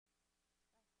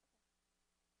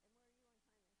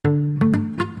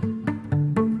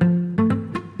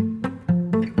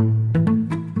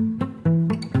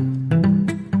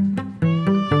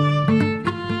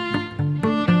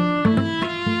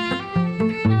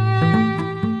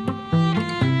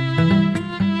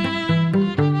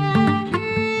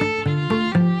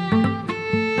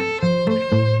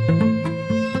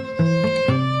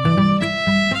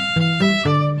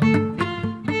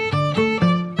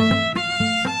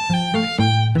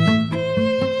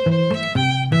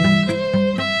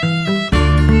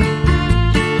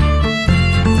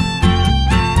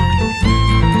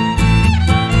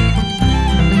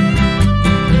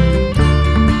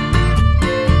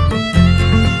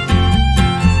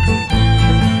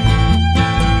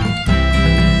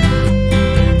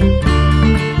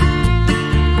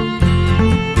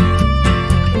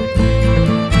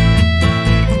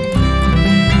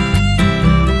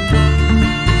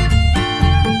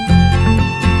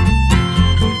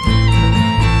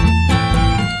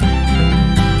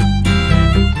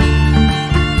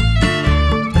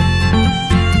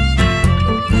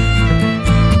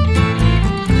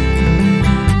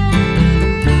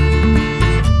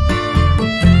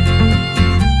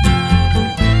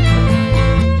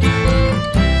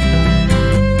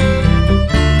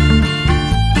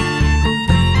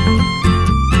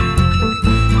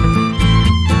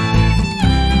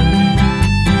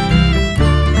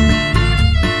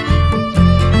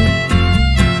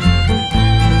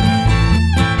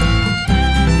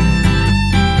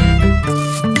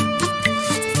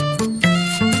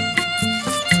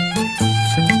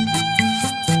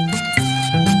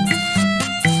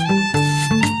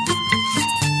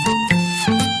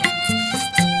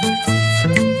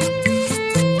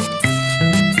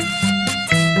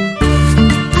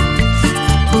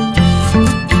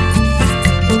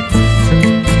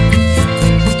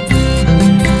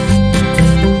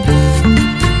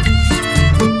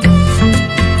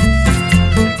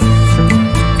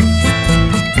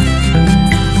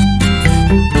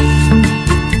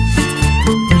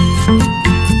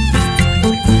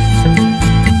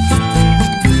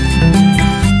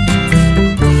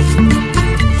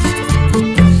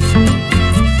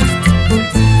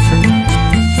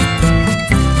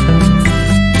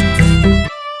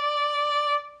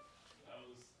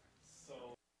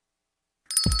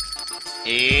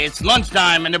It's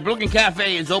lunchtime and the Brooklyn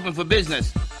Cafe is open for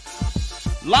business.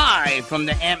 Live from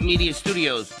the AMP Media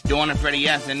Studios, Dawn and Freddie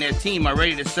S. and their team are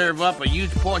ready to serve up a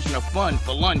huge portion of fun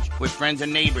for lunch with friends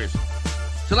and neighbors.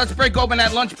 So let's break open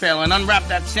that lunch pail and unwrap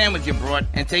that sandwich you brought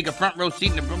and take a front row seat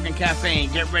in the Brooklyn Cafe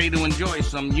and get ready to enjoy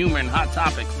some humor and hot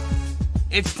topics.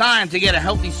 It's time to get a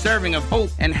healthy serving of hope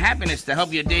and happiness to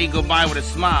help your day go by with a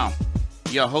smile.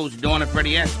 Your hosts, Dawn and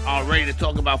Freddie S., are ready to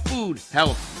talk about food,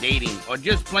 health, dating, or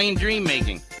just plain dream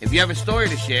making. If you have a story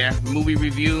to share, movie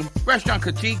review, restaurant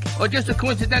critique, or just a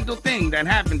coincidental thing that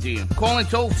happened to you, call in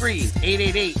toll free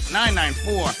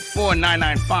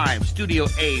 888-994-4995, Studio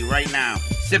A right now.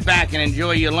 Sit back and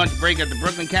enjoy your lunch break at the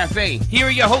Brooklyn Cafe. Here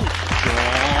are your hosts,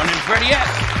 Dawn and Freddie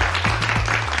S.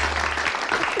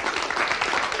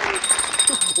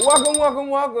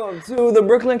 Welcome to the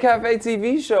Brooklyn Cafe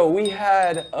TV show. We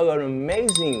had an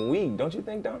amazing week, don't you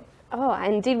think, Dawn? Oh,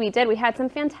 indeed we did. We had some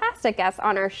fantastic guests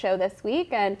on our show this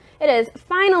week, and it is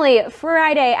finally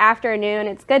Friday afternoon.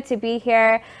 It's good to be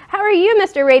here. How are you,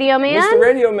 Mr. Radio Man? Mr.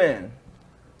 Radio Man.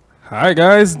 Hi,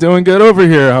 guys. Doing good over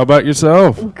here. How about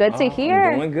yourself? Good to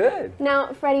hear. I'm doing good.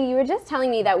 Now, Freddie, you were just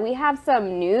telling me that we have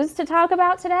some news to talk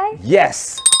about today?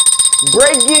 Yes.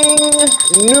 Breaking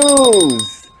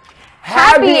news.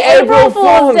 Happy April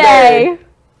Fool's Day!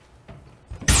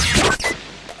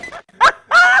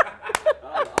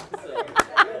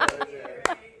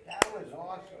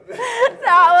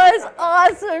 That was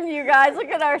awesome, you guys. Look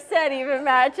at our set, even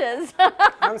matches.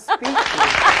 I'm speechless.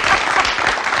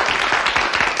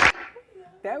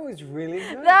 That was really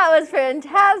good. That was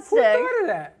fantastic. Who thought of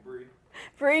that?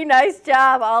 Bree, nice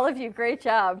job. All of you, great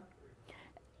job.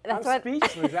 I'm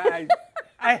speechless.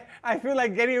 I feel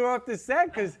like getting off the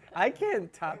set because I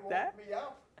can't top that.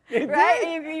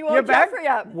 Right? You woke Jeffrey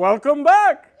up. Welcome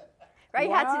back. Right?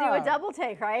 Wow. You had to do a double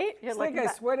take, right? It's like I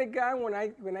swear to God, when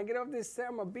I get off this set,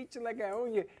 I'm going to beat you like I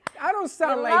own you. I don't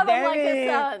sound You like love that. him like a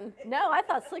son. No, I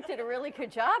thought Slick did a really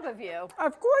good job of you.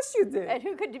 Of course you did. And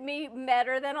who could be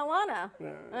better than Alana?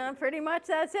 Pretty much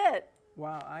that's it.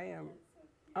 Wow,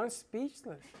 I'm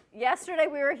speechless. Yesterday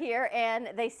we were here and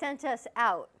they sent us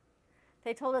out.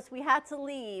 They told us we had to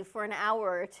leave for an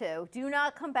hour or two. Do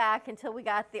not come back until we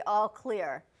got the all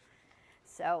clear.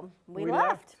 So we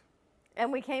left.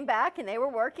 And we came back and they were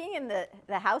working and the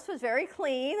house was very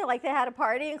clean, like they had a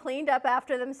party and cleaned up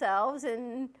after themselves.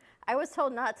 And I was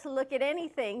told not to look at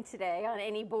anything today on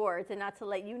any boards and not to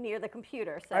let you near the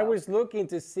computer. So I was looking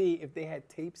to see if they had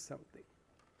taped something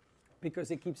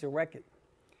because it keeps a record.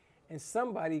 And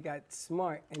somebody got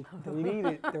smart and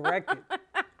deleted the record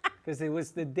because it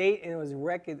was the date and it was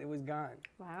record, it was gone.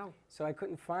 Wow. So I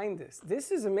couldn't find this.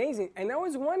 This is amazing. And I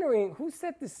was wondering who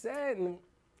set the set.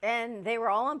 And they were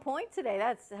all on point today.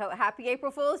 That's happy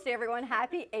April Fool's Day, everyone.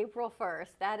 Happy April 1st.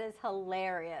 That is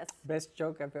hilarious. Best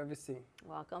joke I've ever seen.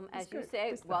 Welcome. As you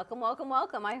say, welcome, welcome,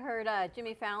 welcome. I heard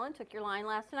Jimmy Fallon took your line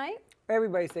last night.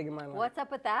 Everybody's taking my line. What's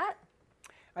up with that?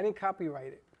 I didn't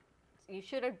copyright it. You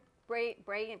should have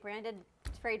branded,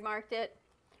 trademarked it.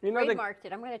 You know trademarked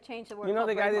it. I'm going to change the word. You know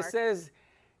the guy that trademark. says,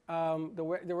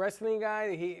 the wrestling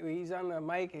guy, he's on the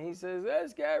mic and he says,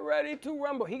 let's get ready to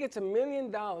rumble. He gets $1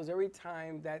 million every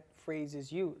time that phrase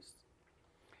is used.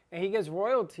 And he gets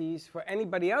royalties for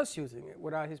anybody else using it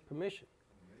without his permission.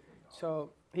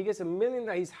 So he gets $1 million.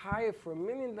 He's hired for $1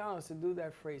 million to do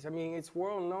that phrase. I mean, it's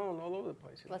world known all over the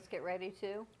place. Let's get ready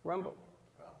to rumble.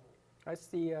 That's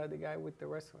the guy with the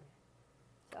wrestling.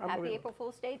 So happy April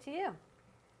Fool's Day to you.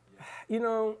 You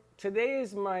know, today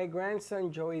is my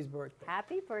grandson Joey's birthday.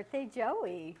 Happy birthday,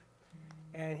 Joey.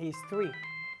 And he's 3.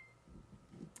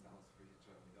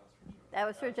 That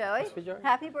was for Joey? That's for Joey.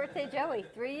 Happy birthday, Joey.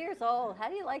 3 years old. How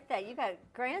do you like that? You got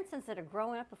grandsons that are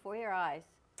growing up before your eyes.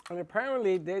 And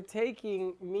apparently they're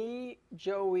taking me,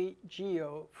 Joey,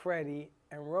 Gio, Freddie,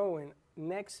 and Rowan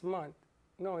next month.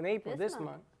 No, in April, this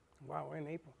month. Wow, we're in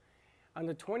April. On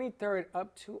the 23rd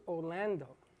up to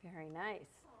Orlando. Very nice.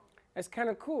 That's kind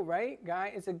of cool, right?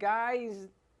 It's a guy's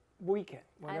weekend.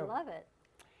 Whatever. I love it.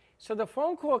 So the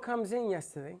phone call comes in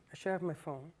yesterday. I should have my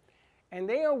phone. And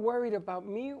they are worried about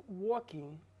me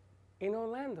walking in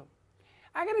Orlando.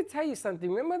 I got to tell you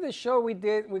something. Remember the show we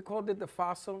did? We called it The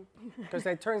Fossil? Because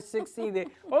I turned 60.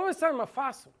 All of a sudden, I'm a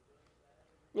fossil.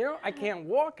 You know, I can't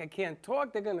walk. I can't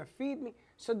talk. They're going to feed me.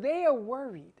 So they are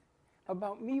worried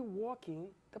about me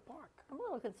walking the park. I'm a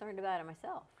little concerned about it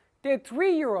myself. They're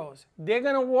 3-year-olds. They're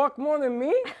going to walk more than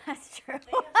me? That's true.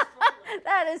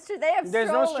 That is true. They have There's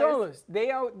strollers. no strollers. They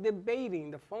are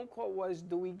debating. The phone call was,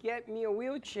 do we get me a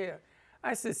wheelchair?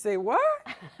 I said, say what?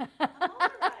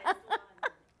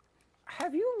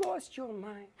 Have you lost your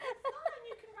mind?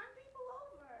 You can run people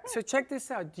over. So check this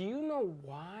out. Do you know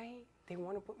why They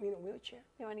want to put me in a wheelchair.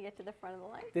 You want to get to the front of the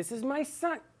line? This is my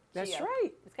son. That's Gio.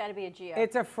 right. It's got to be a Gio.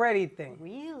 It's a Freddie thing.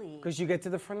 Really? Because you get to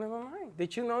the front of the line.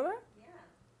 Did you know that? Yeah.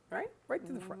 Right? Right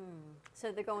to the front.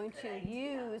 So they're going to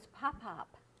use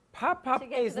Pop-Pop Pop-Pop to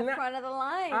get is to the not. front of the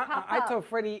line. I Pop-Pop. told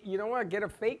Freddie, you know what? Get a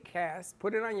fake cast,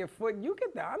 put it on your foot. You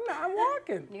get that. I'm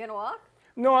walking. You gonna walk?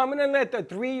 No, I'm gonna let the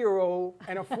 3-year-old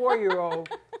and a 4-year-old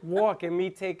walk and me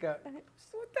take a.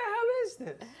 What the hell is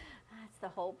this? That's the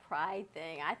whole pride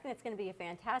thing. I think it's gonna be a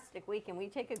fantastic weekend. Will you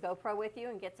take a GoPro with you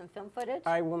and get some film footage?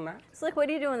 I will not. Slick, what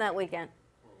are you doing that weekend?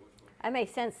 I may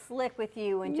send Slick with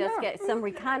you and just Yeah. get some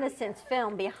reconnaissance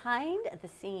film behind the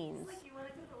scenes.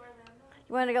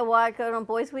 You want to go what? Go on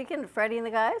Boys Weekend, Freddie and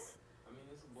the guys? I mean,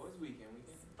 it's a boys'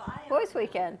 weekend. Boys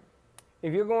Weekend.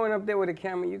 If you're going up there with a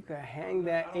camera, you could hang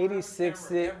that 86.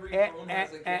 Every phone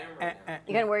has a camera now.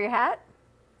 You gonna wear your hat?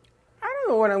 I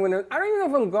don't know what I'm gonna. I don't even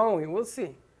know if I'm going. We'll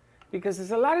see, because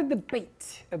there's a lot of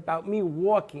debate about me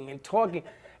walking and talking,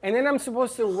 and then I'm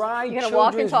supposed to ride. You're gonna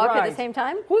walk and children's talk at the rides. same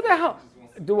time? Who the hell?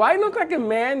 Do I look like a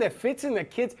man that fits in the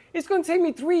kids? It's gonna take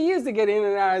me 3 years to get in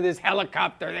and out of this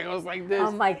helicopter that goes like this.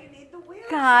 Oh my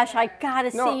gosh, I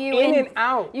gotta No, see you in and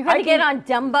out. You gotta I get can- on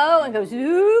Dumbo and go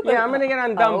zoop. Yeah, I'm gonna get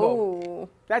on Dumbo. Oh.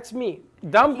 That's me.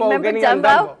 Dumbo remember getting on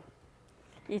Dumbo?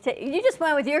 Dumbo. You just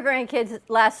went with your grandkids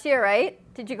last year, right?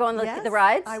 Did you go on Yes, the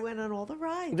rides? I went on all the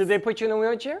rides. Did they put you in a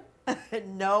wheelchair?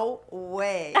 No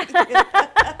way.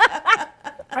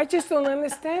 I just don't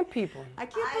understand people. I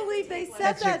can't believe they said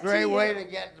That's that a great to you. way to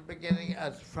get at the beginning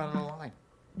at the front of the line.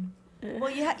 Well,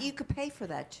 you could pay for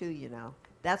that too, you know.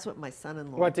 That's what my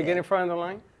son-in-law What, to did. get in front of the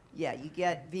line? Yeah, you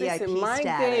get VIP Listen,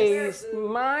 status.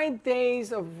 my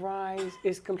days of rides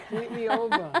is completely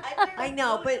over. I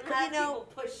know, but Have you know,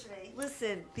 people push me.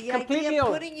 listen, the Completely idea of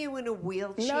over. putting you in a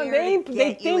wheelchair No, to they ain't- get they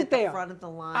you think at they the are. front of the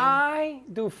line. I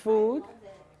do food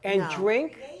and No.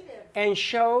 drink and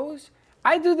shows.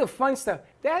 I do the fun stuff.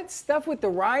 That stuff with the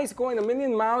rides going a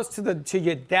million miles to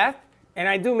your death, and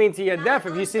I do mean to your death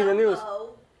if you see the news.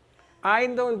 I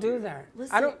don't do that.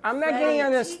 Listen, I'm not getting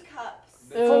on this. Teacups.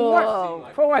 For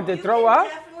what? For what? To You throw can up?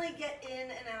 definitely get in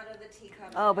and out of the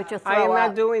teacups. Oh, but you'll throw I am up.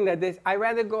 not doing that. I'd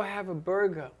rather go have a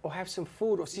burger or have some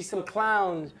food or see some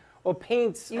clowns or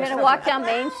paints. You or gonna stuff walk like down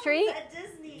Main Street? At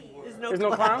Disney. There's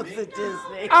no clowns? at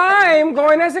Disney. I'm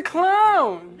going as a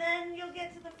clown. Then you'll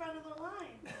get to the front of the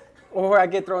line. Or I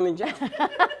get thrown in jail.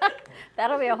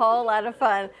 That'll be a whole lot of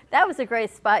fun. That was a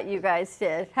great spot you guys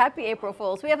did. Happy April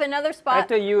Fools. We have another I spot.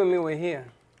 thought you and me were here.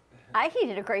 He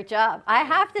did a great job. I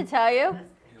have to tell you,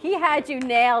 he had you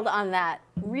nailed on that.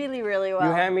 Really, really well.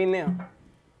 You had me now.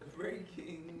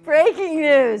 Breaking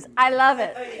news. I love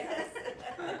it.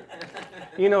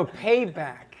 You know,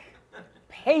 payback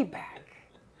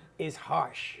is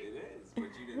harsh. It is, but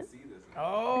you didn't see this.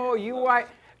 Oh, you are.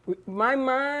 My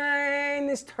mind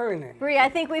is turning. Bree, I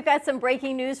think we've got some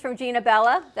breaking news from Gina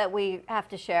Bella that we have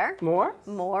to share. More?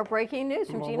 More breaking news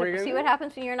from More Gina. breaking See news? what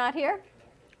happens when you're not here?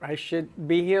 I should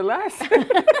be here last. Who's-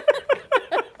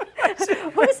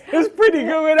 It's pretty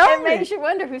good without It me. makes you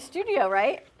wonder whose studio,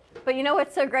 right? But you know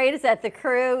what's so great is that the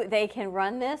crew, they can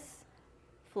run this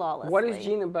flawlessly. What is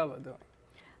Gina Bella doing?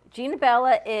 Gina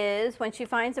Bella is, when she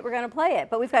finds it, we're going to play it.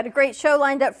 But we've got a great show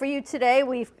lined up for you today.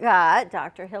 We've got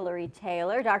Dr. Hillary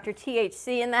Taylor, Dr.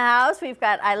 THC in the house. We've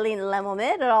got Eileen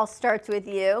Lemelman. It all starts with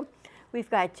you. We've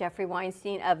got Jeffrey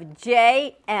Weinstein of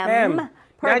JM Not J&M.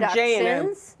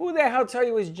 Productions. Who the hell tell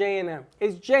you it's J&M?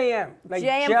 It's JM. Like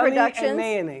JM jelly Productions. and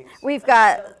mayonnaise. We've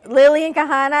got Lillian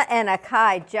Kahana and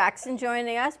Akai Jackson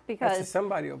joining us That's because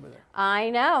somebody over there. I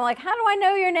know. I'm like, how do I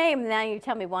know your name? Now you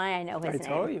tell me why I know his I name.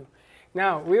 told you.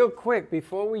 Now, real quick,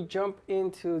 before we jump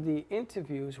into the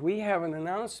interviews, we have an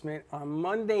announcement on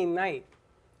Monday night,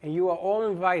 and you are all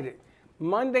invited.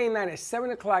 Monday night at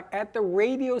 7 o'clock at the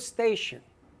radio station.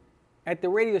 At the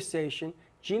radio station,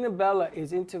 Gina Bella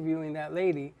is interviewing that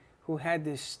lady who had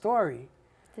this story,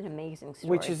 It's an amazing story.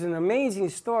 which is an amazing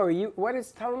story.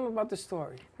 Tell them about the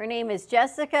story. Her name is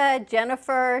Jessica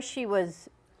Jennifer. She was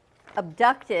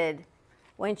abducted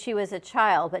when she was a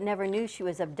child, but never knew she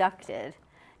was abducted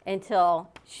until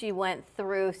she went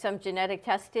through some genetic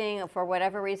testing for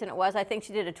whatever reason it was. I think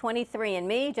she did a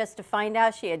 23andMe just to find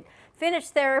out she had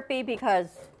finished therapy because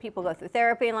people go through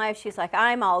therapy in life. She's like,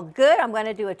 I'm all good. I'm going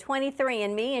to do a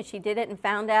 23andMe. And she did it and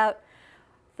found out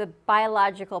the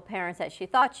biological parents that she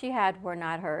thought she had were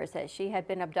not hers, that she had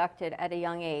been abducted at a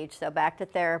young age. So back to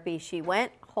therapy she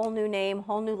went, whole new name,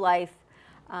 whole new life.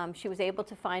 She was able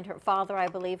to find her father, I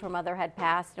believe her mother had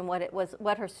passed, and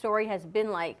what her story has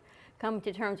been like come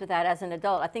to terms with that as an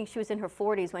adult. I think she was in her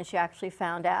 40s when she actually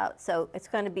found out. So it's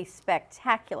going to be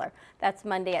spectacular. That's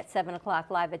Monday at 7 o'clock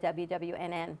live at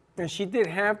WWNN. And she did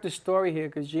half the story here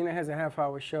because Gina has a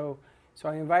half-hour show. So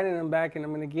I invited them back, and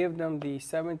I'm going to give them the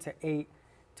 7 to 8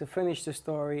 to finish the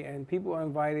story. And people are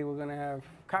invited. We're going to have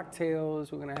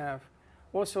cocktails. We're going to have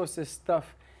all sorts of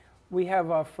stuff. We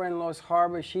have our friend Lost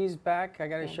Harbor. She's back. I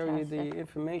got to show you the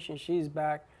information. She's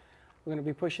back. We're going to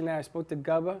be pushing that. I spoke to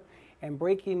Gubba. And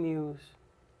breaking news,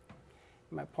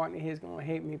 my partner here is going to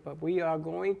hate me, but we are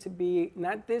going to be,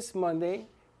 not this Monday,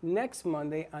 next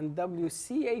Monday on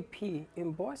WCAP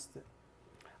in Boston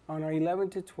on our 11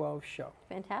 to 12 show.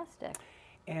 Fantastic.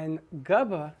 And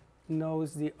Gubba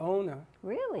knows the owner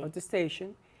Really? of the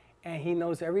station, and he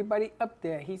knows everybody up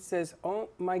there. He says, oh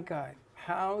my God,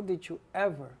 how did you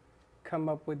ever come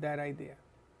up with that idea?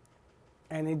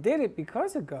 And they did it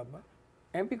because of Gubba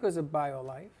and because of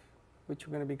BioLife, which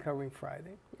we're going to be covering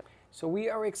Friday. So we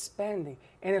are expanding.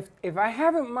 And if I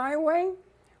have it my way,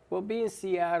 we'll be in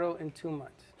Seattle in 2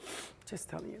 months. Just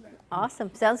telling you that.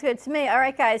 Awesome. Sounds good to me. All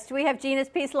right, guys. Do we have Gina's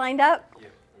piece lined up? Yeah.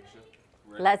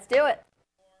 Let's do it.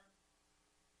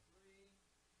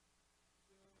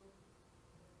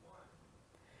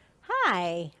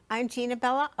 Hi, I'm Gina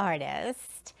Bella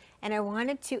Artist, and I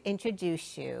wanted to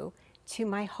introduce you to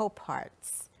my Hope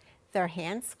Hearts. They're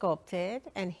hand sculpted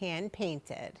and hand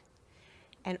painted,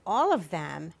 and all of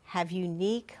them have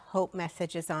unique hope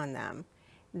messages on them.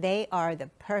 They are the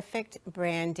perfect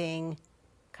branding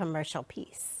commercial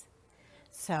piece.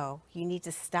 So you need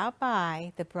to stop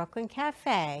by the Brooklyn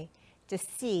Cafe to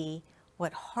see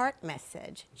what heart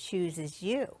message chooses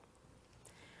you.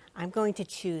 I'm going to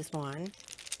choose one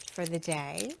for the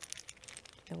day.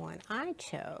 The one I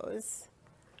chose,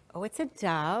 oh, it's a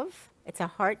dove. It's a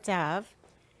heart dove,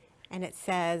 and it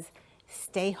says,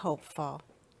 stay hopeful.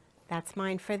 That's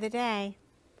mine for the day.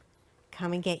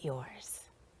 Come and get yours.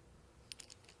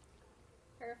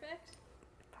 Perfect.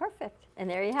 Perfect. And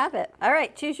there you have it. All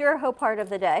right, choose your hope heart of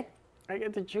the day. I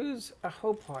get to choose a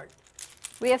hope heart.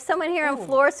 We have someone here on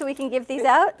floor so we can give these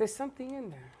out. There's something in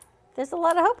there. There's a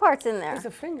lot of hope hearts in there. There's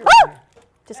a finger Woo! in there.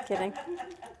 Just kidding.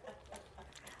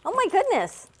 Oh my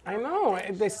goodness. I know,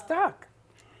 they're stuck.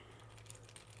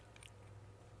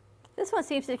 This one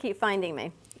seems to keep finding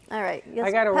me. All right, you'll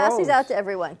I got a pass these rose. out to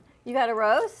everyone. You got a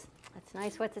rose? That's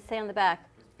nice. What's it say on the back?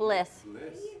 Bliss.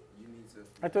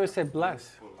 I thought it said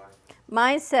bless.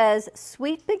 Mine says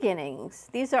Sweet Beginnings.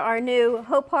 These are our new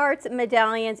Hope Hearts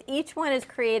medallions. Each one is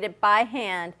created by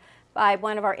hand by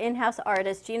one of our in-house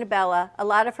artists, Gina Bella. A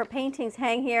lot of her paintings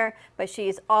hang here, but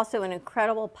she's also an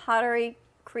incredible pottery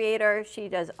creator. She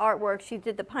does artwork. She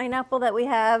did the pineapple that we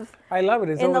have I love it.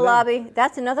 It's in the over there. lobby.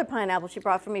 That's another pineapple she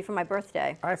brought for me for my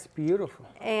birthday. That's beautiful.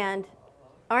 And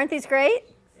aren't these great?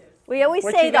 We always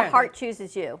What say you the got? heart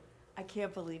chooses you. I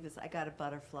can't believe this. I got a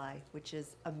butterfly, which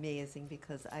is amazing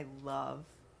because I love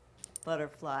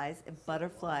butterflies, and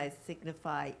butterflies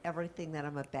signify everything that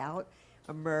I'm about: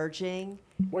 emerging,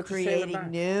 What's it say in the back?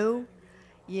 creating new,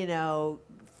 you know,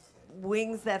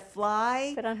 wings that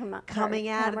fly, Put on her coming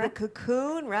out of camera. the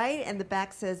cocoon, right? And the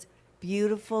back says,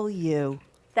 "Beautiful you."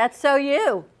 That's so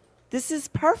you. This is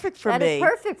perfect for That me. is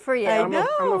perfect for you. I I'm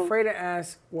know. afraid to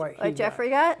ask what he What Jeffrey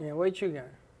got? Yeah, what you got?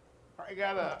 I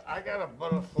got a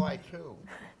butterfly too.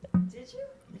 Did you?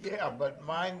 Yeah, but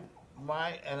mine,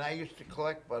 and I used to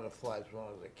collect butterflies when I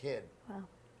was a kid. Wow.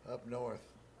 Up north.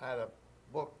 I had a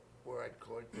book where I'd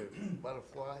collected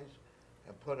butterflies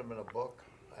and put them in a book.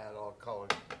 I had all colors.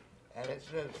 And it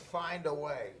says, find a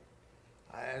way.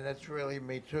 And that's really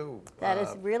me too. That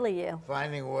is really you.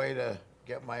 Finding a way to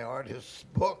get my artists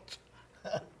booked.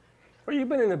 Well, you've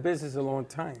been in the business a long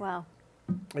time. Wow.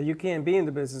 You can't be in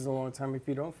the business a long time if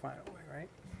you don't find a way, right?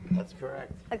 That's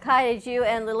correct. Akai, did you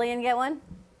and Lillian get one?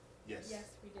 Yes. Yes,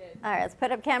 we did. All right, let's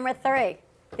put up camera 3.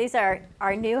 These are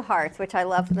our new hearts, which I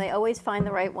love, and they always find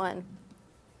the right one.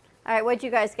 All right, what'd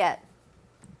you guys get?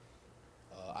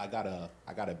 I got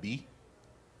a B,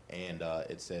 and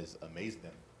it says amaze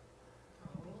them.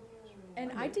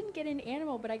 And I didn't get an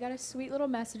animal, but I got a sweet little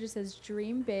message that says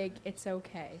 "Dream big, it's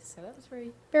okay." So that was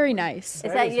very nice.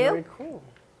 Is that you? Very cool.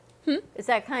 Is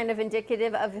that kind of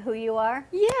indicative of who you are?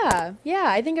 Yeah.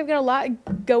 I think I've got a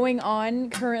lot going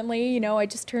on currently. You know, I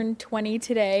just turned 20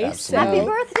 today. Absolutely. Happy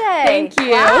birthday! Thank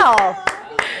you. Wow.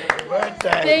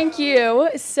 Birthday. Thank you.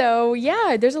 So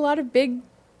yeah, there's a lot of big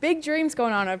dreams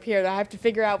going on up here that I have to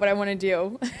figure out what I want to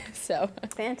do. So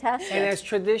Fantastic. And as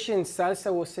tradition,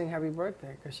 Salsa will sing happy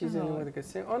birthday because she's the only one that can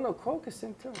sing. Oh, no, Cole can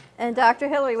sing too. And Dr.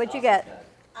 Hillary, what'd you get?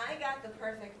 I got the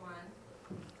perfect one.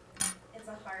 It's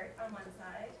a heart on one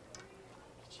side.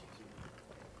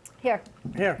 Here.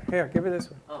 Here, give her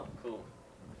this one. Oh, cool.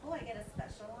 Oh, I get a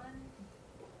special one?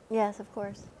 Yes, of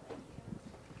course.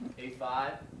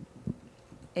 A5.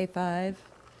 A5.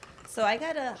 So I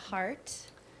got a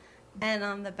heart, and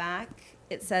on the back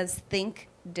it says "Think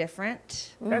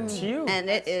Different." That's you. And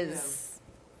it is,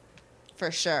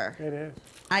 for sure. It is.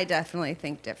 I definitely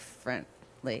think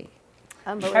differently.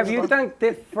 Have you done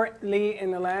differently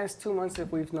in the last 2 months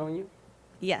that we've known you?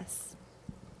 Yes.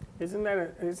 Isn't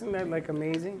that like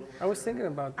amazing? I was thinking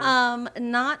about this.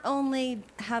 Not only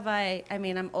have I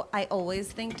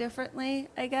always think differently,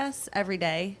 I guess, every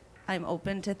day. I'm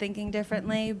open to thinking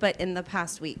differently, but in the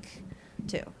past week,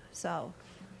 too, so.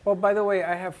 Oh, by the way,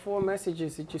 I have 4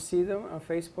 messages. Did you see them on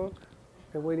Facebook?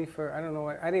 They're waiting for, I don't know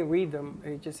what, I didn't read them.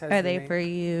 It just has Are the they name. for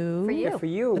you? For you. They're for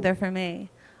you. They're for me.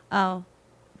 Oh,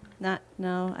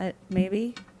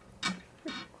 maybe?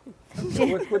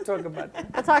 We'll talk about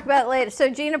that. We'll talk about it later. So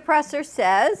Gina Presser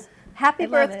says, happy I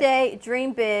love it. birthday,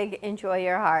 dream big, enjoy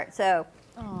your heart. So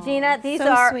Gina, these so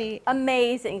are sweet.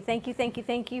 amazing. Thank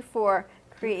you for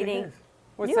creating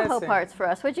What's new that hope say? hearts for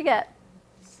us. What'd you get?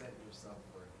 Set yourself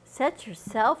free. Set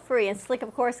yourself free. And Slick,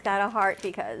 of course, got a heart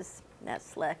because that's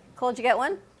Slick. Cole, did you get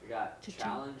one? We got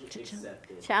challenge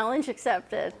accepted. Challenge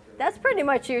accepted. That's pretty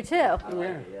much you, too. I like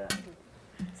it, yeah.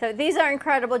 So these are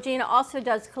incredible. Gina also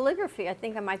does calligraphy. I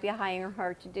think I might be hiring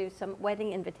her to do some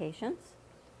wedding invitations.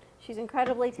 She's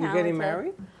incredibly You talented. getting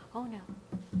married? Oh, no.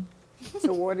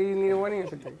 So what do you need a wedding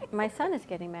invitation? My son is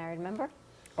getting married, remember?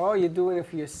 Oh, you're doing it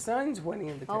for your son's wedding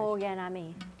invitation. Oh, yeah, not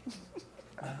me.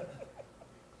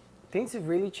 Things have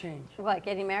really changed. What,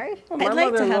 getting married? Well, my I'd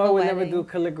like to have mother-in-law a would never wedding. do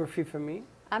calligraphy for me.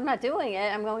 I'm not doing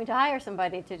it. I'm going to hire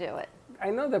somebody to do it. I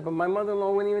know that, but my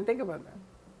mother-in-law wouldn't even think about that.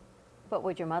 But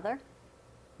would your mother?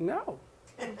 No.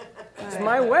 It's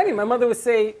my wedding. My mother would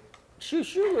say, shoo,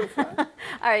 little fella.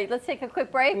 All right, let's take a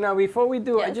quick break. Now, before we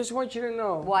do, I Yes. just want you to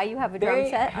know. Why you have a drum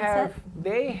set on set?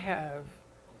 They have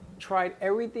tried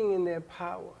everything in their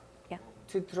power Yeah.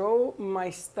 to throw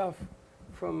my stuff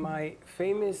from my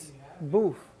famous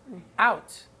booth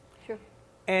out. Sure.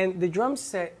 And the drum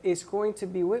set is going to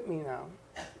be with me now.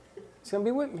 It's going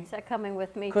to be with me. Is that coming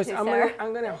with me too, Because I'm Sarah?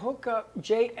 gonna hook up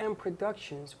JM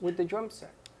Productions with the drum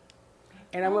set.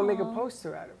 And I'm going to make a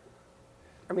poster out of it.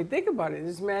 I mean, think about it.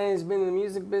 This man has been in the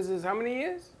music business how many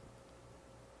years?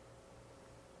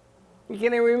 You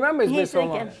can't even remember. It's been He's so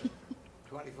long. thinking.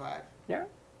 25. Yeah.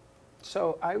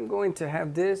 So I'm going to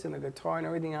have this and a guitar and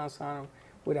everything else on him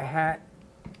with a hat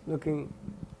looking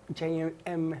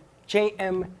JM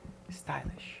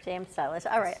stylish. JM Stylish.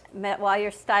 All right, Matt, while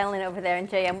you're styling over there in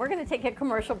JM, we're going to take a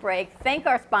commercial break. Thank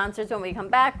our sponsors. When we come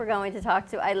back, we're going to talk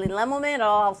to Eileen Lemelman. It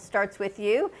all starts with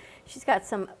you. She's got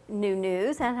some new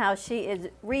news and how she is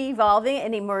re-evolving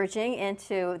and emerging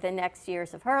into the next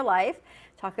years of her life.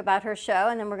 Talk about her show,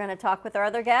 and then we're going to talk with our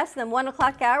other guests. And then 1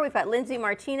 o'clock hour, we've got Lindsay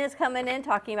Martinez coming in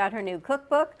talking about her new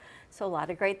cookbook. So a lot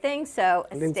of great things. So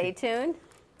Lindsay. stay tuned.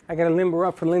 I got to limber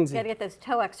up for Lindsay. You got to get those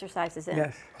toe exercises in.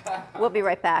 Yes. We'll be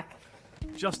right back.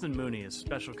 Justin Mooney is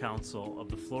special counsel of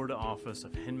the Florida office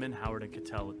of Hinman, Howard &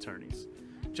 Cattell Attorneys.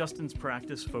 Justin's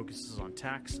practice focuses on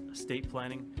tax, estate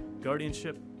planning,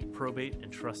 guardianship, probate,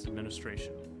 and trust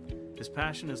administration. His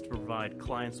passion is to provide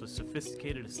clients with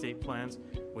sophisticated estate plans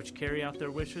which carry out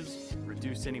their wishes,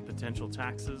 reduce any potential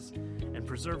taxes, and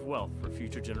preserve wealth for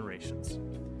future generations.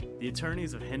 The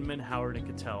attorneys of Hinman, Howard &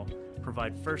 Cattell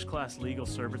provide first-class legal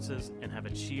services and have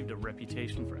achieved a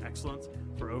reputation for excellence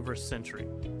for over a century,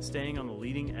 staying on the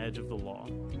leading edge of the law.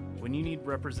 When you need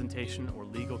representation or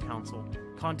legal counsel,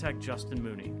 contact Justin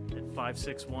Mooney at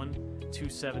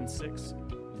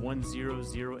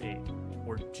 561-276-1008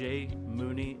 or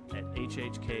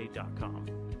jmooney@hhk.com.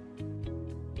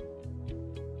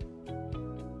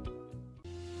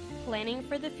 Planning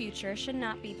for the future should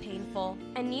not be painful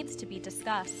and needs to be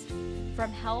discussed.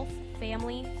 From health,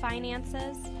 family,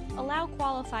 finances, allow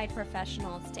qualified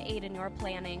professionals to aid in your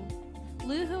planning.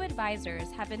 Luhu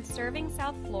Advisors have been serving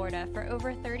South Florida for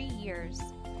over 30 years.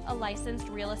 A licensed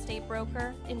real estate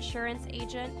broker, insurance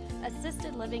agent,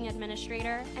 assisted living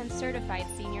administrator, and certified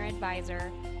senior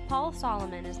advisor, Paul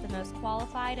Solomon is the most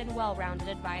qualified and well-rounded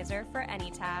advisor for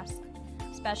any task.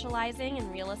 Specializing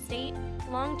in real estate,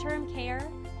 long-term care,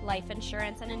 life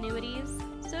insurance and annuities,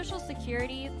 Social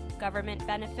Security, government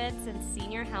benefits, and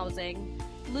senior housing.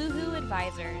 Luhu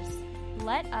Advisors.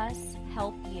 Let us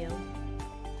help you.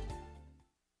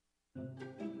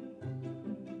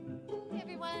 Hey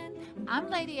everyone, I'm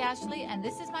Lady Ashley, and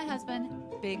this is my husband,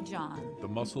 Big John. The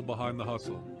muscle behind the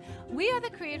hustle. We are the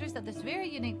creators of this very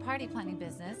unique party planning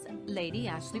business, Lady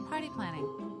Ashley Party Planning.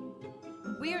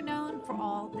 We are known for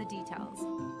all the details.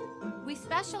 We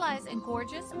specialize in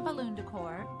gorgeous balloon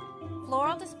decor,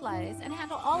 floral displays, and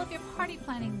handle all of your party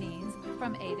planning needs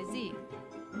from A to Z.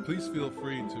 Please feel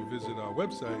free to visit our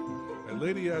website at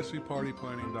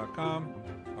ladyashleypartyplanning.com.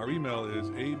 Our email is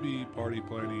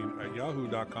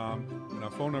abpartyplanning@yahoo.com, and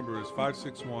our phone number is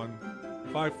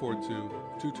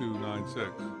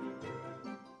 561-542-2296.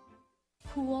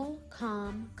 Cool,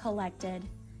 calm, collected.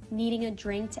 Needing a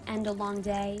drink to end a long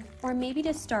day, or maybe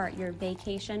to start your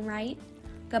vacation right?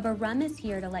 Gubba Rum is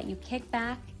here to let you kick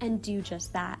back and do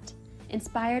just that.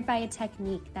 Inspired by a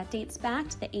technique that dates back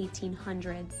to the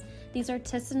 1800s, these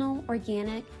artisanal,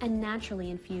 organic, and naturally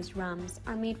infused rums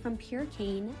are made from pure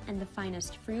cane and the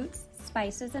finest fruits,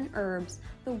 spices, and herbs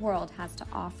the world has to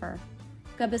offer.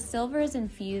 Gubba Silver is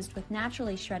infused with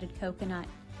naturally shredded coconut,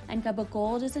 and Gubba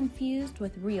Gold is infused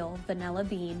with real vanilla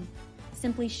bean.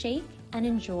 Simply shake and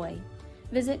enjoy.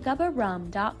 Visit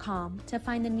gubbarum.com to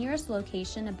find the nearest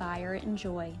location to buy or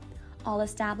enjoy. All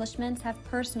establishments have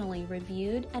personally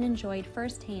reviewed and enjoyed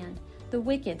firsthand the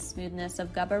wicked smoothness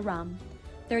of Gubba Rum.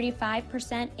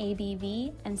 35%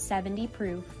 ABV and 70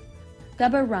 proof.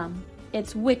 Gubba Rum,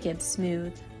 it's wicked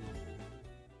smooth.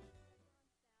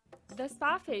 The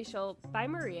Spa Facial by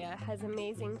Maria has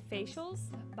amazing facials,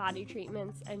 body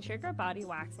treatments, and sugar body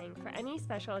waxing for any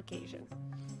special occasion.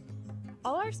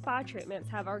 All our spa treatments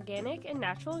have organic and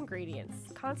natural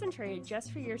ingredients concentrated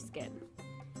just for your skin.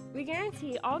 We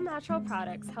guarantee all natural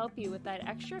products help you with that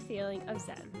extra feeling of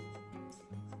zen.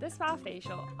 The Spa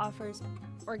Facial offers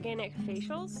organic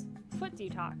facials, foot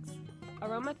detox,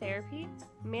 aromatherapy,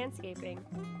 manscaping,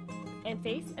 and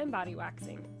face and body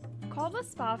waxing. Call the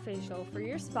Spa Facial for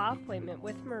your spa appointment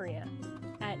with Maria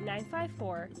at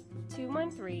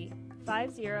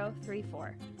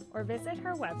 954-213-5034 or visit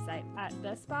her website at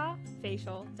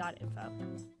thespafacial.info.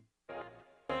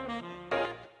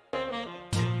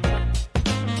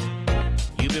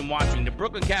 You've been watching the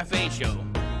Brooklyn Cafe Show.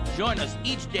 Join us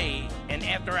each day and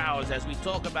after hours as we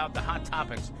talk about the hot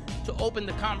topics to open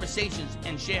the conversations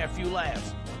and share a few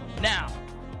laughs. Now,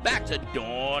 back to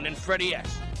Dawn and Freddie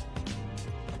S.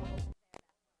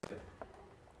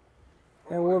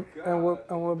 And we're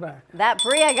back. That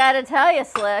Brie, I gotta tell you,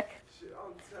 Slick.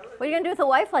 What are you gonna do with a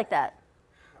wife like that?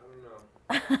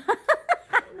 I don't know.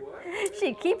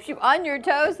 She keeps you on your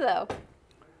toes, though.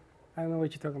 I don't know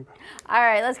what you're talking about. All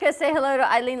right, let's go say hello to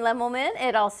Eileen Lemelman.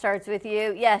 It all starts with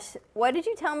you. Yes, what did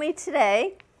you tell me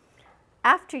today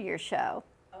after your show?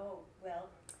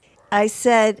 I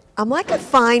said, I'm like a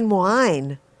fine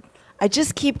wine. I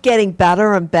just keep getting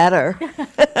better and better.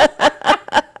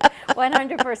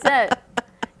 100%.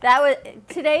 That was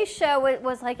today's show. It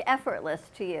was like effortless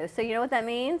to you. So you know what that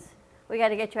means? We got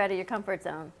to get you out of your comfort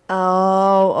zone.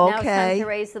 Oh, okay. Now it's time to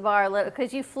raise the bar a little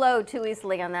because you flowed too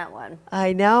easily on that one.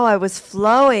 I know. I was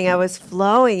flowing. It was,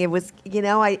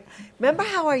 I remember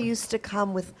how I used to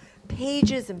come with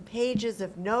pages and pages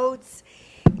of notes,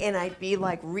 and I'd be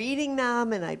like reading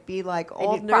them, and I'd be like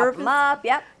all And you'd prop nervous. them up,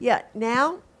 yep. Yeah.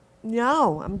 Now,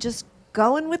 no. I'm just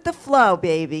going with the flow,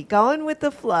 baby. Going with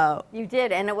the flow. You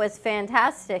did, and it was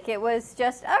fantastic. It was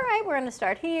just, all right, we're going to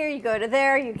start here. You go to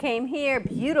there. You came here.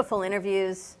 Beautiful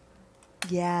interviews.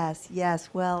 Yes, yes.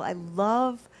 Well,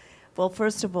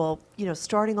 first of all,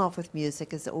 starting off with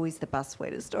music is always the best way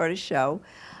to start a show.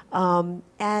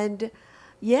 And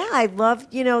yeah, I love,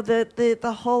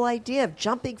 the whole idea of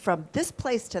jumping from this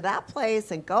place to that place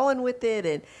and going with it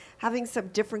and having some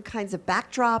different kinds of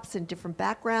backdrops and different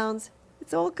backgrounds.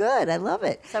 It's all good. I love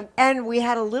it. And we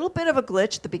had a little bit of a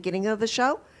glitch at the beginning of the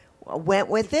show. Went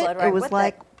with it. Right It was with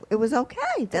like, it was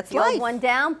okay. That's the old life. one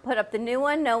down, put up the new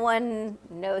one. No one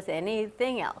knows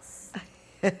anything else.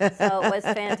 So it was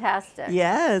fantastic.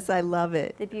 Yes, I love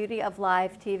it. The beauty of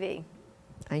live TV.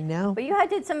 I know. But you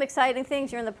did some exciting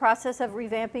things. You're in the process of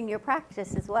revamping your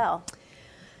practice as well.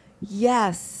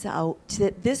 Yes. So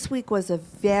this week was a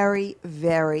very,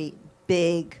 very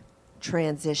big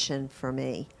transition for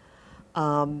me.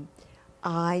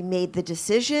 I made the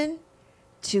decision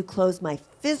to close my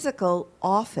physical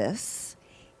office,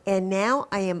 and now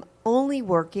I am only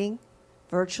working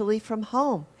virtually from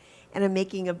home. And I'm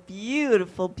making a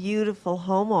beautiful, beautiful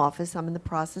home office. I'm in the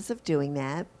process of doing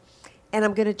that. And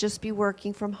I'm going to just be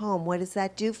working from home. What does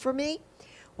that do for me?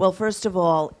 Well, first of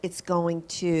all, it's going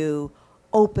to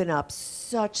open up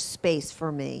such space for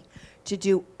me to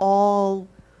do all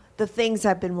the things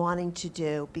I've been wanting to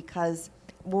do, because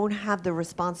I won't have the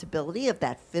responsibility of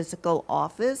that physical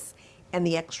office and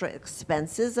the extra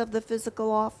expenses of the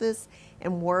physical office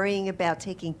and worrying about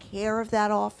taking care of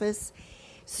that office.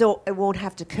 So I won't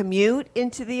have to commute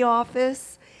into the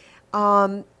office.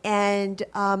 Really,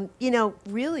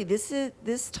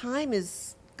 this time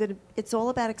is good. It's all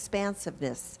about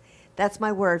expansiveness. That's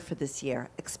my word for this year,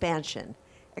 expansion.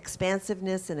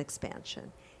 expansiveness and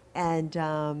expansion. And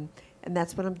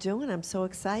that's what I'm doing. I'm so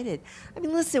excited. I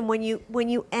mean, listen, when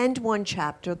you end one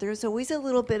chapter, there's always a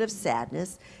little bit of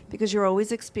sadness because you're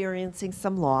always experiencing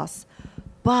some loss.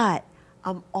 But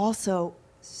I'm also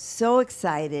so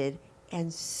excited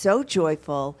and so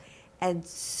joyful, and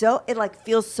so it like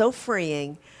feels so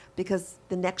freeing because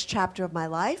the next chapter of my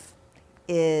life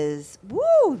is,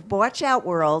 woo, watch out,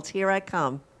 world, here I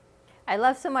come. I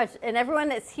love so much, and everyone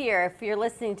that's here, if you're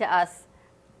listening to us,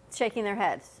 shaking their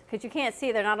heads, because you can't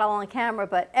see, they're not all on camera,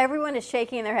 but everyone is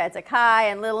shaking their heads.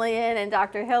 Akai and Lillian and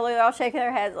Dr. Hillary, they're all shaking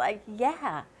their heads like,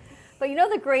 yeah. But you know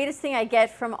the greatest thing I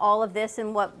get from all of this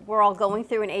and what we're all going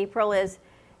through in April is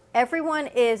everyone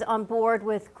is on board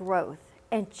with growth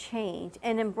and change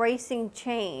and embracing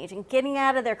change and getting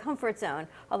out of their comfort zone.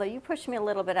 Although you pushed me a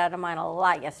little bit out of mine a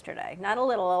lot yesterday. Not a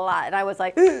little, a lot. And I was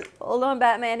like, hold on,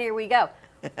 Batman, here we go.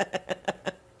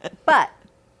 But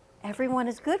everyone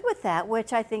is good with that,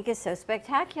 which I think is so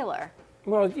spectacular.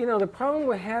 Well, you know, the problem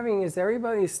we're having is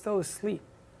everybody is still asleep.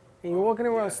 And you're walking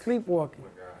around sleepwalking.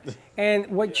 And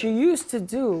what you used to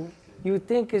do, you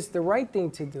think is the right thing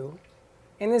to do,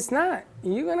 and it's not.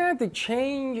 You're going to have to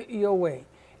change your way.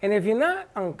 And if you're not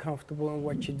uncomfortable in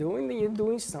what you're doing, then you're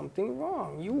doing something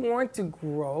wrong. You want to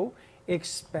grow,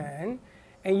 expand,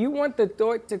 and you want the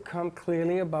thought to come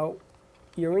clearly about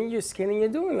you're in your skin and you're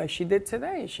doing like she did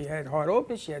today. She had heart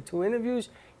open, she had 2 interviews,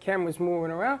 cameras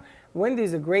moving around.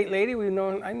 Wendy's a Great lady.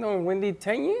 I've known Wendy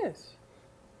 10 years,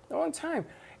 a long time.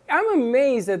 I'm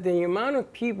amazed at the amount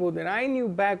of people that I knew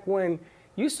back when.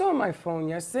 You saw my phone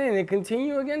yesterday, and it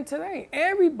continue again today.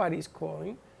 Everybody's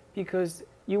calling because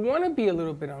you want to be a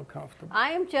little bit uncomfortable.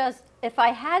 I am just, if I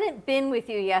hadn't been with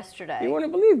you yesterday. You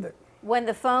wouldn't have believed it. When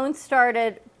the phone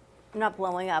started, not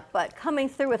blowing up, but coming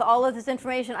through with all of this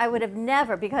information, I would have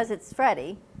never, because it's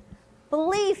Freddie,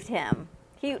 believed him.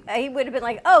 He would have been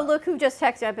like, oh, look who just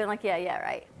texted. I've been like, yeah,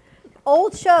 right.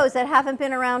 Old shows that haven't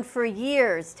been around for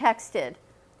years texted,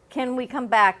 can we come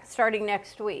back starting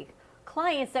next week?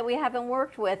 Clients that we haven't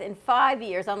worked with in 5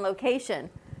 years on location,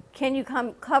 can you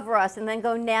come cover us and then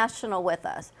go national with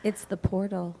us? It's the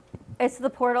portal. It's the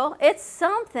portal. It's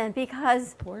something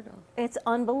because it's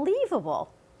unbelievable.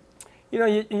 You know,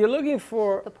 you're looking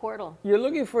for the portal. You're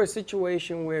looking for a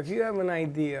situation where if you have an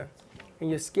idea and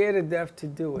you're scared to death to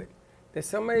do it, that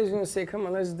somebody's going to say, "Come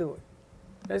on, let's do it.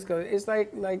 Let's go." It's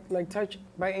like Touched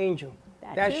by Angel.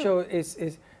 That show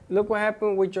is. Look what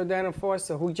happened with Jordana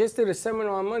Foster, who just did a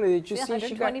seminar on Monday. Did you see?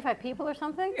 125 people or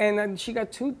something? And she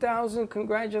got 2,000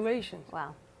 congratulations.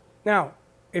 Wow. Now,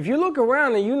 if you look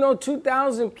around and you know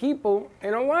 2,000 people,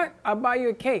 you know what? I'll buy you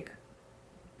a cake.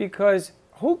 Because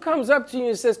who comes up to you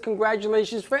and says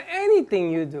congratulations for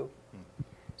anything you do?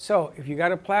 So if you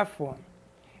got a platform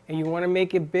and you want to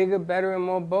make it bigger, better, and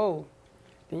more bold,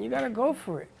 then you got to go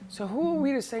for it. So who are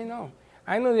we to say no?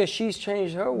 I know that she's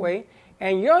changed her way.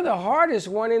 And you're the hardest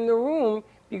one in the room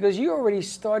because you already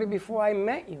started before I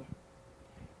met you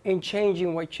in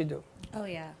changing what you do. Oh,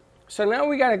 yeah. So now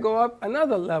we got to go up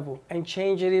another level and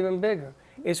change it even bigger.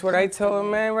 It's what I tell a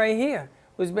man right here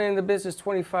who's been in the business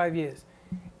 25 years.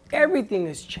 Everything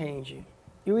is changing.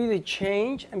 You either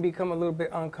change and become a little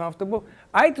bit uncomfortable.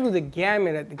 I threw the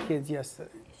gamut at the kids yesterday.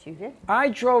 Yes, you did. I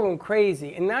drove them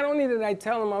crazy. And not only did I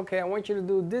tell them, okay, I want you to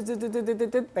do this,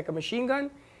 like a machine gun,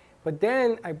 but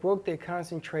then I broke their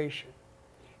concentration,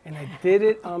 and I did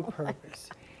it on purpose.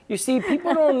 You see,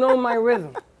 people don't know my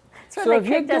rhythm. So if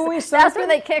you're doing something, that's where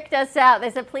they kicked us out.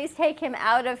 They said, please take him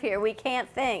out of here. We can't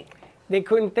think. They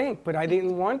couldn't think, but I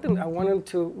didn't want them. I want them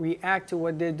to react to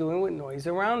what they're doing with noise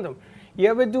around them. You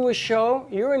ever do a show?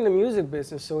 You're in the music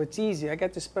business, so it's easy. I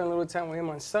got to spend a little time with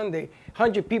him on Sunday.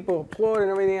 100 people applaud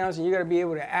and everything else, and you got to be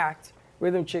able to act.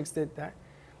 Rhythm Chicks did that.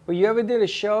 But you ever did a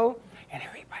show, and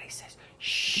everybody says,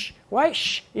 shh. Why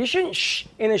shh? You shouldn't shh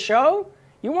in a show.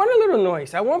 You want a little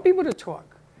noise. I want people to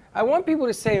talk. I want people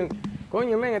to say,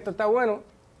 coño, men, esto está bueno.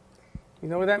 You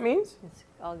know what that means? It's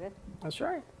all good. That's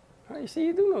right. You see,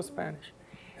 you do know Spanish.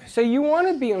 So you want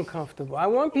to be uncomfortable. I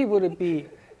want people to be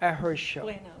at her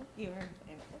show. Yeah,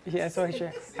 that's what I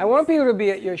share. I want people to be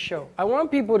at your show. I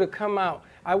want people to come out.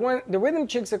 The Rhythm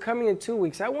Chicks are coming in 2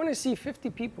 weeks. I want to see 50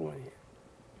 people in here.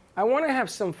 I want to have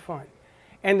some fun.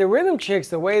 And the Rhythm Chicks,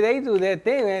 the way they do their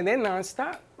thing, they're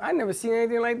nonstop. I've never seen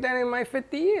anything like that in my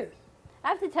 50 years. I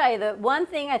have to tell you, the one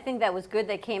thing I think that was good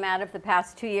that came out of the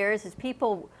past 2 years is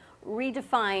people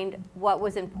redefined what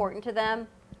was important to them,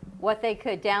 what they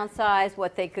could downsize,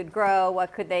 what they could grow,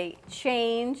 what could they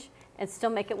change and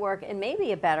still make it work in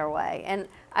maybe a better way. And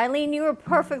Eileen, you were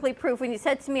perfectly proof when you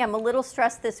said to me, I'm a little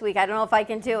stressed this week. I don't know if I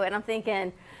can do it. And I'm thinking,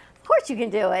 of course you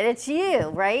can do it. It's you,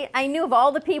 right? I knew of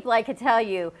all the people I could tell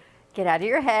you, Get out of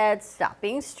your head. Stop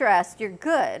being stressed. You're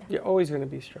good. You're always going to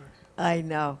be stressed. I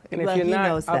know. And Well, if you're he not,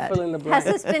 knows I'll that. fill in the blank. Has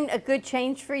this been a good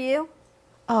change for you?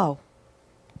 Oh,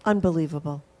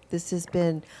 unbelievable. This has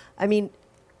been, I mean,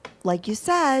 like you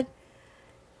said,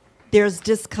 there's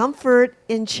discomfort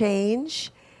in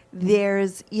change.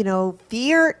 There's,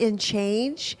 fear in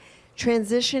change.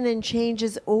 Transition and change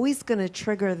is always going to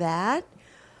trigger that.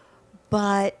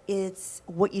 But it's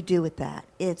what you do with that.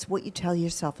 It's what you tell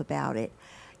yourself about it.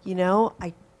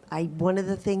 One of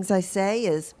the things I say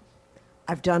is,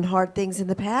 I've done hard things in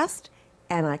the past,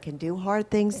 and I can do hard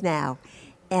things now.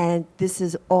 And this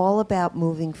is all about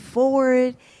moving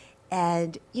forward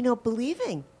and,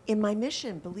 believing in my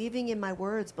mission, believing in my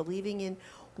words, believing in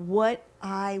what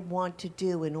I want to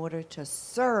do in order to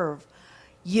serve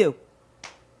you.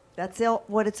 That's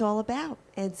what it's all about.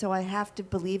 And so I have to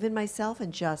believe in myself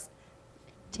and just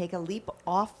take a leap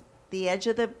off the edge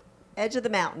of the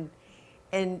mountain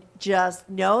and just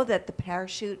know that the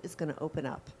parachute is going to open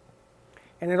up.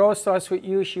 And it all starts with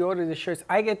you. She ordered the shirts.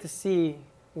 I get to see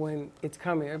when it's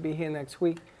coming. It'll be here next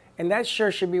week. And that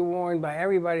shirt should be worn by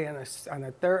everybody on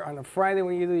a Friday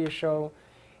when you do your show.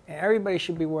 And everybody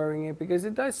should be wearing it because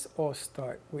it does all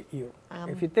start with you.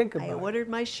 If you think about it. I ordered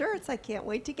my shirts. I can't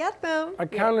wait to get them.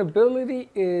 Accountability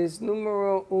is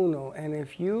numero uno. And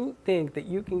if you think that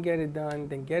you can get it done,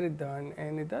 then get it done.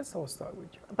 And it does all start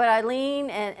with you. But Eileen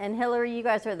and Hillary, you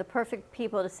guys are the perfect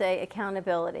people to say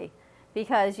accountability.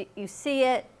 Because you see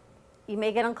it, you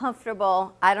make it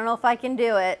uncomfortable. I don't know if I can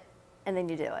do it. And then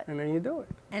you do it. And then you do it.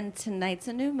 And tonight's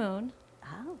a new moon.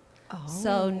 Oh.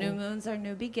 So new moons are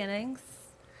new beginnings.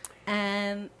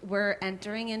 And we're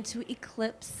entering into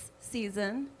eclipse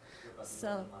season.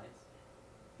 So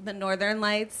the northern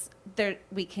lights,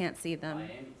 we can't see them.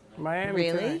 Miami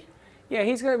Really? tonight. Yeah,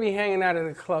 he's going to be hanging out at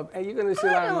the club. And you're going to see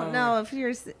a lot I of don't Miami. know if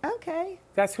you're okay.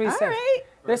 That's what he All said. right.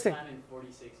 Listen.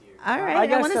 All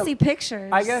right. I want to see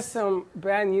pictures. I got some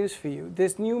bad news for you.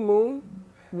 This new moon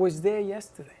was there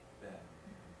yesterday.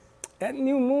 That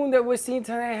new moon that we're seeing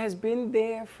tonight has been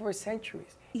there for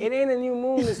centuries. It ain't a new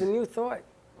moon, it's a new thought.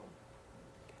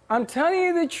 I'm telling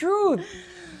you the truth.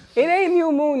 It ain't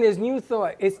new moon, it's new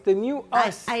thought. It's the new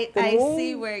us. I The moon-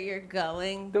 see where you're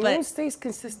going. The but, moon stays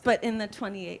consistent. But in the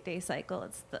 28-day cycle,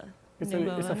 it's the new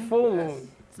moon. It's a full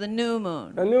moon. It's the new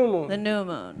moon. The new moon. The new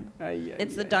moon.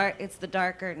 It's the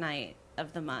darker night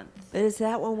of the month. But is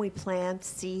that when we plant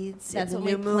seeds? That's in the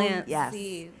when new we moon? plant Yes.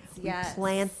 seeds. We Yes.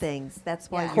 plant things.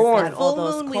 That's why Yeah. you've Corn. got all Full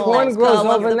those moon, we corn. Corn let grows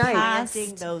go of the overnight. past.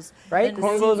 Planting those Right? and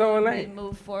Corn grows we overnight.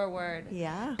 move forward.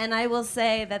 Yeah. And I will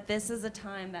say that this is a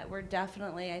time that we're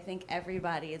definitely, I think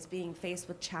everybody is being faced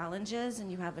with challenges,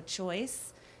 and you have a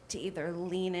choice to either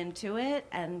lean into it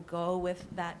and go with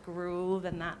that groove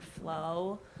and that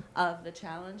flow of the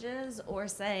challenges, or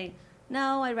say,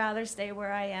 no, I'd rather stay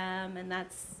where I am. And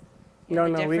that's the No,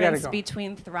 we gotta difference go.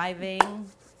 between thriving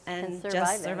and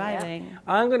just surviving.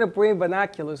 I'm going to bring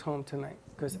binoculars home tonight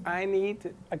because I need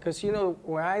to, because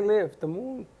where I live, the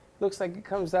moon looks like it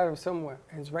comes out of somewhere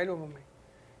and it's right over me.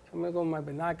 So I'm going to go with my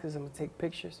binoculars, I'm going to take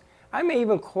pictures. I may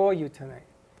even call you tonight,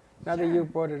 now that you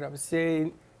brought it up.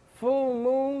 Say, full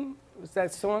moon, what's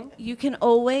that song? You can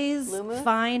always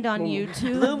find on Blue moon.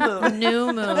 YouTube Blue moon.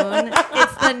 new moon.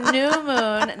 It's the new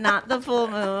moon, not the full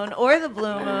moon or the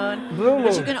blue moon. Blue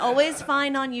But you moon. can always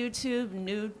find on YouTube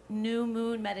new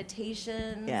moon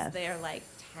meditations. Yes. They're like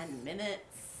 10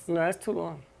 minutes. No, that's too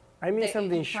long. I need You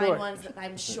something can find short. ones that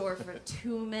I'm sure for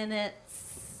 2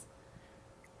 minutes.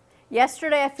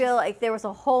 Yesterday, I feel like there was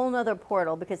a whole nother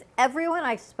portal because everyone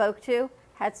I spoke to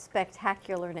had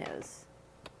spectacular news.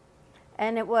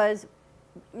 And it was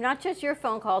not just your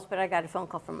phone calls, but I got a phone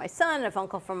call from my son, a phone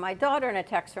call from my daughter, and a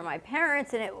text from my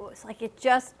parents. And it was like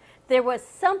there was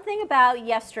something about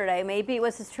yesterday, maybe it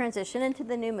was his transition into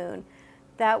the new moon,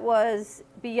 that was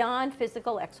beyond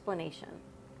physical explanation.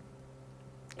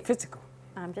 Physical,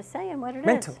 I'm just saying what it is.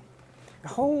 mental, the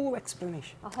whole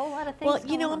explanation. A whole lot of things. Well,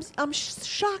 going on. I'm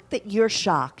shocked that you're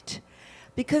shocked.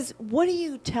 Because what do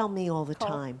you tell me all the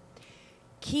time?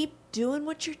 Keep doing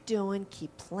what you're doing.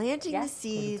 Keep planting the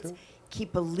seeds.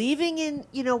 Keep believing in,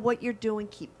 what you're doing.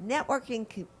 Keep networking.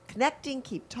 Keep connecting.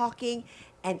 Keep talking.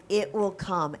 And it will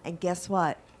come. And guess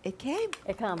what? It came.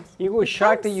 It comes. You were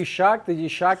shocked that you shocked that you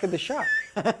shocked at the shock.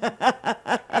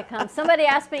 It comes. Somebody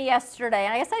asked me yesterday,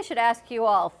 and I guess I should ask you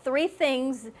all, 3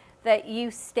 things that you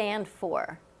stand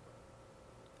for.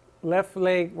 Left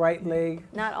leg, right leg.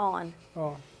 Not on.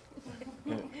 Oh.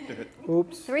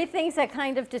 Oops. 3 things that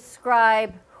kind of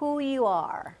describe who you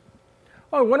are.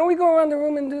 Oh, why don't we go around the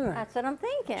room and do that? That's what I'm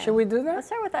thinking. Should we do that? Let's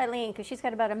start with Eileen, because she's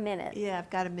got about a minute. Yeah, I've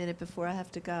got a minute before I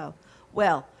have to go.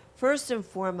 Well, first and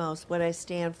foremost, what I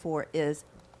stand for is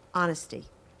honesty.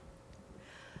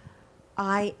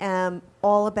 I am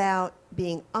all about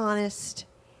being honest.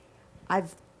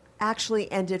 I've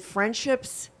actually ended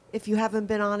friendships if you haven't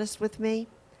been honest with me.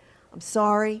 I'm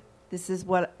sorry. This is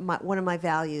one of my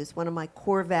values. One of my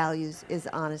core values is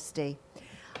honesty.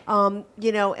 You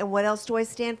know, and what else do I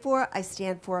stand for? I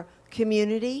stand for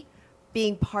community,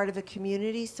 being part of a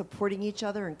community, supporting each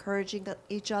other, encouraging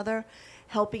each other,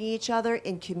 helping each other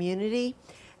in community.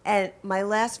 And my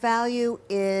last value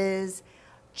is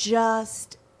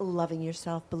just loving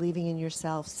yourself, believing in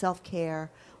yourself,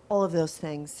 self-care, all of those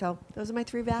things. So those are my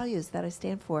 3 values that I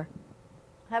stand for.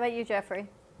 How about you, Jeffrey?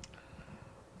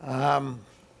 I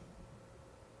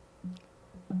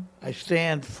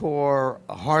stand for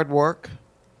hard work.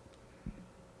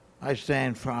 I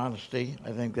stand for honesty.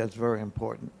 I think that's very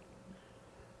important.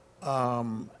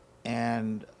 I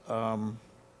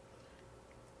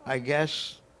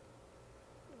guess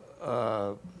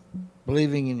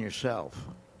believing in yourself.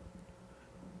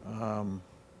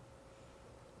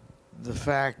 The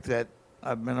fact that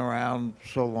I've been around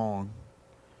so long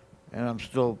and I'm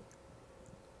still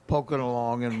poking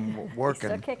along and working.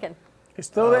 Still kicking. You're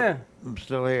still there. I'm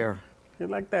still here. You're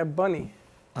like that bunny.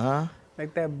 Huh?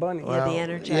 Like that bunny. Well, the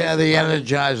Energizer Yeah, the Bunny.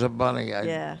 Energizer Bunny.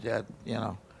 Yeah.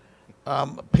 You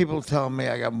know. People tell me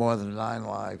I got more than 9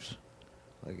 lives,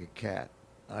 like a cat.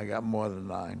 I got more than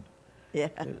 9. Yeah.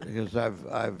 Because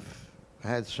I've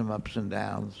had some ups and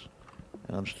downs,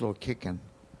 and I'm still kicking.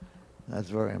 That's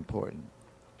very important.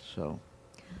 So.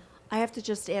 I have to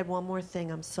just add one more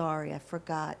thing. I'm sorry, I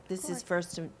forgot. This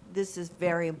is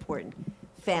very important.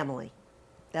 Family.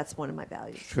 That's one of my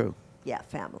values. True. Yeah,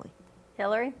 family.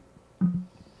 Hillary?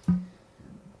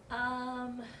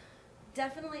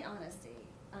 Definitely honesty.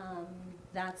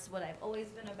 That's what I've always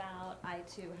been about. I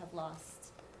too have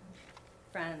lost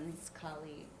friends,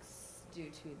 colleagues due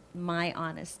to my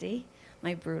honesty,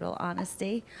 my brutal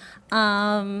honesty.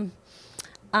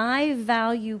 I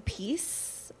value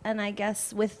peace, and I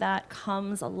guess with that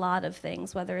comes a lot of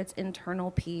things, whether it's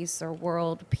internal peace or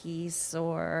world peace,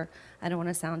 or I don't want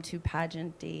to sound too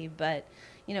pageant-y, but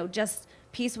you know, just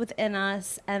peace within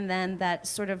us, and then that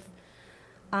sort of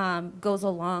goes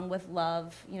along with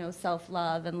love, you know,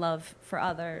 self-love and love for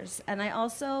others. And I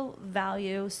also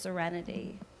value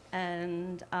serenity,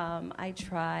 and I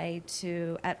try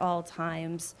to, at all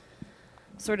times,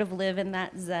 sort of live in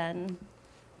that zen,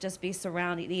 just be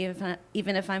surrounded,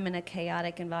 even if I'm in a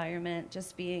chaotic environment,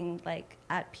 just being like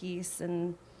at peace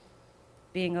and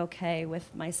being okay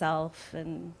with myself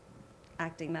and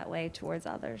acting that way towards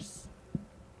others.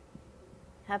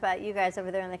 How about you guys over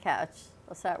there on the couch?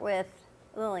 We'll start with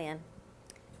Lillian.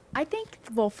 I think,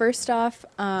 well, first off,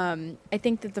 I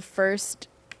think that the first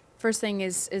thing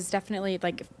is definitely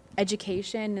like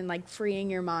education and like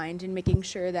freeing your mind and making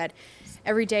sure that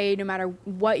every day, no matter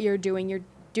what you're doing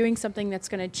something that's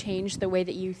going to change the way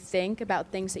that you think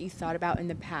about things that you thought about in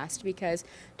the past, because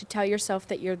to tell yourself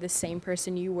that you're the same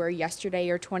person you were yesterday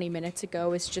or 20 minutes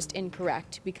ago is just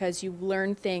incorrect, because you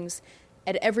learn things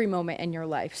at every moment in your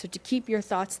life. So to keep your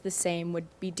thoughts the same would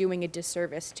be doing a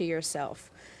disservice to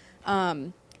yourself.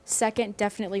 Second,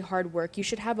 definitely hard work. You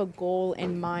should have a goal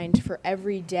in mind for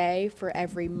every day, for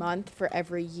every month, for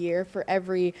every year, for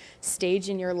every stage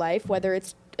in your life, whether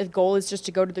it's a goal is just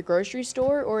to go to the grocery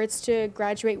store, or it's to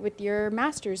graduate with your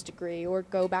master's degree, or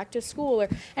go back to school, or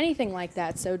anything like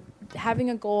that. So having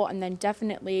a goal, and then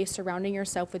definitely surrounding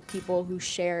yourself with people who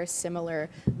share similar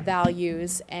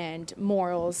values and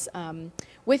morals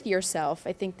with yourself.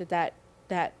 I think that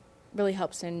really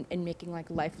helps in making like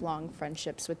lifelong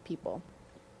friendships with people.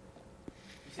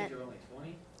 You said you're only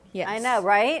 20? Yes. I know,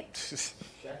 right?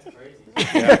 That's crazy.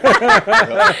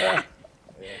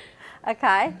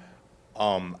 Okay.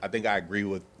 I think I agree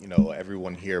with, you know,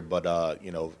 everyone here, but,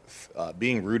 you know,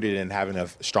 being rooted and having a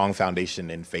strong foundation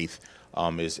in faith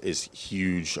is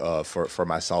huge for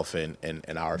myself and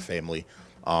our family.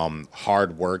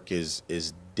 Hard work is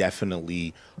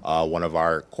definitely one of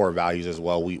our core values as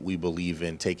well. We believe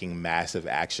in taking massive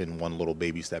action, one little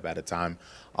baby step at a time.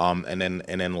 And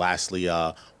then lastly,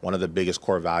 one of the biggest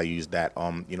core values that,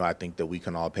 you know, I think that we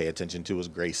can all pay attention to is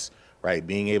grace, right?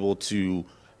 Being able to,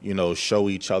 you know, show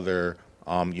each other,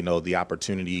 you know, the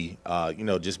opportunity, you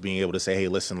know, just being able to say, hey,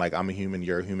 listen, like, I'm a human,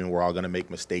 you're a human, we're all going to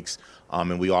make mistakes.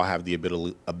 And we all have the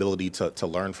ability to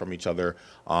learn from each other,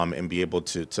 and be able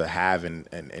to have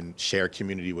and share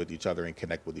community with each other and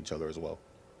connect with each other as well.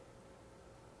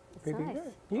 That's nice.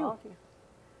 All of you.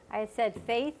 I said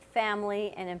faith,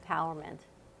 family, and empowerment.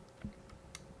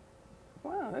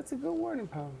 Wow, that's a good word,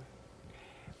 empowerment.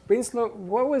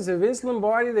 What was it? Vince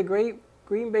Lombardi, the great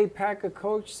Green Bay Packer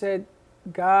coach, said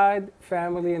God,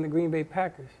 family, and the Green Bay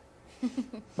Packers.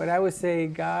 But I would say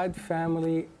God,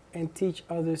 family, and teach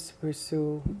others to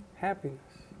pursue happiness.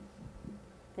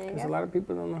 There you Because a go. lot of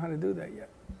people don't know how to do that yet.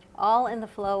 All in the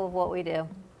flow of what we do.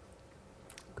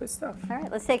 Good stuff. All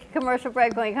right, let's take a commercial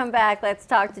break. When we come back, let's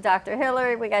talk to Dr.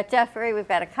 Hillary. We got Jeffrey, we've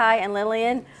got Akai and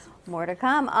Lillian. More to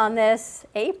come on this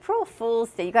April Fool's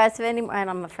Day. You guys have any more? And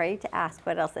I'm afraid to ask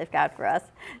what else they've got for us.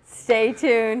 Stay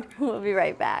tuned. We'll be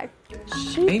right back.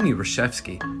 Amy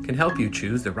Reshevsky can help you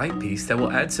choose the right piece that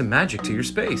will add some magic to your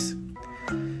space.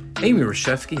 Amy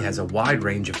Reshevsky has a wide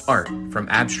range of art, from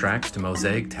abstracts to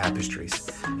mosaic tapestries,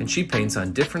 and she paints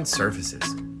on different surfaces,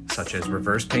 such as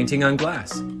reverse painting on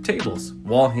glass, tables,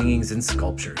 wall hangings, and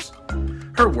sculptures.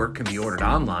 Her work can be ordered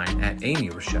online at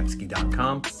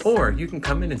amyreshevsky.com, or you can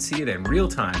come in and see it in real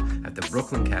time at the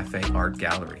Brooklyn Cafe Art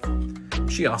Gallery.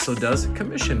 She also does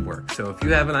commission work, so if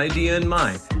you have an idea in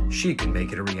mind, she can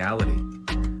make it a reality.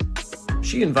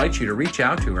 She invites you to reach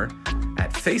out to her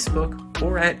at Facebook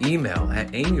or at email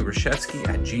at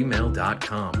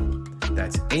amyreshevsky@gmail.com.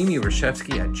 That's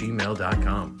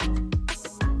amyreshevsky@gmail.com.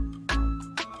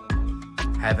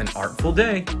 Have an artful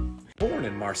day. Born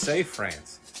in Marseille,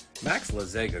 France, Max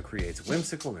Lazega creates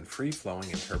whimsical and free-flowing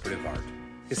interpretive art.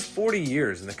 His 40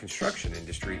 years in the construction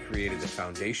industry created the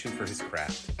foundation for his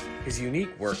craft. His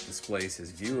unique work displays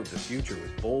his view of the future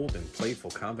with bold and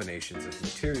playful combinations of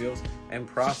materials and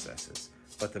processes,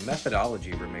 but the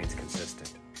methodology remains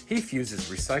consistent. He fuses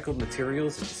recycled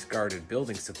materials and discarded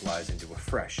building supplies into a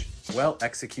fresh,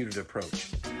 well-executed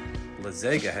approach.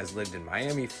 Lazega has lived in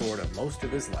Miami, Florida most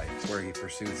of his life, where he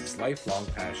pursues his lifelong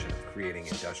passion of creating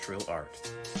industrial art.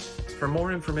 For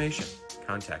more information,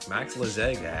 contact Max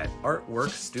Lazega at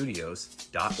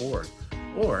artworkstudios.org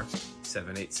or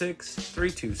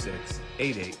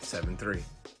 786-326-8873.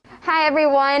 Hi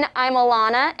everyone, I'm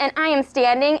Alana and I am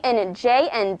standing in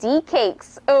J&D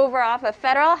Cakes over off of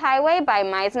Federal Highway by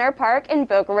Meisner Park in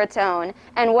Boca Raton.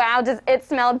 And wow, does it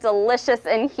smell delicious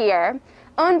in here.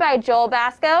 Owned by Joel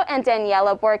Basco and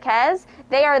Daniela Borquez,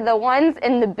 they are the ones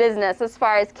in the business as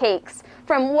far as cakes.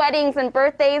 From weddings and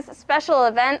birthdays, special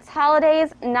events,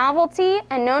 holidays, novelty,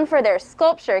 and known for their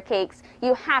sculpture cakes,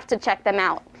 you have to check them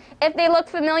out. If they look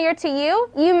familiar to you,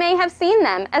 you may have seen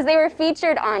them as they were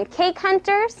featured on Cake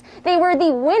Hunters. They were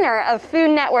the winner of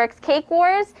Food Network's Cake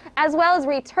Wars, as well as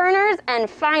returners and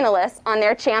finalists on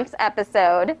their Champs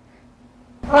episode.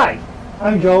 Hi,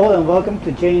 I'm Joel and welcome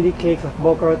to J&D Cakes of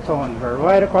Boca Raton. We're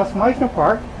right across Meisner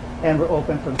Park and we're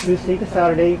open from Tuesday to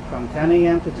Saturday from 10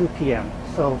 a.m. to 2 p.m.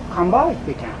 So come by if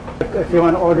you can. If you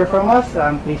want to order from us,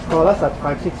 please call us at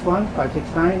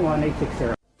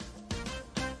 561-569-1860.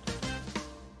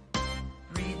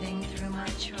 Breathing through my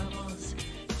troubles,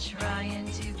 trying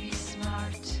to be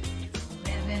smart,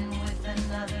 living with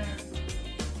another,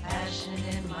 passion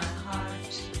in my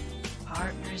heart,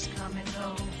 partners come and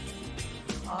go,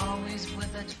 always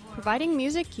with a twirl. Providing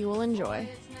music you will enjoy.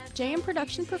 JM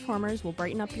Production performers will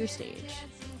brighten up your stage.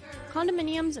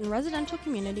 Condominiums and residential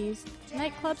communities,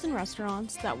 nightclubs and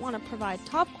restaurants that want to provide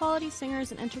top quality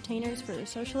singers and entertainers for their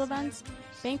social events,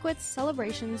 banquets,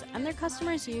 celebrations, and their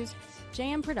customers use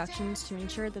JM Productions to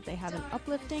ensure that they have an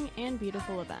uplifting and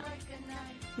beautiful event.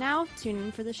 Now, tune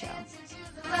in for the show.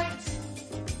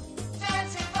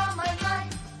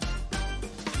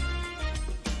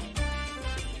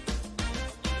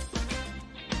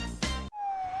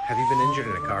 Have you been injured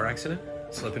in a car accident,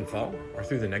 slip and fall, or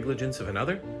through the negligence of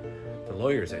another? The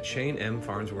lawyers at Shane M.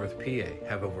 Farnsworth, PA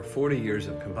have over 40 years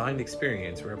of combined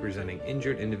experience representing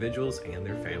injured individuals and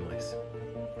their families.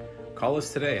 Call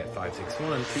us today at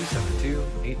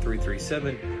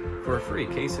 561-272-8337 for a free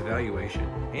case evaluation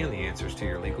and the answers to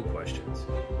your legal questions.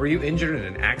 Were you injured in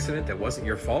an accident that wasn't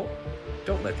your fault?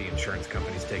 Don't let the insurance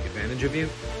companies take advantage of you.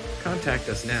 Contact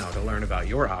us now to learn about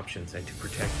your options and to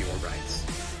protect your rights.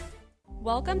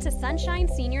 Welcome to Sunshine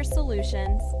Senior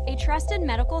Solutions, a trusted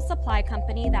medical supply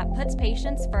company that puts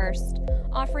patients first,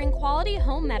 offering quality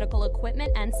home medical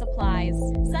equipment and supplies.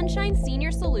 Sunshine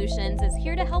Senior Solutions is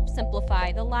here to help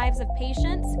simplify the lives of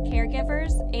patients,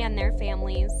 caregivers, and their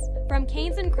families. From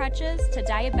canes and crutches to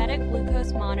diabetic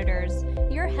glucose monitors,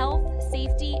 your health,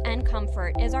 safety, and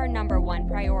comfort is our #1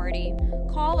 priority.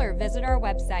 Call or visit our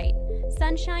website,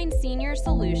 Sunshine Senior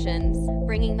Solutions,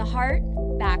 bringing the heart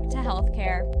back to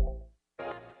healthcare.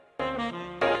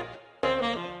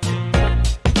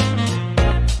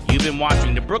 You've been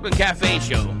watching the Brooklyn Cafe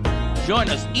Show. Join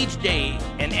us each day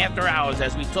and after hours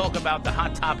as we talk about the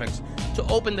hot topics to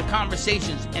open the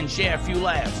conversations and share a few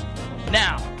laughs.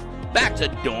 Now, back to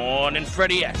Dawn and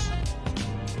Freddie S.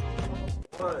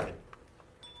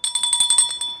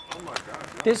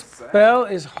 This bell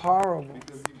is horrible.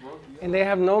 And they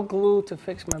have no glue to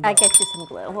fix my bell. I'll get you some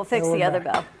glue. We'll fix So the we're other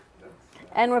back. bell.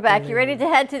 And we're back. You ready to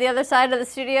head to the other side of the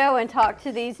studio and talk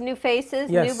to these new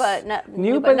faces? Yes.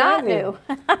 New but not new.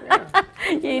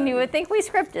 You would think we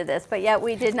scripted this, but yet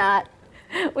we did not.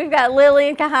 We've got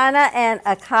Lillian Kahana and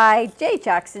Akai J.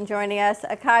 Jackson joining us.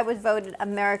 Akai was voted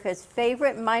America's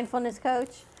favorite mindfulness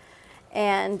coach.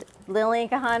 And Lillian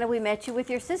Kahana, we met you with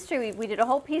your sister. We did a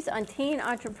whole piece on teen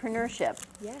entrepreneurship.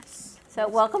 Yes. So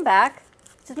welcome back.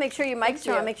 Just make sure your mics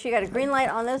are on. Make sure you got a green light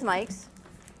on those mics.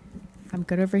 I'm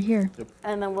good over here.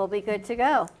 And then we'll be good to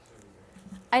go.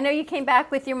 I know you came back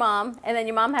with your mom, and then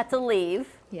your mom had to leave.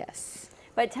 Yes.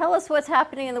 But tell us what's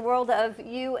happening in the world of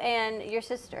you and your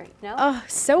sister. No? Oh,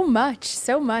 so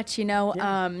much. You know,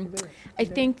 I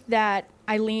think that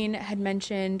Eileen had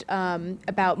mentioned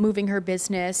about moving her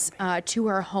business to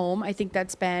her home. I think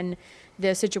that's been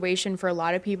the situation for a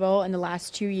lot of people in the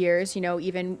last 2 years. You know,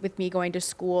 even with me going to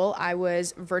school, I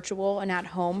was virtual and at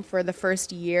home for the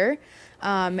first year.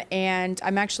 And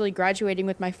I'm actually graduating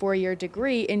with my 4-year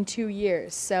degree in 2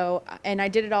 years. So, and I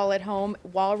did it all at home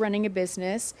while running a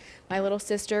business. My little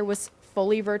sister was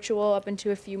fully virtual up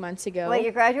until a few months ago. Wait,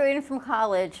 you're graduating from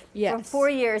college Yes. from 4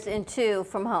 years and 2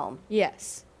 from home.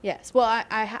 Yes. Well,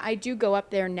 I do go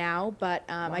up there now, but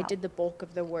I did the bulk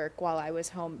of the work while I was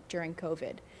home during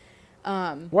COVID.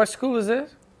 What school is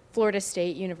this? Florida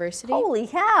State University. Holy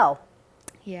cow.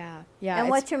 Yeah. And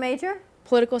what's your major?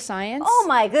 Political science. Oh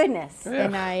my goodness.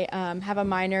 And I have a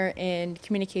minor in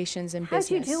communications and business.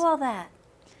 How'd you do all that?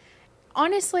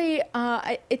 Honestly,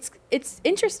 it's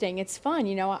interesting. It's fun.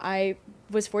 You know, I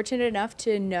was fortunate enough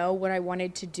to know what I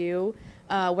wanted to do,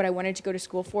 what I wanted to go to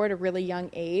school for at a really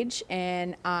young age,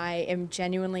 and I am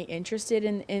genuinely interested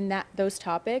in those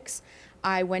topics.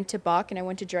 I went to Buck and I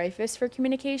went to Dreyfus for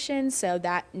communications, so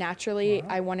that naturally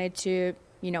I wanted to,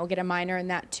 you know, get a minor in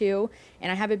that too.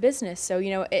 And I have a business, so you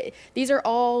know, these are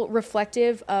all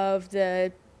reflective of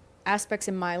the aspects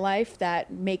in my life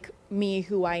that make me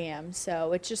who I am.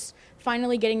 So it's just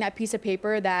finally getting that piece of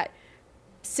paper that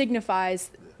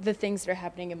signifies the things that are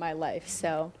happening in my life.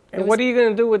 So. And what are you going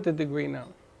to do with the degree now?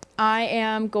 I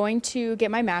am going to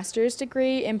get my master's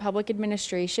degree in public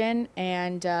administration,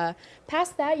 and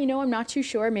past that, you know, I'm not too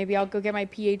sure. Maybe I'll go get my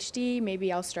PhD,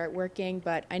 maybe I'll start working,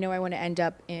 but I know I want to end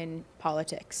up in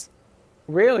politics.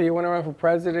 Really? You want to run for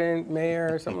president, mayor,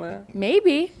 or something like that?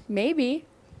 Maybe.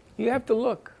 You have to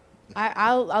look.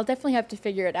 I'll definitely have to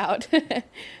figure it out.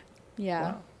 Yeah.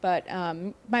 Wow. But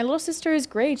my little sister is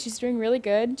great. She's doing really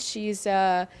good. She's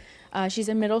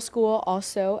in middle school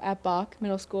also at Bach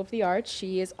Middle School of the Arts.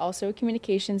 She is also a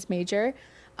communications major.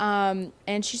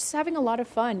 And she's just having a lot of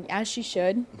fun, as she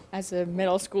should, as a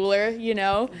middle schooler, you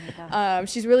know.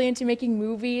 She's really into making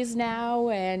movies now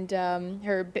and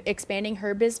expanding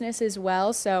her business as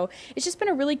well. So it's just been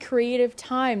a really creative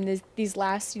time these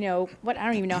last, you know, I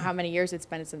don't even know how many years it's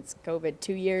been since COVID,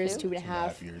 2 years,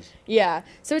 2.5 years. Yeah.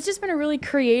 So it's just been a really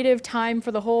creative time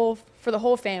for the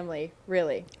whole family,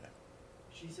 really.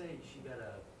 She said she got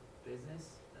a business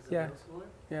as a middle schooler?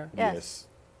 Yeah. Yes.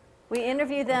 We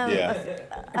interviewed them,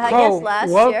 I Cole, guess, last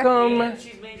welcome. year. And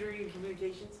she's majoring in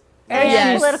communications?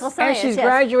 And political science, and she's yes.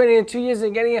 graduating in 2 years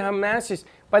and getting her master's.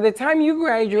 By the time you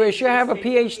graduate, she'll have a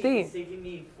PhD. It's taking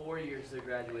me 4 years to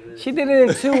graduate. She did it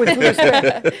in 2 with 2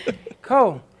 respect.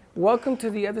 Cole, welcome to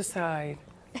the other side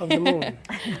of the moon.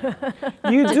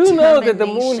 You do know that the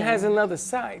moon has another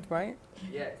side, right?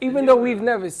 Yeah. Even though we've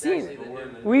never seen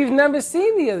it. We've never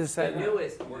seen the other side. The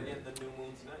newest. We're getting the new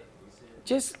moon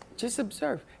tonight. Just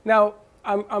observe. Now,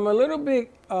 I'm a little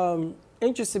bit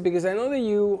interested because I know that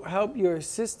you help your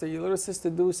little sister,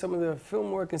 do some of the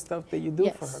film work and stuff that you do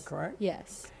for her, correct?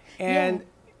 Yes. And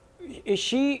is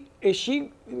she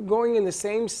going in the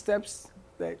same steps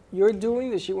that you're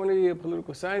doing? Does she want to be a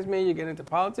political science major, get into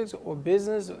politics or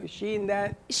business? Or is she in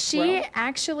that? She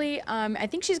actually, I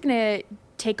think she's going to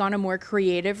take on a more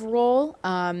creative role.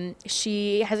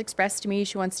 She has expressed to me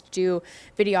she wants to do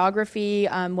videography,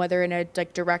 whether in a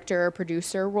director or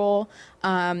producer role.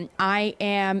 I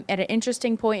am at an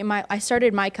interesting point in I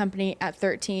started my company at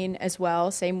 13 as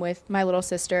well, same with my little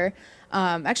sister.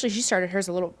 Actually, she started hers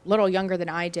a little younger than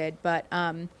I did, but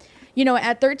you know,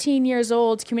 at 13 years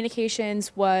old,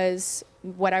 communications was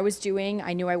what I was doing.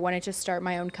 I knew I wanted to start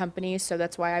my own company, so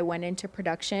that's why I went into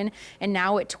production. And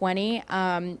now at 20,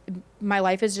 my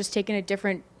life has just taken a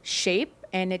different shape,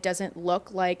 and it doesn't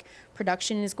look like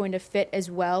production is going to fit as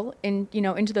well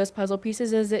into those puzzle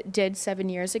pieces as it did 7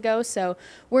 years ago. So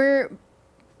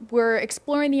we're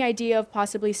exploring the idea of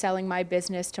possibly selling my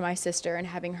business to my sister and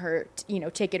having her,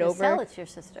 take it over. Sell it to your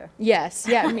sister. Yes,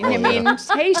 yeah. I mean,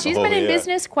 hey, she's been in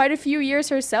business quite a few years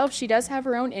herself. She does have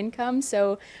her own income,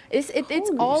 so it's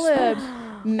all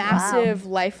massive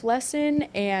life lesson,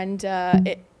 and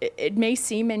it may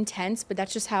seem intense, but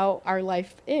that's just how our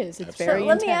life is. It's very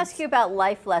Let intense. me ask you about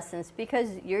life lessons, because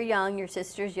you're young, your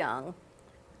sister's young.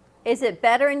 Is it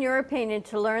better, in your opinion,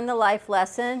 to learn the life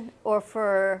lesson, or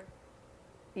for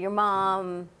your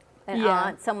mom, an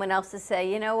aunt, someone else to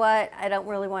say, you know what, I don't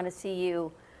really want to see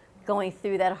you going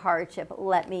through that hardship.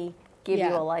 Let me give you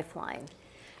a lifeline.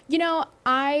 You know,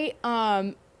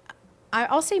 I'll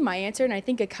say my answer, and I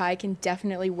think Akai can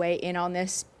definitely weigh in on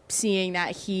this, seeing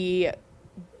that he,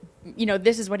 you know,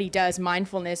 this is what he does,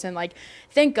 mindfulness, and like,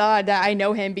 thank God that I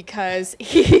know him, because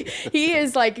he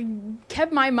is like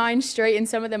kept my mind straight in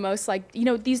some of the most, like, you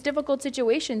know, these difficult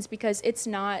situations, because it's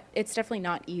definitely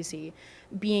not easy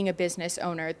being a business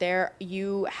owner. There,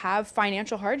 you have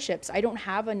financial hardships. I don't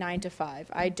have a 9-to-5.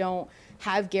 I don't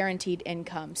have guaranteed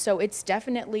income. So it's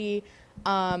definitely,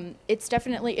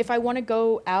 if I want to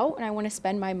go out and I want to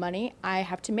spend my money, I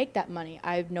have to make that money.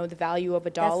 I know the value of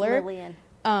 $1. That's Lillian.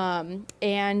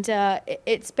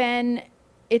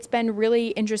 It's been really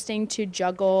interesting to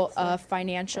juggle a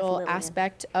financial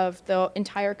aspect of the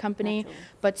entire company,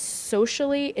 but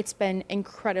socially, it's been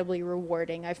incredibly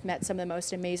rewarding. I've met some of the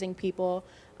most amazing people,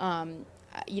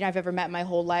 you know, I've ever met in my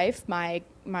whole life. My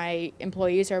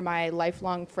employees are my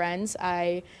lifelong friends.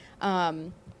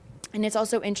 And it's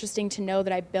also interesting to know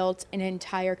that I built an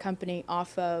entire company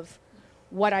off of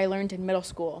what I learned in middle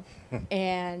school.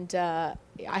 And I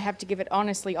have to give it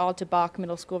honestly all to Bach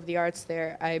Middle School of the Arts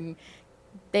there.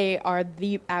 They are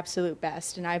the absolute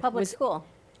best. And Public school.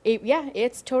 Yeah,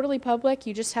 it's totally public.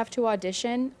 You just have to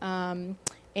audition. And,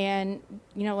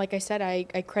 you know, like I said,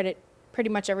 I credit pretty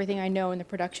much everything I know in the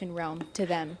production realm to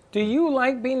them. Do you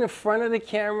like being in front of the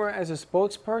camera as a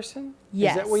spokesperson?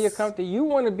 Yes. Is that where you're comfortable? You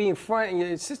want to be in front, and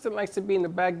your sister likes to be in the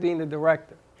back being the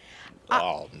director.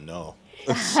 Oh, no.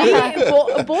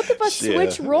 Both of us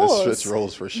switch roles. Switch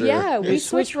roles for sure. Yeah, we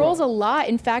switch roles a lot.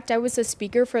 In fact, I was a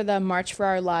speaker for the March for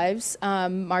Our Lives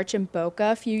march in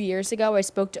Boca a few years ago. I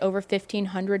spoke to over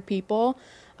 1,500 people.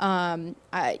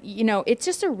 You know, it's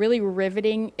just a really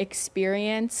riveting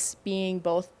experience being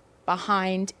both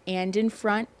behind and in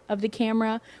front of the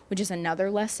camera, which is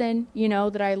another lesson, you know,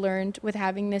 that I learned with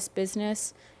having this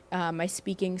business, my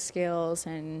speaking skills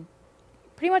and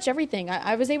pretty much everything.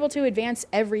 I was able to advance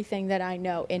everything that I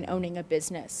know in owning a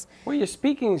business. Well, your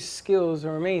speaking skills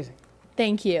are amazing.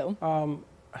 Thank you.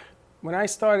 When I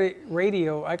started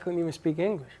radio, I couldn't even speak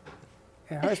English.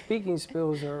 And her speaking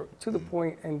skills are to the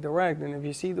point and direct. And if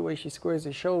you see the way she squares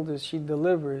her shoulders, she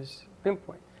delivers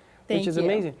pinpoint, which is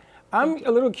amazing. I'm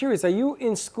a little curious. Are you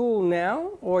in school now,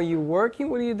 or are you working?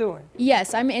 What are you doing?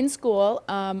 Yes, I'm in school.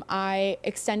 I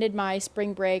extended my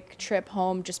spring break trip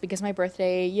home just because my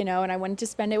birthday, you know, and I wanted to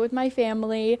spend it with my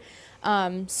family.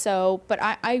 But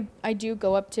I do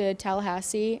go up to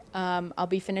Tallahassee. I'll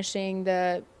be finishing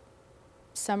the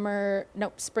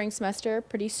spring semester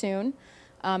pretty soon.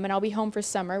 And I'll be home for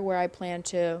summer, where I plan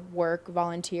to work,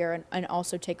 volunteer, and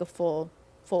also take a full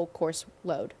course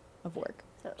load of work.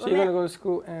 So you're going to go to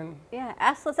school and... Yeah,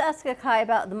 let's ask Akai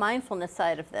about the mindfulness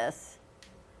side of this.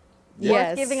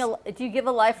 Yes. Do you give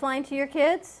a lifeline to your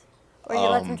kids? Or you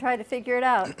let them try to figure it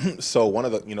out? So one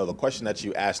of the, you know, the question that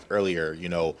you asked earlier, you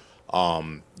know,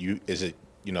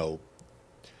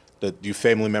 do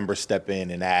family members step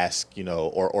in and ask, you know,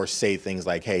 or say things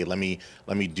like, hey, let me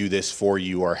do this for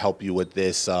you or help you with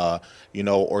this, you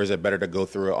know, or is it better to go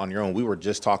through it on your own? We were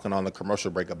just talking on the commercial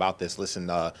break about this. Listen,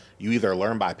 you either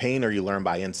learn by pain or you learn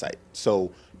by insight.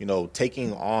 So, you know,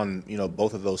 taking on, you know,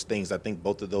 both of those things, I think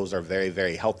both of those are very,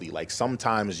 very healthy. Like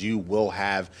sometimes you will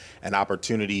have an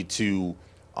opportunity to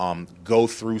go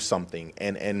through something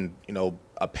and, you know,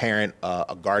 a parent,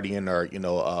 a guardian, or, you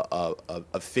know,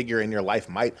 a figure in your life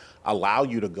might allow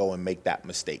you to go and make that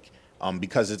mistake,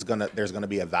 because there's gonna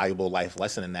be a valuable life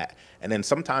lesson in that. And then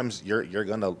sometimes you're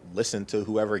gonna listen to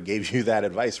whoever gave you that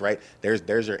advice, right?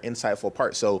 There's your insightful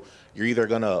part. So you're either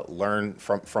gonna learn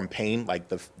from pain, like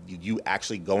you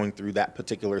actually going through that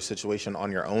particular situation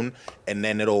on your own, and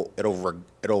then it'll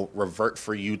revert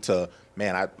for you to,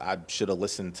 man, I should have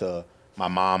listened to my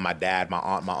mom, my dad, my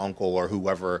aunt, my uncle, or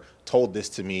whoever told this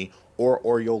to me,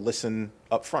 or you'll listen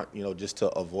up front, you know, just to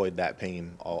avoid that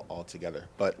pain altogether.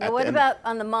 But now, what about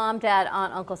on the mom, dad,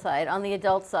 aunt, uncle side, on the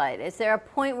adult side? Is there a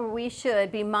point where we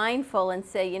should be mindful and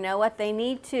say, you know what, they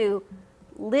need to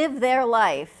live their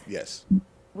life? Yes.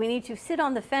 We need to sit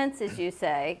on the fence, as you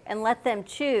say, and let them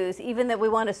choose, even that we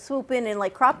want to swoop in and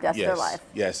like crop dust their life.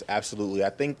 Yes, absolutely. I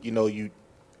think, you know,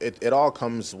 it all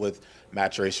comes with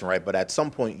maturation, right? But at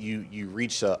some point, you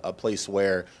reach a place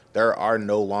where there are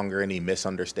no longer any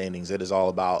misunderstandings. It is all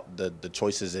about the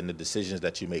choices and the decisions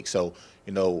that you make. So,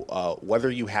 whether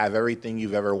you have everything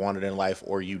you've ever wanted in life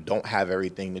or you don't have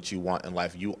everything that you want in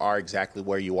life, you are exactly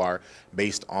where you are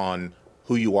based on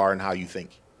who you are and how you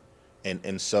think.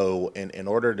 And so in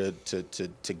order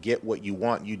to get what you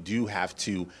want, you do have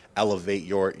to elevate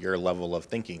your level of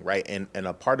thinking, right? And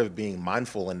a part of being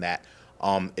mindful in that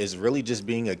is really just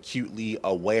being acutely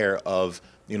aware of,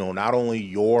 not only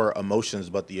your emotions,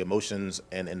 but the emotions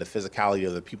and the physicality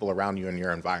of the people around you in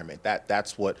your environment.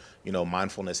 That's what,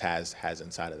 mindfulness has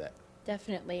inside of that.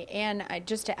 Definitely. And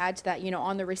just to add to that,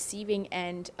 on the receiving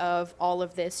end of all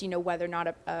of this, whether or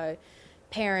not a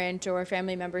parent or a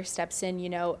family member steps in,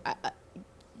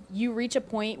 you reach a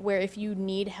point where if you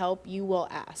need help, you will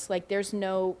ask. Like, there's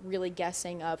no really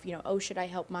guessing of, oh, should I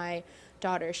help my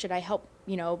daughter? Should I help,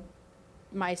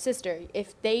 my sister?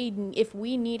 If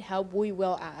we need help, we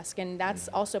will ask. And that's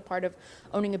also part of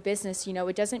owning a business.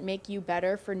 It doesn't make you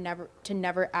better to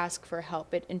never ask for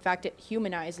help. In fact, it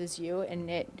humanizes you, and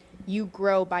you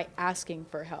grow by asking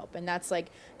for help. And that's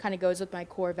kind of goes with my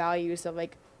core values of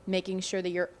making sure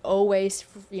that you're always,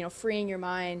 freeing your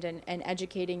mind and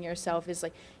educating yourself is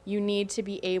you need to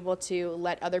be able to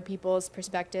let other people's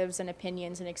perspectives and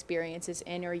opinions and experiences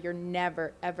in, or you're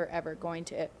never, ever, ever going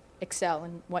to excel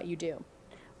in what you do.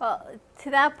 Well,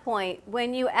 to that point,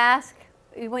 when you have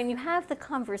the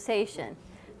conversation,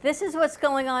 this is what's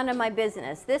going on in my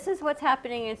business, this is what's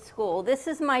happening in school, this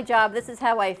is my job, this is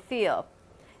how I feel.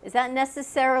 Is that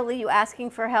necessarily you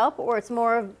asking for help, or it's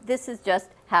more of this is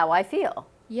just how I feel?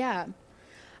 Yeah.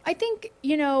 I think,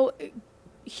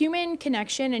 human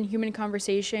connection and human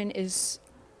conversation is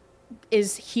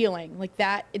healing.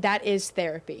 That is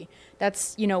therapy.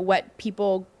 That's, what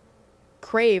people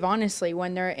crave, honestly,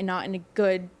 when they're not in a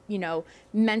good,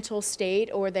 mental state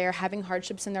or they're having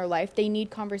hardships in their life. They need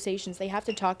conversations. They have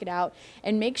to talk it out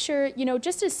and make sure,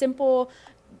 just a simple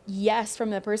yes from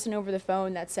the person over the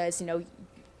phone that says,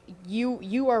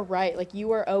 you are right,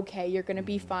 you are okay, you're gonna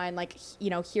be fine,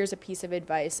 here's a piece of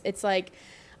advice. It's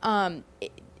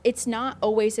it's not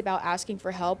always about asking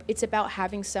for help, it's about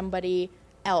having somebody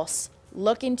else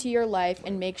look into your life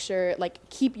and make sure,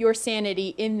 keep your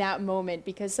sanity in that moment,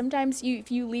 because sometimes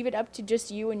if you leave it up to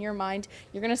just you and your mind,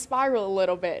 you're gonna spiral a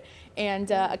little bit. And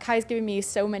Akai's giving me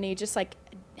so many just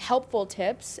helpful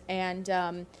tips,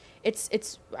 and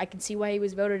it's I can see why he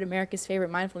was voted America's favorite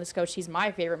mindfulness coach. He's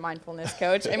my favorite mindfulness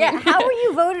coach. I mean, how were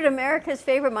you voted America's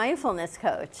favorite mindfulness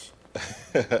coach?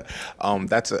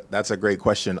 That's a great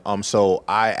question. So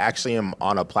I actually am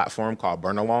on a platform called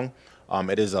Burn Along.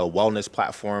 It is a wellness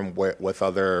platform with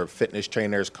other fitness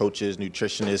trainers, coaches,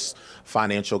 nutritionists,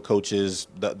 financial coaches,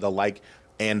 the like.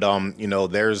 And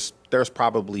there's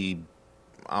probably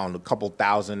a couple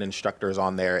thousand instructors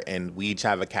on there, and we each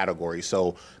have a category.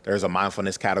 So there's a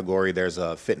mindfulness category, there's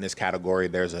a fitness category,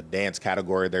 there's a dance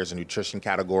category, there's a nutrition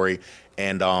category,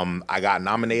 and I got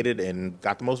nominated and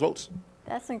got the most votes.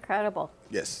 That's incredible.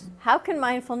 Yes. How can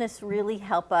mindfulness really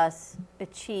help us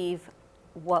achieve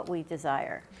what we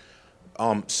desire?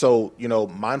 So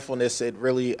mindfulness, it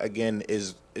really, again,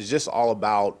 is just all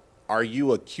about, are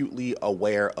you acutely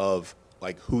aware of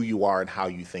who you are and how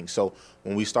you think? So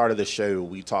when we started the show,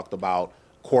 we talked about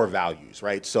core values,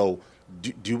 right? So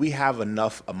do we have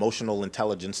enough emotional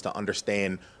intelligence to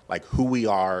understand who we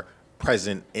are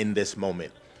present in this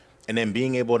moment? And then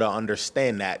being able to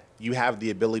understand that you have the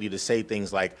ability to say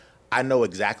things like, I know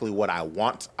exactly what I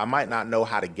want. I might not know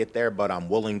how to get there, but I'm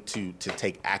willing to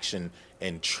take action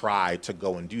and try to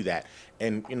go and do that.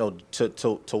 And,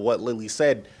 to what Lily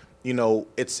said,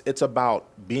 it's about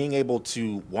being able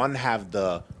to, one, have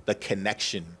the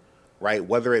connection, right?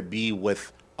 Whether it be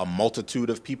with a multitude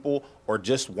of people or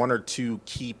just one or two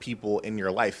key people in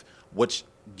your life, which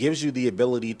gives you the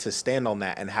ability to stand on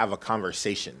that and have a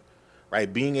conversation,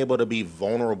 right? Being able to be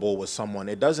vulnerable with someone,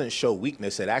 it doesn't show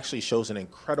weakness. It actually shows an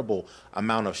incredible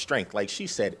amount of strength. Like she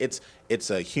said, it's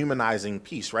a humanizing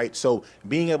piece, right? So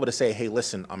being able to say, hey,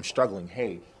 listen, I'm struggling.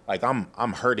 Hey,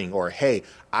 I'm hurting, or hey,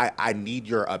 I need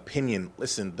your opinion.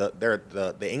 Listen,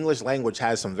 the English language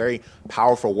has some very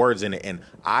powerful words in it, and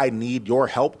I need your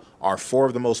help are four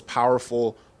of the most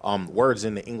powerful words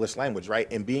in the English language, right?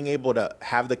 And being able to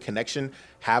have the connection,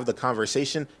 have the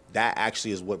conversation, that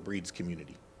actually is what breeds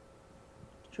community.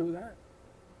 True that.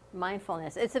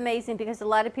 Mindfulness. It's amazing because a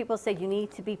lot of people say you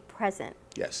need to be present.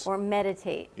 Yes. Or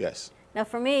meditate. Yes. Now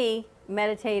for me,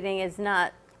 meditating is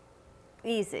not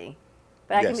easy.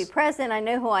 But I can be present, I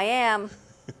know who I am,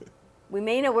 we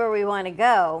may know where we want to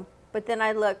go, but then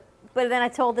I look But then I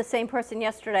told the same person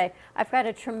yesterday, I've got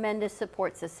a tremendous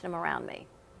support system around me.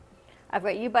 I've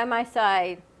got you by my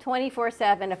side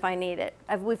 24/7 if I need it.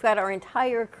 We've got our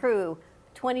entire crew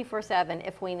 24/7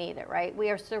 if we need it, right? We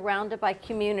are surrounded by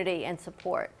community and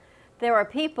support. There are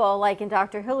people, like in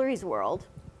Dr. Hillary's world,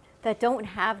 that don't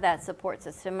have that support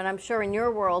system, and I'm sure in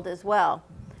your world as well.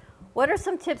 What are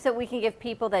some tips that we can give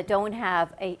people that don't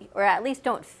have or at least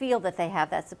don't feel that they have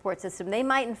that support system? They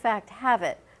might in fact have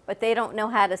it, but they don't know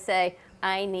how to say,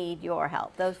 I need your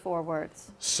help. Those 4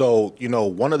 words. So,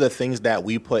 one of the things that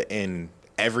we put in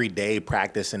everyday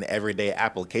practice and everyday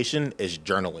application is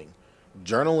journaling.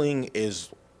 Journaling is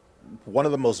one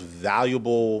of the most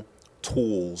valuable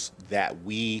tools that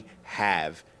we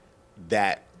have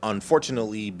that,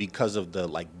 unfortunately, because of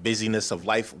the busyness of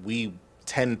life, we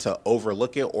tend to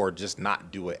overlook it or just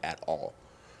not do it at all.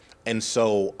 And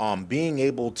so being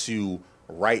able to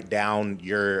write down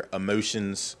your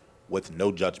emotions with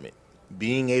no judgment,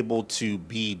 being able to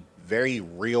be very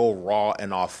real, raw,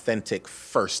 and authentic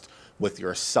first with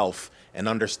yourself and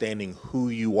understanding who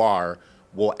you are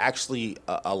will actually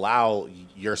allow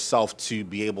yourself to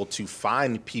be able to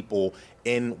find people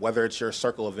in, whether it's your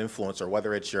circle of influence or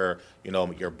whether it's your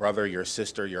brother, your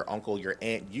sister, your uncle, your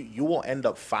aunt. You will end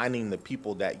up finding the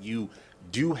people that you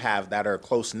do have that are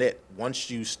close knit once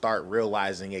you start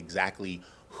realizing exactly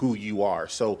who you are.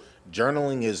 So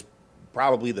journaling is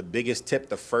probably the biggest tip,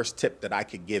 the first tip that I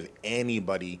could give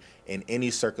anybody in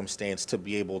any circumstance to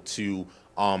be able to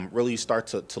really start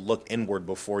to look inward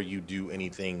before you do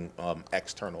anything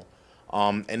external.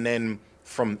 And then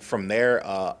from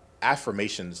there,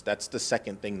 affirmations, that's the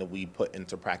second thing that we put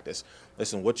into practice.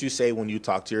 Listen, what you say when you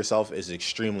talk to yourself is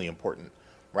extremely important,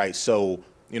 right? So,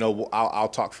 I'll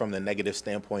talk from the negative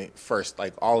standpoint first.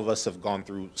 Like, all of us have gone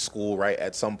through school, right,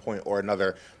 at some point or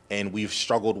another, and we've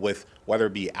struggled with whether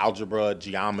it be algebra,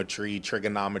 geometry,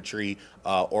 trigonometry,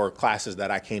 or classes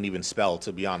that I can't even spell,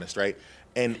 to be honest, right?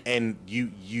 And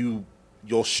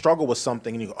you'll struggle with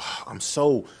something and you go,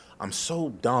 oh, I'm so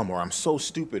dumb, or I'm so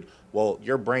stupid. Well,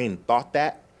 your brain thought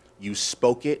that, you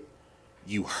spoke it,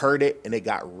 you heard it, and it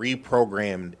got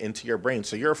reprogrammed into your brain.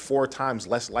 So you're 4 times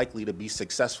less likely to be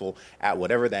successful at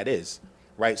whatever that is,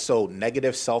 right? So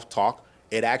negative self-talk,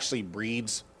 it actually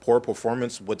breeds poor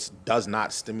performance, which does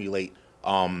not stimulate,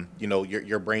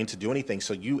 your brain to do anything.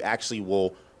 So you actually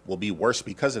will be worse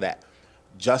because of that.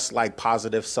 Just like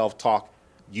positive self-talk,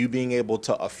 you being able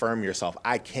to affirm yourself.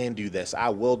 I can do this. I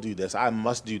will do this. I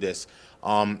must do this.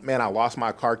 Man, I lost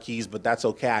my car keys, but that's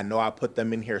okay. I know I put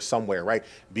them in here somewhere, right?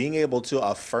 Being able to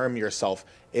affirm yourself,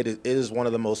 it is one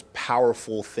of the most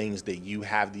powerful things that you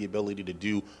have the ability to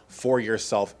do for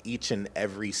yourself each and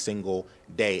every single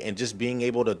day. And just being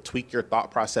able to tweak your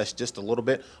thought process just a little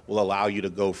bit will allow you to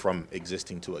go from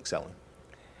existing to excelling.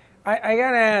 I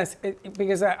got to ask,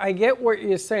 because I get what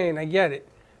you're saying. I get it.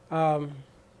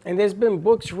 And there's been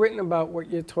books written about what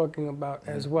you're talking about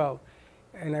as well.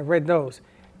 And I've read those.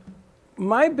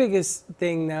 My biggest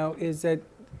thing now is that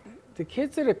the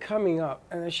kids that are coming up,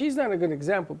 and she's not a good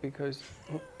example because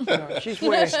she's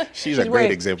a great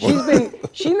example.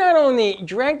 She not only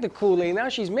drank the Kool-Aid, now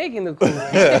she's making the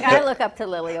Kool-Aid. I look up to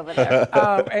Lily over there.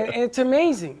 And it's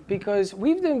amazing because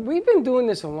we've been doing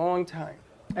this a long time.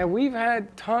 And we've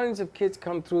had tons of kids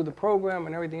come through the program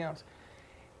and everything else.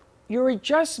 Your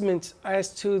adjustments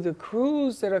as to the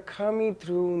crews that are coming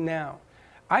through now,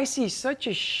 I see such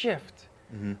a shift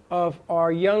of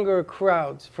our younger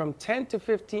crowds from 10 to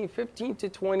 15, 15 to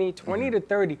 20, 20 to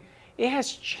 30. It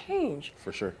has changed.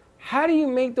 For sure. How do you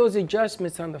make those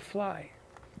adjustments on the fly?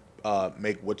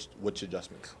 Make which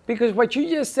adjustments? Because what you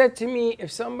just said to me,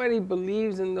 if somebody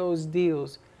believes in those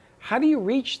deals, how do you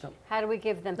reach them? How do we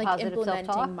give them like positive implementing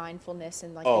self-talk? mindfulness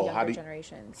in the younger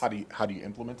generations? How do you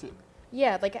implement it?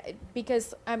 Yeah,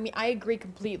 because I agree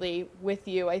completely with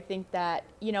you. I think that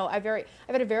I've had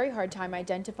a very hard time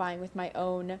identifying with my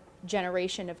own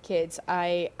generation of kids.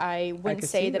 I wouldn't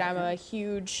say that I'm a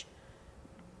huge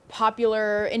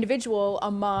popular individual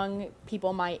among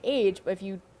people my age, but if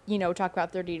you talk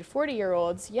about 30 to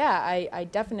 40-year-olds, yeah, I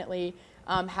definitely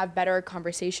have better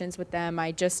conversations with them.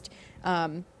 I just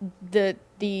the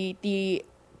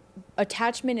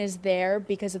attachment is there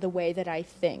because of the way that I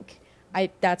think.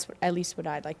 That's at least what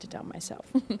I'd like to tell myself.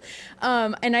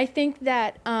 And I think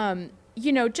that,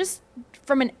 just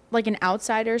from an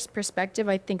outsider's perspective,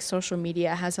 I think social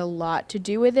media has a lot to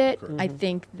do with it. I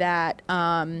think that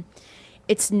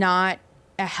it's not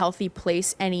a healthy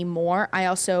place anymore. I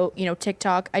also,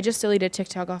 TikTok, I just deleted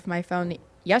TikTok off my phone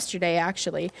yesterday,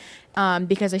 actually,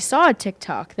 because I saw a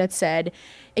TikTok that said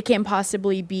it can't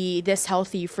possibly be this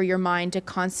healthy for your mind to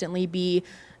constantly be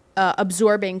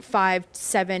absorbing 5,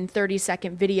 7,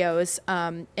 30-second videos,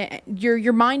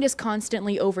 your mind is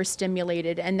constantly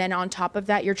overstimulated. And then on top of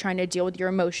that, you're trying to deal with your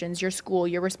emotions, your school,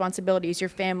 your responsibilities, your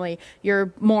family,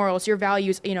 your morals, your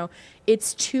values. You know,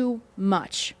 it's too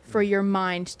much for your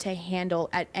mind to handle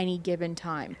at any given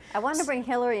time. I want to bring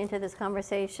Hillary into this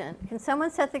conversation. Can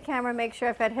someone set the camera, make sure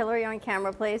I've got Hillary on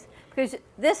camera, please? Because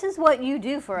this is what you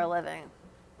do for a living,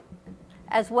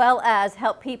 as well as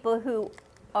help people who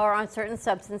are on certain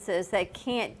substances that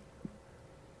can't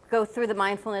go through the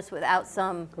mindfulness without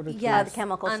some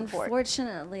chemical support.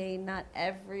 Unfortunately, not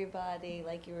everybody,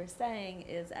 like you were saying,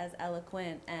 is as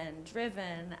eloquent and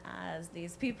driven as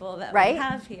these people that we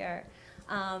have here.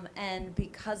 And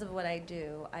because of what I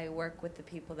do, I work with the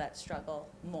people that struggle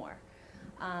more.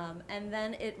 And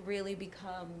then it really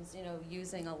becomes, you know,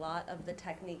 using a lot of the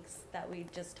techniques that we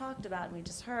just talked about and we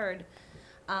just heard.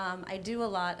 I do a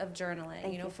lot of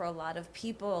journaling. You know, for a lot of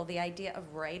people, the idea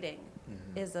of writing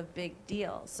is a big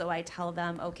deal. So I tell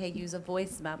them, okay, use a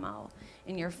voice memo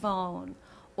in your phone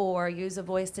or use a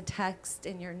voice to text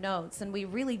in your notes. And we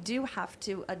really do have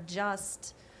to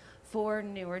adjust for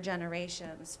newer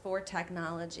generations, for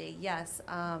technology. Yes,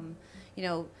 you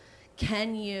know,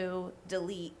 can you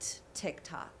delete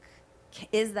TikTok?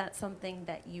 Is that something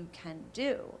that you can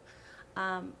do?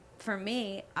 For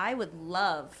me, I would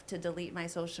love to delete my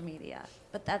social media,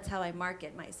 but that's how I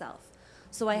market myself.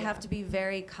 So I have to be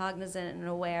very cognizant and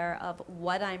aware of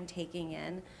what I'm taking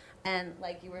in. And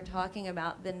like you were talking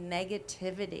about, the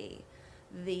negativity,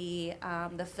 the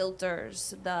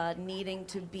filters, the needing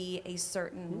to be a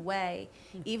certain way.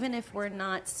 Even if we're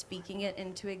not speaking it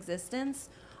into existence,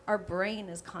 our brain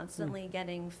is constantly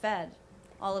getting fed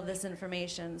all of this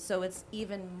information. So it's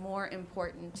even more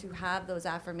important to have those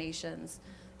affirmations,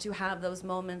 to have those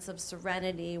moments of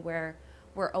serenity where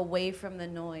we're away from the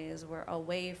noise, we're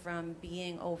away from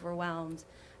being overwhelmed,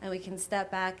 and we can step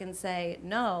back and say,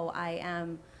 no, I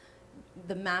am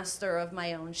the master of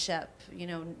my own ship. You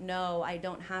know, no, I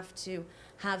don't have to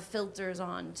have filters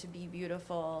on to be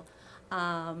beautiful.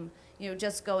 You know,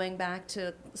 just going back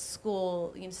to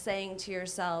school, you know, saying to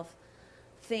yourself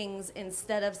things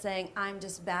instead of saying, I'm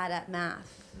just bad at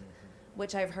math,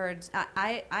 which I've heard,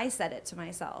 I said it to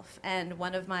myself. And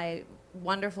one of my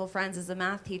wonderful friends is a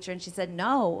math teacher, and she said,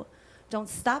 no, don't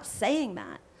stop saying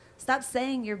that. Stop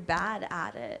saying you're bad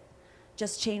at it.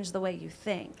 Just change the way you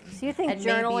think. So you think and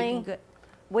maybe you journaling,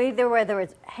 can whether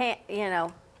it's you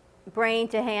know, brain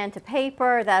to hand to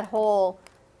paper, that whole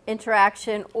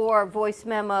interaction, or voice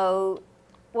memo,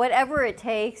 whatever it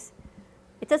takes,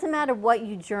 it doesn't matter what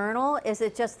you journal. Is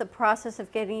it just the process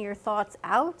of getting your thoughts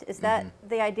out? Is that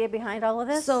the idea behind all of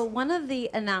this? So one of the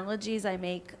analogies I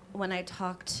make when I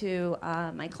talk to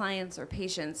my clients or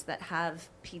patients that have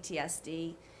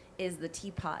PTSD is the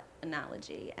teapot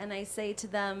analogy. And I say to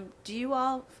them, do you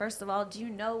all, first of all, do you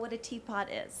know what a teapot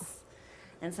is?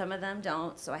 And some of them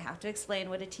don't, so I have to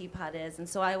explain what a teapot is. And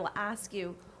so I will ask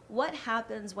you, what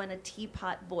happens when a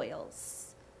teapot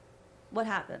boils? What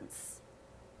happens?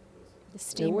 The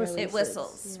steam releases. It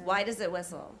whistles. Yeah. Why does it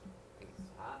whistle?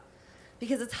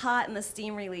 Because it's hot and the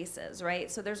steam releases, right?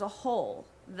 So there's a hole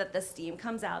that the steam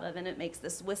comes out of and it makes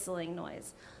this whistling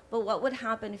noise. But what would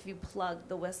happen if you plugged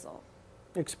the whistle?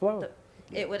 Explode.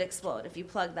 It would explode if you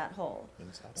plug that hole.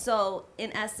 So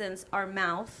in essence, our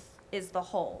mouth is the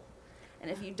hole. And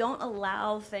if you don't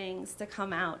allow things to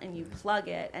come out and you plug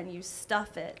it and you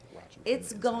stuff it,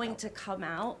 it's going to come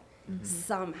out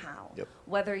somehow.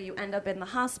 Whether you end up in the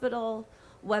hospital,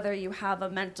 whether you have a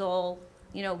mental,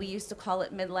 you know, we used to call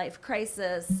it midlife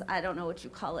crisis. I don't know what you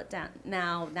call it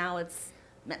now. Now it's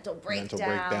mental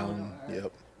breakdown.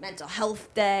 Or mental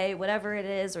health day, whatever it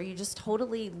is, or you just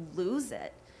totally lose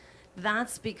it.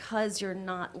 That's because you're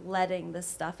not letting this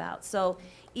stuff out. So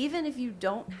even if you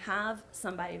don't have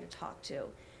somebody to talk to,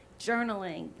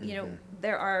 journaling, you know,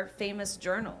 there are famous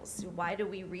journals. Why do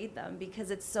we read them? Because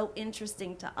it's so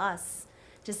interesting to us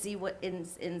to see what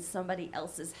in somebody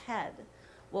else's head.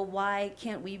 Well, why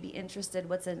can't we be interested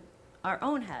what's in our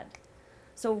own head?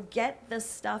 So get the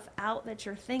stuff out that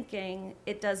you're thinking.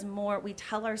 It does more. We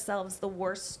tell ourselves the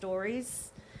worst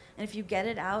stories. And if you get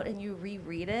it out and you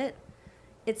reread it,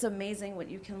 it's amazing what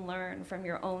you can learn from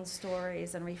your own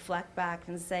stories and reflect back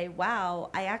and say,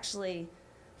 wow, I actually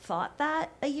thought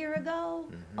that a year ago.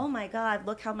 Oh my God,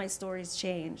 look how my story's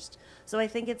changed. So I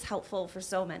think it's helpful for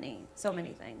so many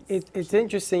things. It's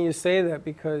interesting you say that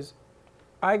because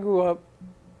I grew up,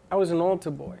 I was an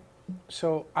altar boy.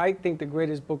 So I think the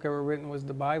greatest book ever written was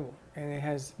the Bible, and it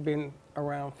has been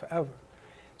around forever.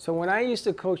 So when I used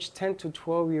to coach 10 to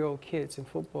 12-year-old kids in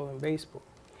football and baseball,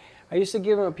 I used to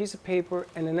give them a piece of paper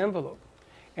and an envelope.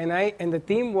 And the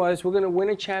theme was, we're going to win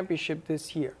a championship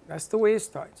this year. That's the way it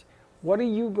starts. What are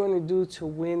you going to do to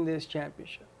win this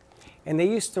championship? And they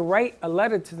used to write a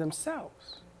letter to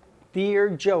themselves. Dear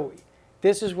Joey,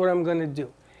 this is what I'm going to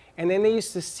do. And then they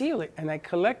used to seal it, and I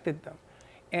collected them.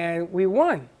 And we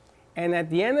won. And at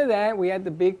the end of that, we had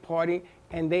the big party,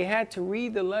 and they had to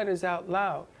read the letters out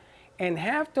loud. And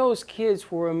half those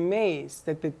kids were amazed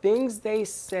that the things they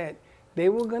said they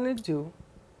were going to do,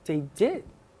 they did.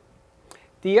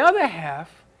 The other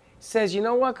half says, you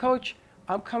know what, Coach?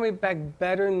 I'm coming back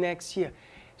better next year.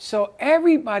 So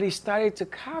everybody started to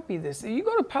copy this. If you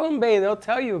go to Pelham Bay, they'll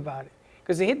tell you about it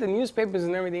because they hit the newspapers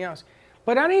and everything else.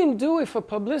 But I didn't do it for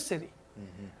publicity.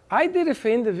 Mm-hmm. I did it for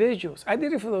individuals. I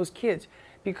did it for those kids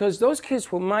because those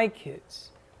kids were my kids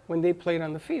when they played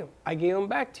on the field. I gave them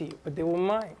back to you, but they were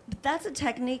mine. But that's a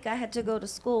technique I had to go to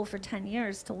school for 10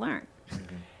 years to learn.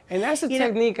 Mm-hmm. And that's a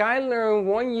technique I learned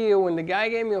one year when the guy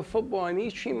gave me a football on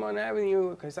East Tremont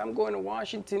Avenue because I'm going to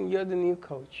Washington, you're the new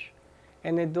coach.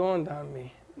 And it dawned on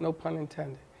me, no pun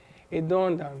intended, it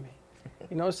dawned on me.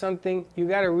 You know something? You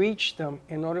got to reach them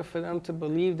in order for them to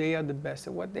believe they are the best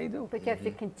at what they do. But you have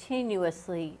to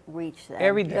continuously reach them.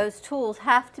 Every day. Those tools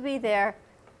have to be there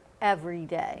every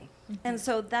day. And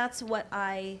so that's what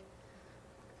my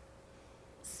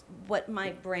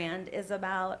brand is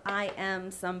about. I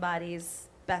am somebody's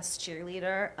best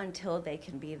cheerleader until they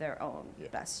can be their own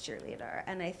best cheerleader.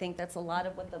 And I think that's a lot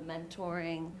of what the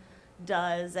mentoring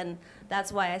does. And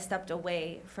that's why I stepped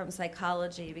away from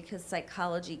psychology, because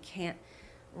psychology can't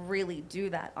really do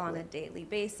that on a daily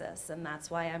basis. And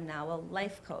that's why I'm now a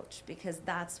life coach, because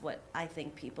that's what I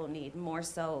think people need more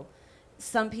so.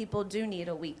 Some people do need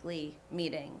a weekly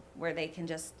meeting where they can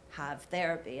just have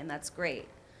therapy, and that's great.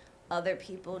 Other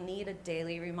people need a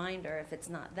daily reminder if it's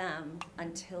not them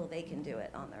until they can do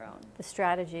it on their own. The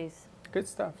strategies. Good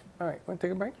stuff. All right, want to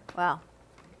take a break? Wow.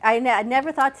 I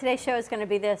never thought today's show was going to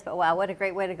be this, but wow, what a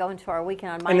great way to go into our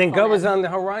weekend on mindfulness. And then Mindfulness. Gov is on the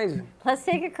horizon. Let's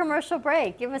take a commercial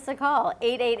break. Give us a call,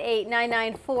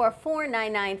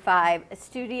 888-994-4995,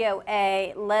 Studio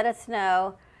A. Let us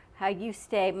know how you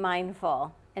stay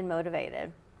mindful and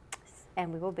motivated.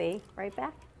 And we will be right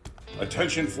back.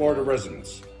 Attention Florida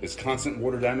residents. Is constant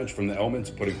water damage from the elements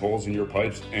putting holes in your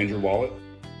pipes and your wallet?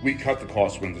 We cut the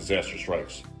cost when disaster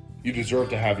strikes. You deserve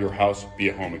to have your house be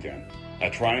a home again.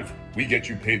 At Triumph, we get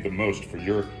you paid the most for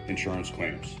your insurance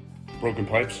claims. Broken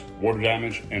pipes, water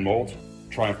damage, and mold?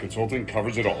 Triumph Consulting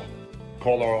covers it all.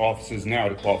 Call our offices now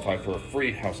to qualify for a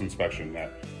free house inspection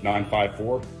at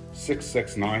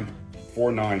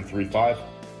 954-669-4935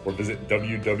 or visit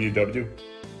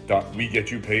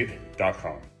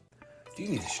www.wegetYouPaid.com. Do you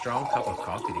need a strong cup of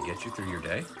coffee to get you through your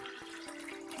day?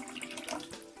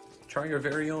 Try your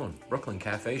very own Brooklyn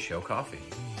Cafe Show coffee,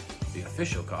 the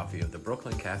official coffee of the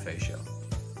Brooklyn Cafe Show.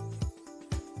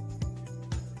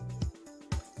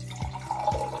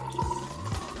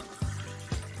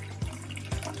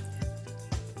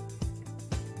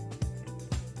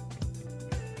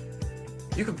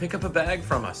 You can pick up a bag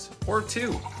from us, or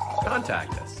two.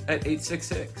 Contact us at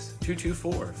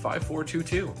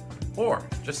 866-224-5422, or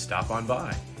just stop on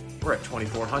by. We're at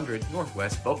 2400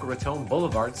 Northwest Boca Raton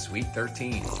Boulevard, Suite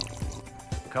 13.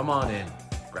 Come on in,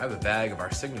 grab a bag of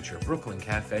our signature Brooklyn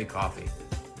Cafe coffee.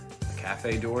 The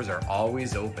cafe doors are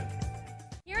always open.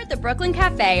 Here at the Brooklyn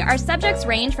Cafe, our subjects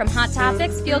range from hot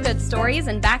topics, feel-good stories,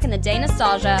 and back-in-the-day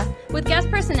nostalgia. With guest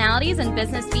personalities and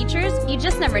business features, you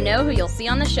just never know who you'll see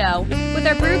on the show. With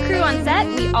our brew crew on set,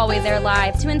 we always air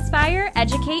live to inspire,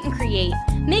 educate, and create.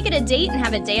 Make it a date and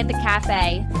have a day at the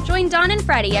cafe. Join Dawn and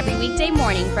Freddie every weekday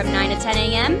morning from 9 to 10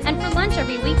 a.m. and for lunch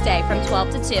every weekday from 12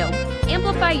 to 2.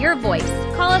 Amplify your voice.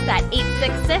 Call us at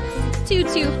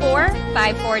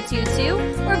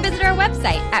 866-224-5422 or visit our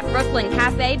website at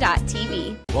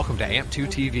brooklyncafe.tv. Welcome to AMP2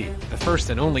 TV, the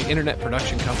first and only internet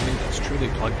production company that's truly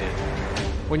plugged in.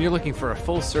 When you're looking for a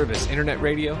full-service internet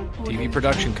radio, TV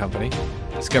production company,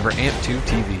 discover AMP2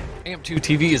 TV. AMP2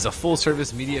 TV is a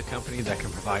full-service media company that can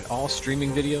provide all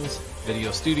streaming videos,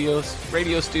 video studios,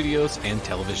 radio studios, and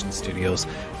television studios.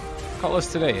 Call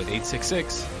us today at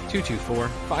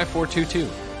 866-224-5422,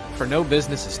 for no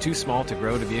business is too small to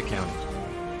grow to be accounted.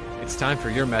 It's time for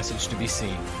your message to be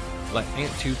seen. Let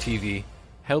AMP2 TV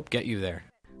help get you there.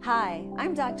 Hi,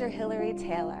 I'm Dr. Hillary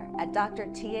Taylor at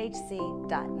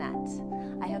drthc.net.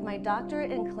 I have my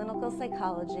doctorate in clinical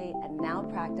psychology and now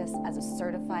practice as a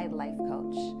certified life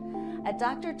coach. At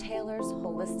Dr. Taylor's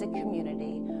Holistic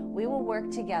Community, we will work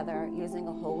together using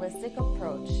a holistic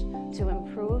approach to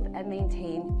improve and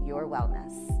maintain your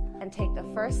wellness and take the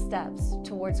first steps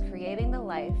towards creating the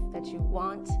life that you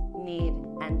want, need,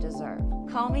 and deserve.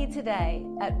 Call me today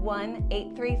at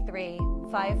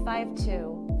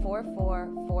 1-833-552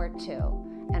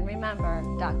 4442. And remember,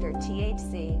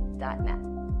 drthc.net.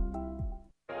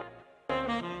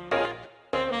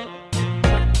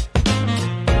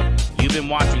 You've been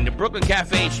watching the Brooklyn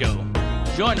Cafe Show.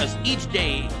 Join us each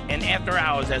day and after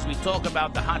hours as we talk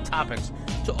about the hot topics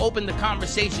to open the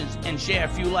conversations and share a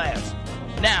few laughs.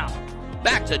 Now,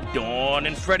 back to Dawn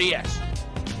and Freddie S.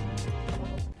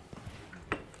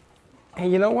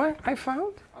 And you know what I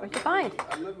found? What'd you find?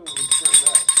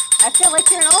 I feel like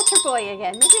you're an altar boy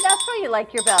again. Maybe that's why you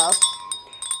like your bells.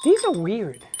 These are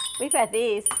weird. We've had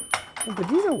these. But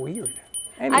these are weird.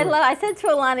 Anyway. I said to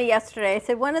Alana yesterday, I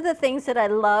said, one of the things that I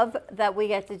love that we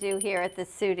get to do here at the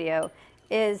studio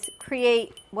is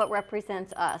create what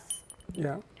represents us.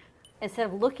 Yeah. Instead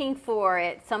of looking for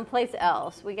it someplace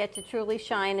else, we get to truly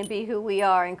shine and be who we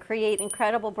are and create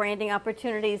incredible branding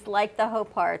opportunities like the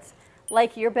Hope Hearts,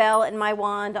 like your bell and my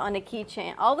wand on a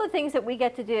keychain. All the things that we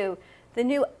get to do. The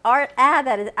new art ad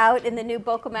that is out in the new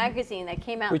Boca magazine that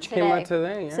came out Which today. came out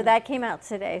today, yeah. So that came out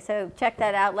today. So check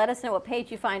that out. Let us know what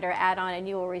page you find our ad on, and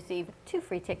you will receive 2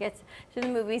 free tickets to the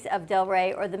movies of Del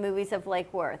Rey or the movies of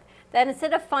Lake Worth. That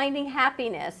instead of finding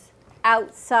happiness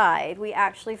outside, we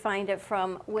actually find it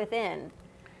from within,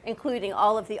 including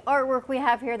all of the artwork we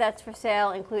have here that's for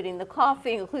sale, including the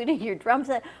coffee, including your drum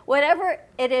set, whatever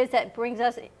it is that brings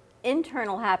us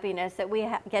internal happiness that we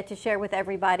get to share with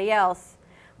everybody else.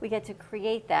 We get to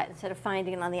create that instead of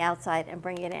finding it on the outside and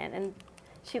bring it in. And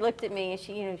she looked at me and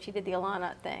she did the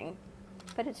Alana thing.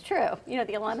 But it's true. You know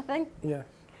the Alana thing? Yeah.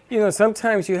 You know,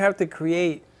 sometimes you have to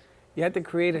create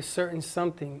a certain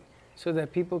something so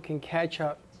that people can catch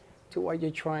up to what you're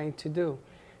trying to do.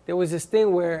 There was this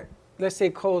thing where, let's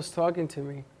say Cole's talking to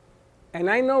me, and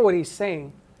I know what he's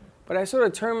saying, but I sort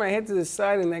of turn my head to the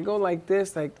side and I go like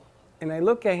this, and I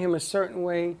look at him a certain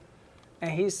way, and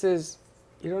he says,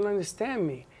 "You don't understand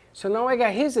me." So now I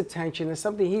got his attention and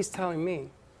something he's telling me.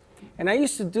 And I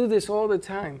used to do this all the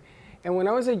time. And when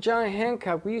I was at John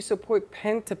Hancock, we used to put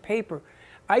pen to paper.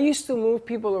 I used to move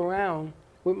people around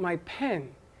with my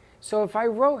pen. So if I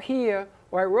wrote here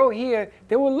or I wrote here,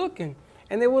 they were looking.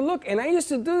 And they would look. And I used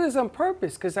to do this on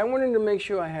purpose because I wanted to make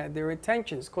sure I had their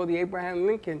attention. It's called the Abraham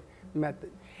Lincoln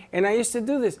method. And I used to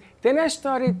do this. Then I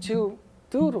started to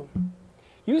doodle.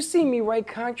 You see me write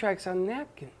contracts on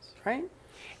napkins, right?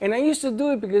 And I used to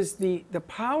do it because the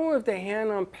power of the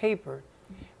hand on paper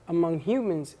among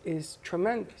humans is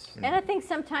tremendous. And I think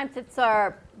sometimes it's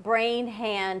our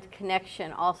brain-hand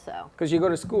connection also. Because you go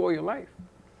to school all your life.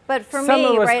 But for Some me,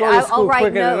 of us right, go to I'll school write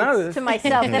quicker than notes others. to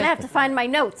myself. Then I have to find my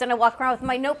notes, and I walk around with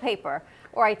my note paper.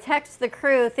 Or I text the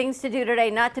crew things to do today,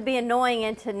 not to be annoying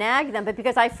and to nag them, but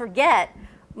because I forget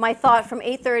my thought from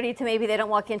 8:30 to maybe they don't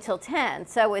walk in till 10.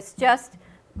 So it's just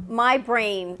my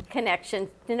brain connection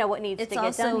to know what needs to get done here.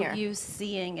 It's also you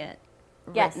seeing it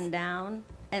written down.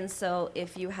 And so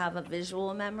if you have a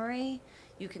visual memory,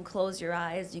 you can close your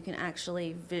eyes, you can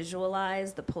actually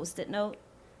visualize the Post-it note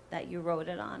that you wrote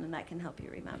it on, and that can help you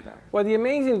remember. Well, the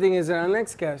amazing thing is that our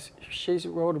next guest, she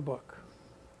wrote a book.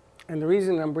 And the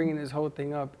reason I'm bringing this whole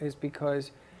thing up is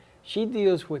because she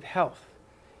deals with health.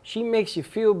 She makes you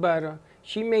feel better.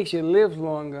 She makes you live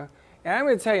longer. And I'm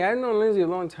going to tell you, I've known Lindsay a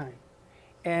long time.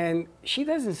 And she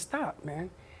doesn't stop,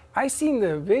 man. I seen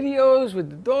the videos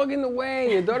with the dog in the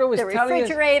way. Your daughter was the telling us.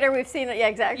 refrigerator, we've seen it, yeah,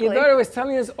 exactly. Your daughter was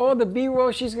telling us all the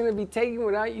B-roll she's going to be taking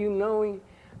without you knowing.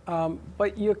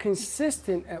 But you're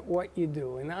consistent at what you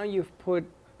do. And now you've put,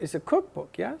 it's a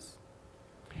cookbook, yes?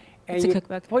 And It's a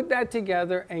cookbook. Put that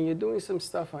together and you're doing some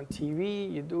stuff on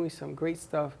TV. You're doing some great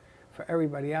stuff for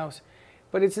everybody else.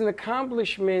 But it's an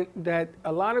accomplishment that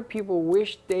a lot of people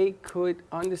wish they could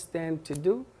understand to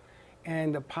do.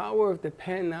 And the power of the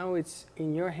pen, now it's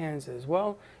in your hands as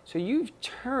well. So you've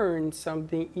turned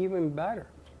something even better.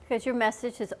 Because your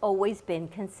message has always been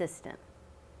consistent.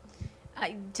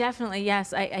 Definitely,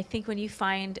 yes. I think when you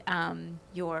find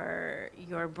your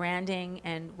branding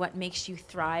and what makes you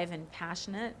thrive and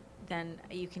passionate, then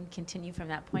you can continue from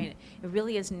that point. It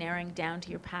really is narrowing down to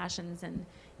your passions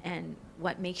and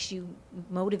what makes you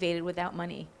motivated without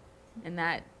money. And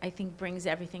that, I think, brings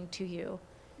everything to you.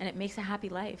 And it makes a happy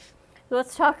life.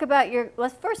 Let's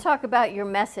first talk about your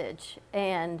message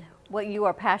and what you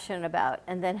are passionate about,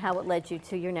 and then how it led you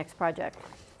to your next project.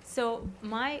 So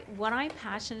what I'm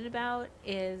passionate about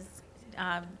is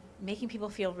making people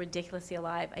feel ridiculously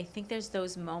alive. I think there's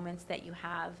those moments that you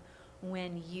have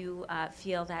when you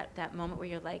feel that moment where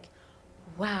you're like,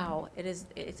 wow, it's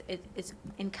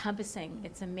encompassing.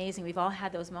 It's amazing. We've all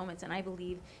had those moments, and I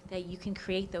believe that you can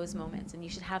create those moments, and you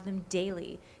should have them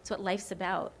daily. It's what life's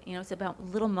about. You know, it's about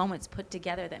little moments put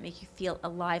together that make you feel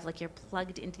alive, like you're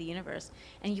plugged into the universe.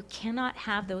 And you cannot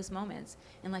have those moments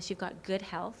unless you've got good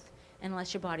health, and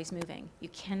unless your body's moving. You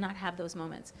cannot have those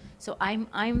moments. So I'm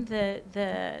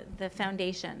the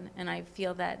foundation, and I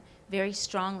feel that very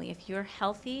strongly. If you're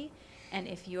healthy, and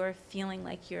if you're feeling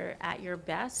like you're at your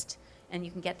best, and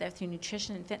you can get there through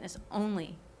nutrition and fitness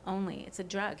only. It's a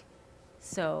drug.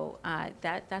 So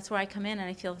that's where I come in, and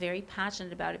I feel very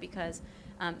passionate about it because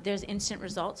there's instant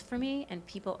results for me, and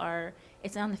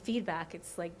it's on the feedback.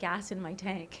 It's like gas in my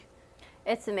tank.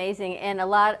 It's amazing, and a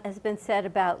lot has been said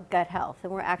about gut health,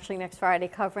 and we're actually next Friday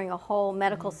covering a whole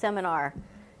medical seminar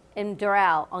in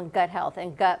Doral on gut health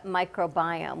and gut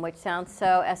microbiome, which sounds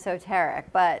so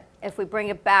esoteric, but if we bring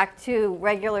it back to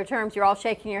regular terms, you're all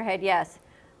shaking your head yes.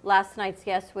 Last night's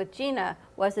guest with Gina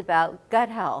was about gut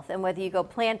health, and whether you go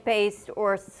plant-based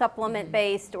or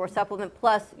supplement-based or supplement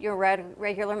plus your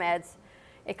regular meds,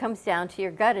 it comes down to your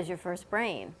gut as your first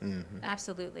brain.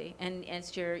 Absolutely, and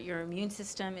it's your immune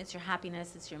system, it's your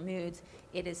happiness, it's your moods,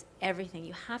 it is everything.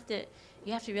 You have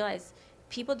to realize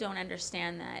people don't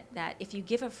understand that if you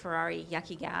give a Ferrari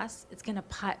yucky gas, it's going to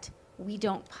putt. We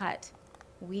don't putt.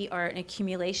 We are an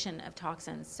accumulation of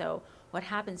toxins. So what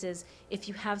happens is if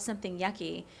you have something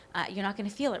yucky, you're not going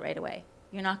to feel it right away.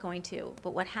 You're not going to.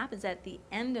 But what happens at the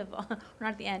end of, or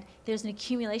not at the end, there's an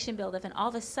accumulation buildup, and all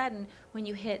of a sudden, when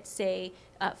you hit, say,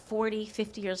 40,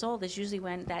 50 years old, is usually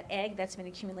when that egg that's been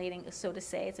accumulating, so to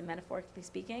say, it's a metaphorically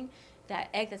speaking, that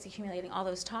egg that's accumulating all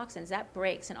those toxins, that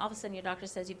breaks, and all of a sudden your doctor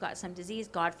says you've got some disease,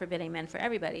 God forbid, amen for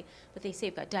everybody, but they say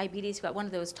you've got diabetes, you've got one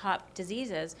of those top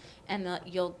diseases, and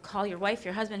you'll call your wife,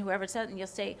 your husband, whoever it says, and you'll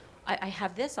say, I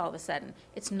have this all of a sudden.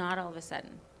 It's not all of a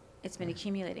sudden. It's been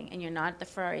accumulating, and you're not the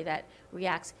Ferrari that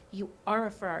reacts. You are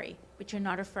a Ferrari, but you're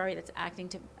not a Ferrari that's acting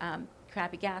to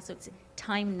crappy gas. So it's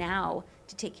time now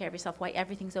to take care of yourself, why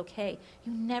everything's okay.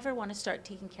 You never want to start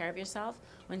taking care of yourself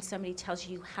when somebody tells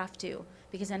you you have to,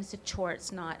 because then it's a chore,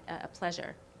 it's not a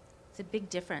pleasure. It's a big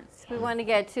difference. We want to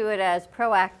get to it as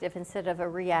proactive instead of a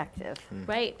reactive.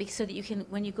 Right, because so that you can,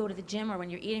 when you go to the gym or when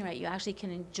you're eating right, you actually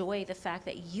can enjoy the fact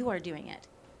that you are doing it.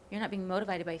 You're not being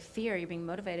motivated by fear, you're being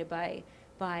motivated by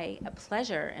a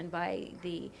pleasure and by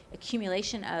the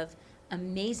accumulation of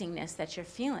amazingness that you're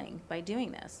feeling by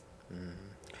doing this.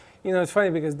 You know, it's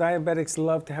funny because diabetics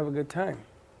love to have a good time.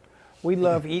 We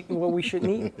love eating what we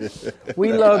shouldn't eat.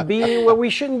 We love being what we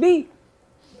shouldn't be.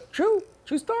 True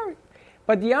story.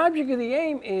 But the object of the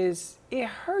aim is it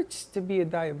hurts to be a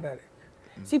diabetic.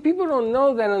 See, people don't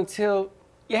know that until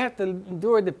you have to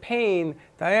endure the pain,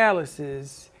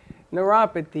 dialysis,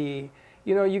 neuropathy.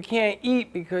 You know, you can't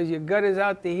eat because your gut is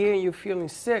out to here and you're feeling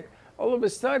sick. All of a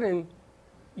sudden,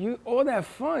 all that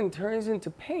fun turns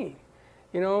into pain.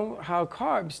 You know, how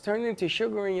carbs turn into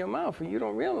sugar in your mouth and you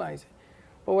don't realize it.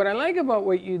 But what I like about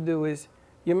what you do is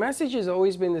your message has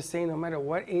always been the same no matter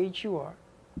what age you are,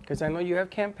 because I know you have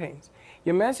campaigns.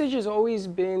 Your message has always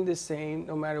been the same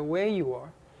no matter where you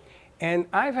are. And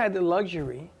I've had the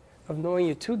luxury of knowing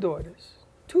your two daughters,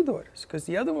 because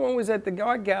the other one was at the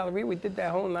art gallery. We did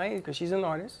that whole night because she's an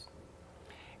artist.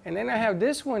 And then I have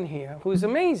this one here who's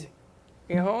amazing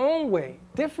in her own way,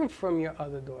 different from your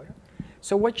other daughter.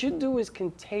 So what you do is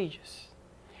contagious.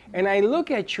 And I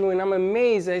look at you and I'm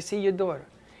amazed. I see your daughter.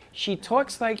 She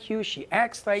talks like you. She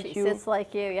acts like you. She sits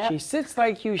like you, yep. She sits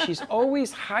like you. She's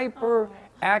always hyper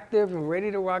active and ready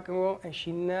to rock and roll. And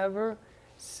she never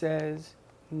says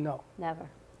no. Never.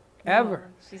 Ever.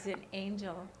 No, she's an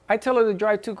angel. I tell her to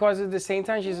drive 2 cars at the same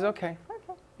time. She says, okay.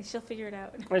 She'll figure it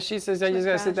out. And she says, I just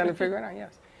got to sit down and figure it out.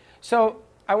 Yes. So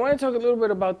I want to talk a little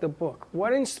bit about the book.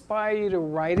 What inspired you to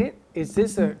write it? Is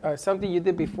this something you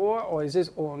did before, or is this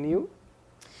all new?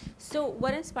 So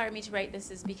what inspired me to write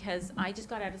this is because I just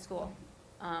got out of school.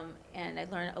 And I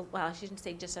learned, well, I shouldn't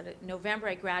say just out of November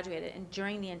I graduated, and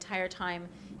during the entire time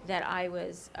that I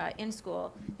was in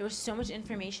school, there was so much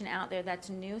information out there that's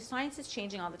new. Science is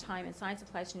changing all the time, and science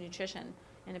applies to nutrition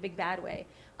in a big bad way.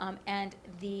 And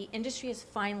the industry is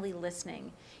finally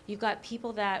listening. You've got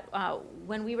people that,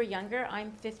 when we were younger,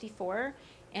 I'm 54,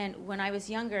 and when I was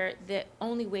younger, the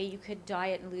only way you could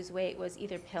diet and lose weight was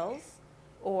either pills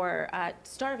or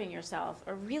starving yourself,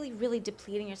 or really, really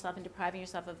depleting yourself and depriving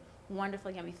yourself of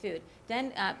wonderful, yummy food.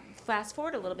 Then fast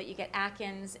forward a little bit, you get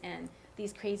Atkins and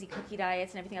these crazy cookie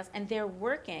diets and everything else, and they're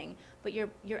working, but you're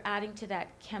adding to that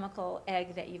chemical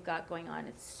egg that you've got going on.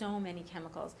 It's so many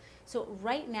chemicals. So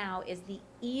right now is the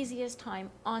easiest time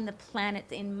on the planet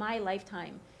in my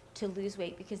lifetime to lose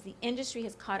weight, because the industry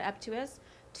has caught up to us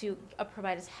to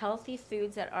provide us healthy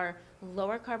foods that are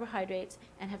lower carbohydrates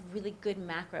and have really good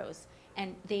macros.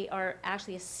 And they are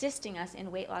actually assisting us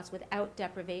in weight loss without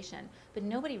deprivation. But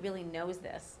nobody really knows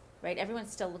this, right?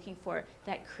 Everyone's still looking for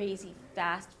that crazy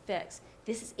fast fix.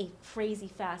 This is a crazy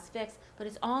fast fix, but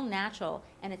it's all natural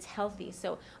and it's healthy.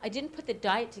 So I didn't put the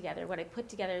diet together. What I put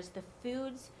together is the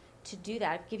foods to do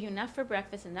that, give you enough for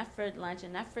breakfast, enough for lunch,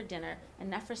 enough for dinner,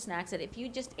 enough for snacks, that if you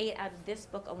just ate out of this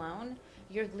book alone,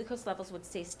 your glucose levels would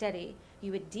stay steady,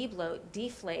 you would de-bloat,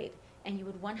 deflate, and you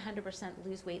would 100%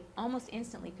 lose weight almost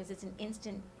instantly because it's an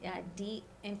instant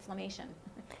de-inflammation.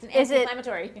 It's an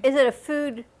anti-inflammatory. Is it a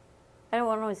food, I don't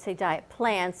want to say diet,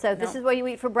 plan? So this is what you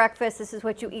eat for breakfast, this is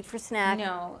what you eat for snack?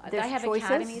 No, There's I have choices?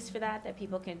 academies for that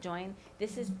people can join.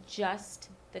 This is just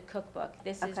the cookbook.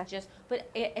 This is just, but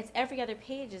it's every other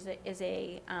page is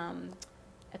a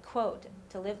quote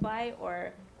to live by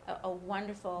or a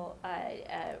wonderful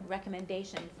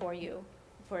recommendation for you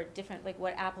for different, like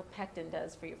what apple pectin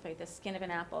does for you, for the skin of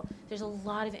an apple. There's a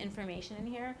lot of information in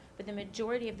here, but the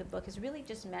majority of the book is really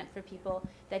just meant for people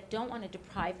that don't want to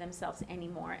deprive themselves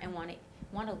anymore and want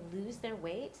to lose their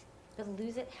weight, but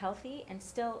lose it healthy and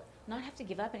still not have to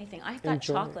give up anything. I've got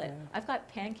chocolate. I've got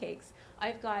pancakes.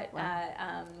 I've got,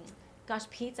 gosh,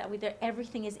 pizza.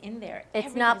 Everything is in there.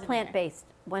 It's not plant-based,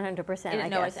 100%,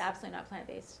 No, it's absolutely not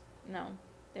plant-based. No,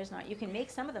 there's not. You can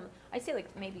make some of them. I'd say like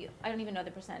maybe, I don't even know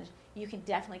the percentage. You can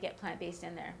definitely get plant-based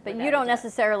in there. But you don't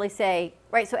necessarily say,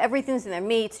 right, so everything's in there,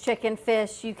 meats, chicken,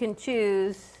 fish, you can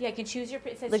choose. Yeah, you can choose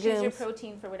it says legumes. Choose your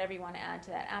protein for whatever you want to add to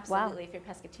that. Absolutely. Wow. If you're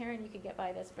pescatarian, you can get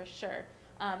by this for sure.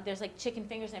 There's like chicken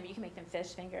fingers, and you can make them fish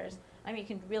fingers. I mean, you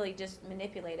can really just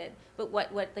manipulate it. But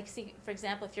like, see, for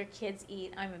example, if your kids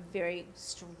eat, I'm a very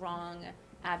strong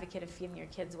advocate of feeding your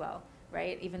kids well,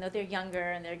 right? Even though they're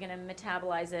younger and they're going to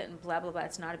metabolize it and blah, blah, blah.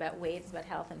 It's not about weight, it's about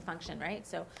health and function, right?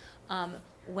 So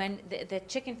when the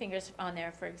chicken fingers on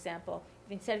there, for example,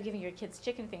 instead of giving your kids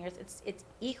chicken fingers, it's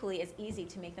equally as easy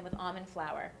to make them with almond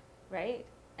flour, right?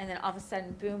 And then all of a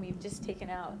sudden, boom, you've just taken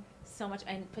out so much,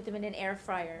 and put them in an air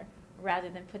fryer rather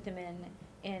than put them in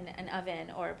an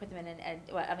oven, or put them in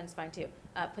oven's fine too.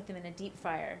 Put them in a deep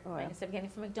fryer. Right? Instead of getting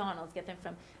from McDonald's, get them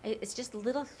from. It's just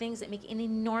little things that make an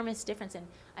enormous difference, and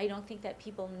I don't think that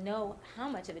people know how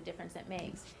much of a difference it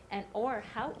makes, or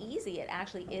how easy it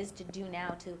actually is to do now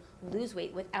to lose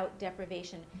weight without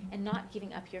deprivation and not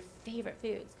giving up your favorite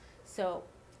foods. So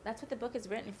that's what the book is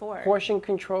written for. Portion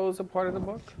control is a part of the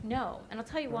book? No, and I'll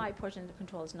tell you why portion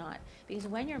control is not. Because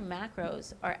when your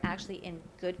macros are actually in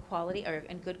good quality or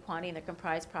in good quantity and they're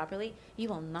comprised properly, you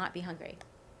will not be hungry.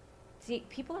 See,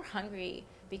 people are hungry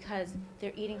because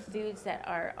they're eating foods that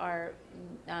are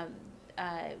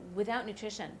without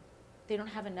nutrition. They don't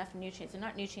have enough nutrients. They're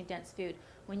not nutrient-dense food.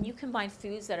 When you combine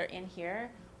foods that are in here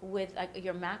with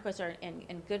your macros are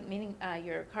in good, meaning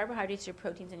your carbohydrates, your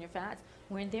proteins, and your fats,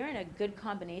 when they're in a good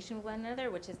combination with one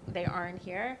another, which is they are in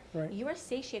here, right, you are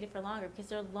satiated for longer because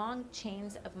they're long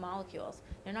chains of molecules.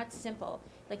 They're not simple.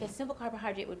 Like a simple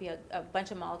carbohydrate would be a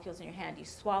bunch of molecules in your hand. You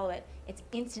swallow it, it's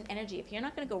instant energy. If you're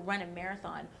not going to go run a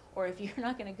marathon, or if you're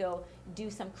not going to go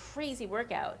do some crazy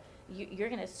workout, you're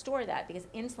going to store that because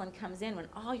insulin comes in when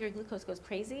all your glucose goes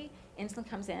crazy. Insulin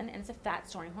comes in, and it's a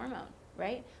fat-storing hormone,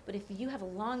 right? But if you have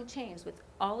long chains, with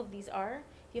all of these if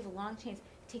you have long chains,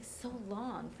 it takes so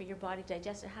long for your body to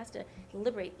digest. It has to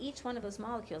liberate each one of those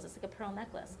molecules. It's like a pearl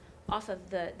necklace off of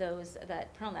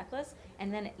that pearl necklace,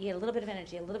 and then you get a little bit of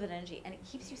energy, and it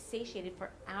keeps you satiated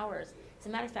for hours. As a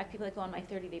matter of fact, people that go on my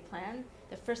 30-day plan,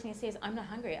 the first thing they say is, I'm not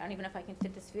hungry. I don't even know if I can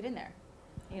fit this food in there.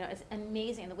 You know, it's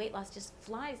amazing. The weight loss just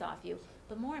flies off you.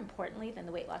 But more importantly than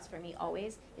the weight loss for me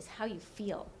always is how you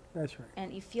feel. That's right.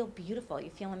 And you feel beautiful. You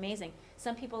feel amazing.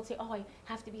 Some people say, oh, I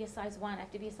have to be a size 1. I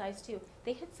have to be a size 2.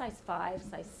 They hit size 5,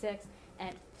 size 6,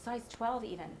 and size 12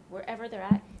 even. Wherever they're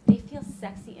at, they feel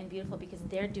sexy and beautiful because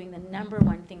they're doing the number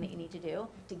one thing that you need to do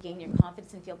to gain your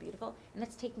confidence and feel beautiful, and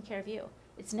that's taking care of you.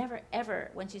 It's never,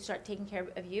 ever, once you start taking care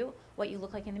of you, what you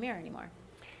look like in the mirror anymore.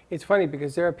 It's funny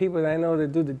because there are people that I know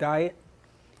that do the diet,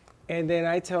 and then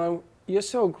I tell them, you're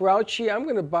so grouchy, I'm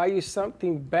going to buy you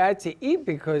something bad to eat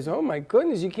because, oh my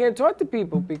goodness, you can't talk to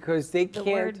people because they can't.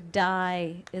 The word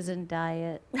die isn't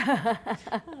diet.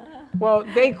 Well,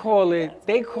 they call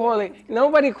it,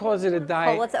 nobody calls it a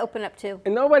diet. Oh, let's open up too.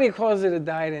 And nobody calls it a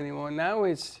diet anymore. Now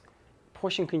it's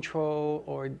portion control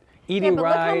or eating but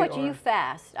right. Look how much you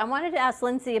fast. I wanted to ask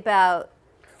Lindsay about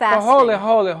fasting. But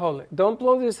hold it. Don't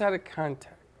blow this out of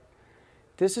context.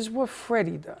 This is what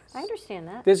Freddie does. I understand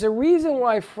that. There's a reason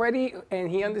why Freddie,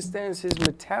 and he understands his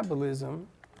metabolism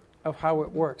of how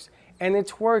it works. And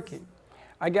it's working.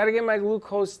 I got to get my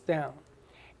glucose down.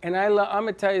 And I'm going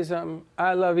to tell you something.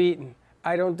 I love eating.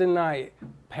 I don't deny it.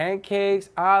 Pancakes,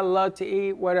 I love to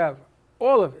eat, whatever.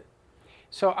 All of it.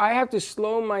 So I have to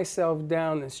slow myself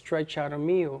down and stretch out a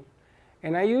meal.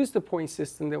 And I use the point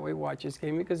system that Weight Watchers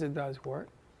gave me because it does work.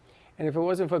 And if it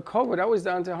wasn't for COVID, I was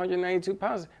down to 192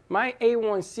 pounds. My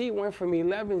A1C went from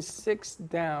 11.6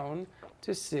 down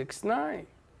to 6.9.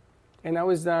 And I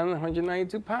was down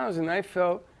 192 pounds. And I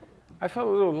felt a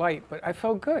little light, but I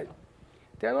felt good.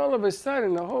 Then all of a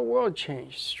sudden, the whole world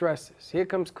changed. Stresses. Here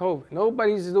comes COVID.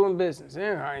 Nobody's doing business.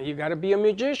 Yeah, you got to be a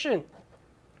magician.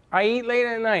 I eat late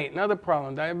at night. Another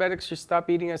problem. Diabetics should stop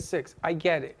eating at 6. I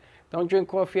get it. Don't drink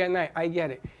coffee at night. I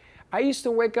get it. I used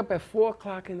to wake up at 4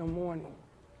 o'clock in the morning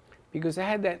because I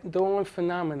had that dawn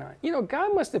phenomenon. You know,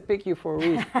 God must have picked you for a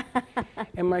reason.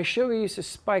 And my sugar used to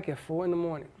spike at 4 in the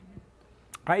morning.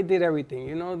 I did everything.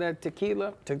 You know, that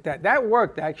tequila, took that. That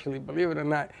worked, actually, believe it or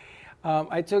not.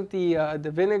 I took the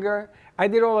vinegar. I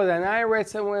did all of that. And I read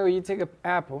somewhere where you take an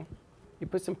apple, you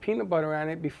put some peanut butter on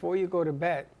it before you go to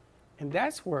bed. And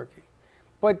that's working.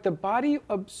 But the body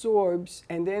absorbs,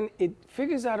 and then it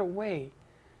figures out a way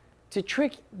to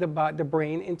trick the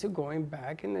brain into going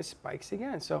back, and it spikes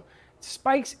again. So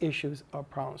spikes issues are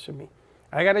problems for me.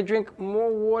 I got to drink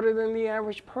more water than the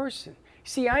average person.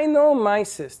 See, I know my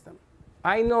system.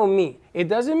 I know me. It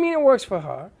doesn't mean it works for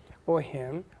her or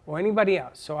him or anybody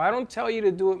else. So I don't tell you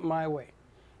to do it my way.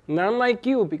 Not like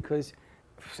you, because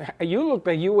you look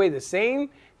like you weigh the same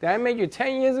that I made you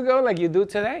 10 years ago like you do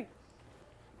today.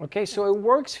 Okay, so it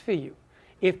works for you.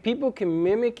 If people can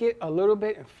mimic it a little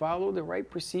bit and follow the right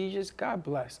procedures, God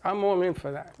bless. I'm all in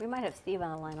for that. We might have Steve on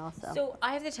the line also. So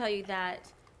I have to tell you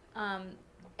that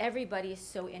everybody is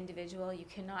so individual. You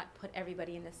cannot put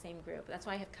everybody in the same group. That's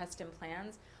why I have custom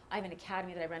plans. I have an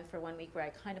academy that I run for 1 week where I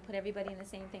kind of put everybody in the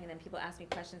same thing, and then people ask me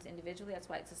questions individually. That's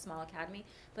why it's a small academy.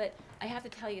 But I have to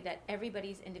tell you that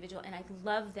everybody's individual, and I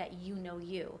love that you know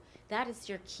you. That is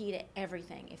your key to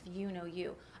everything, if you know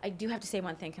you. I do have to say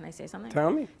one thing. Can I say something? Tell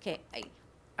me. Okay.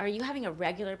 Are you having a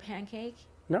regular pancake?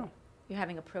 No. You're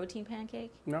having a protein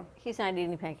pancake? No. He's not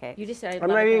eating pancakes. You just said I'm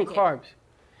not eating carbs.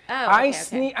 Oh,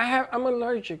 okay. I'm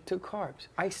allergic to carbs.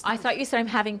 I thought you said I'm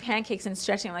having pancakes and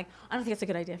stretching. I'm like, I don't think it's a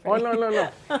good idea for you. Oh, no.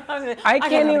 I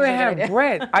can't even have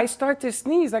bread. I start to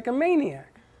sneeze like a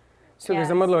maniac. So because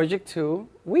I'm allergic to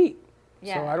wheat.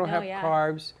 Yeah. So I don't have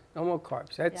carbs, no more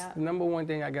carbs. That's the number one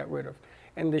thing I got rid of.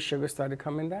 And the sugar started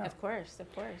coming down. Of course,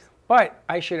 of course. But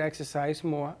I should exercise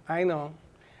more. I know.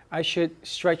 I should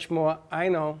stretch more. I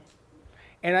know.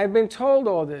 And I've been told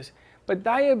all this. But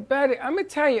diabetic, I'm going to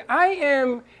tell you, I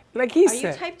am, like he said.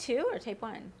 Are you type 2 or type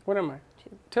 1? What am I?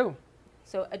 2.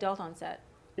 So adult onset.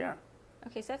 Yeah.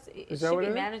 Okay, so it should be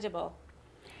manageable.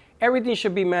 Everything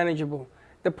should be manageable.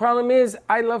 The problem is,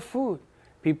 I love food.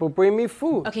 People bring me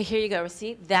food. Okay, here you go.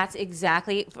 See, that's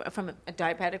exactly from a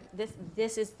diabetic.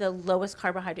 This is the lowest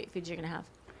carbohydrate foods you're going to have.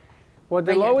 Well,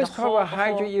 the lowest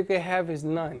carbohydrate you can have is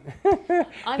none.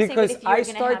 Because I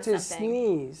start to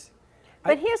sneeze.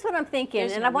 But here's what I'm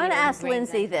thinking, and I want to ask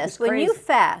Lindsay this. When you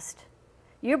fast,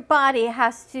 your body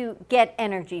has to get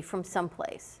energy from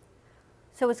someplace.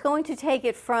 So it's going to take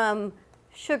it from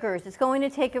sugars. It's going to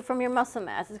take it from your muscle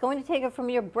mass. It's going to take it from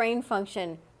your brain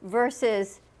function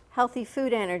versus healthy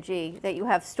food energy that you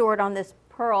have stored on this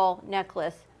pearl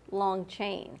necklace long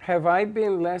chain. Have I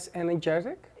been less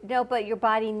energetic? No, but your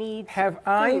body needs food. Have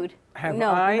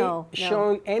I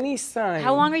shown any sign?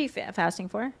 How long are you fasting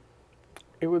for?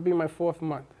 It would be my 4th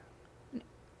month.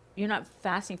 You're not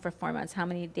fasting for 4 months. How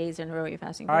many days in a row are you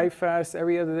fasting for? I fast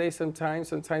every other day sometimes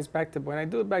back to back. When I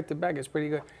do it back to back, it's pretty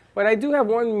good. But I do have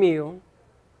one meal.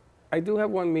 I do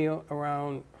have one meal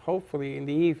around, hopefully, in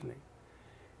the evening.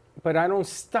 But I don't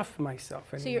stuff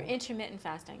myself anymore. So you're intermittent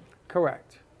fasting?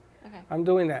 Correct. Okay. I'm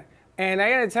doing that. And I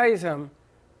got to tell you something.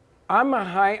 I'm a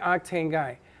high-octane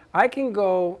guy. I can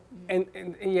go, and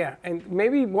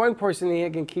maybe one person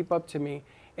here can keep up to me.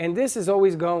 And this is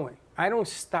always going. I don't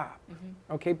stop,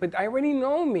 okay? But I already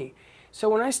know me. So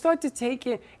when I start to take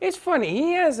it, it's funny.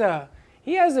 He has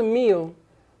a meal,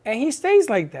 and he stays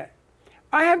like that.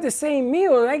 I have the same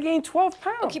meal, and I gain 12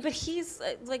 pounds. Okay, but he's,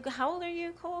 how old are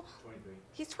you, Cole? 23.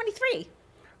 He's 23.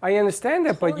 I understand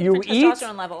that, but you eat,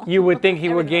 you would think he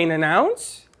would gain an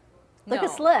ounce? Look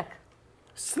at Slick.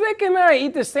 Slick and I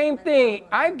eat the same thing.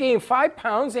 I gain 5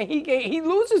 pounds and he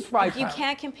loses 5 pounds. You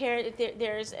can't compare.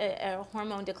 There's a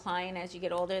hormone decline as you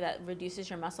get older that reduces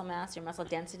your muscle mass, your muscle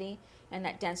density, and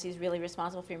that density is really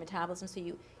responsible for your metabolism. So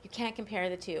you can't compare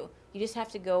the two. You just have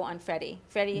to go on Freddie.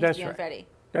 Freddie has to be on Freddie.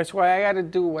 That's why I got to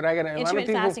do what I got to.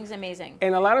 Intermittent fasting is amazing.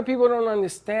 And a lot of people don't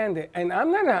understand it. And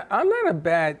I'm not a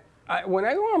bad. When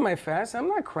I go on my fast, I'm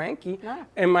not cranky. No.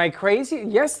 Am I crazy?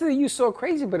 Yesterday you saw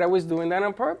crazy, but I was doing that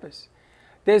on purpose.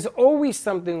 there's always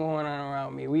something going on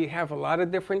around me. We have a lot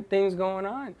of different things going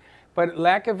on. But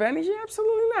lack of energy,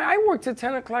 absolutely not. I work till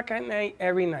 10 o'clock at night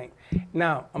every night.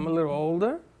 Now, I'm a little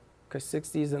older, because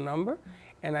 60 is a number,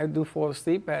 and I do fall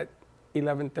asleep at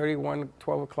 11:30, 1,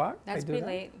 12 o'clock. That's pretty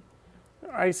late.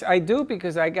 I do,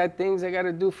 because I got things I got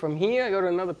to do from here. I go to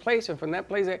another place, and from that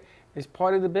place, it's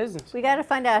part of the business. We got to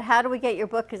find out, how do we get your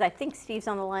book? Because I think Steve's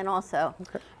on the line also.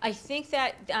 Okay. I think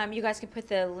that you guys can put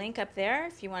the link up there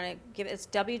if you want to give it. It's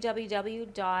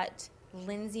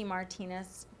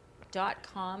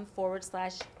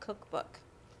www.lindsaymartinez.com/cookbook.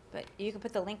 But you can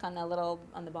put the link on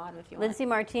the bottom if you want.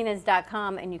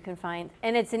 LindsayMartinez.com, and you can find,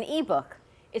 and it's an ebook.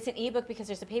 It's an ebook because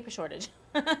there's a paper shortage.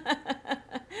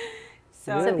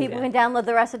 So people can download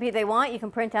the recipe they want. You can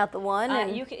print out the one.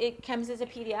 And it comes as a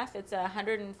PDF. It's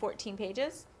 114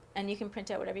 pages, and you can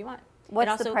print out whatever you want.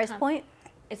 What's the price point?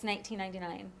 It's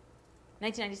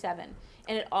 $19.97,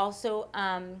 and it also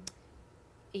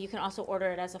you can also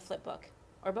order it as a flip book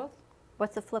or both.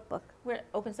 What's a flip book? Where it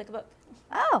opens like a book.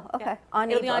 Oh, okay. Yeah.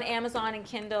 It'll be on Amazon and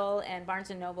Kindle and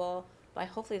Barnes and Noble by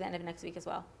hopefully the end of next week as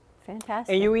well.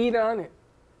 Fantastic. And you eat on it.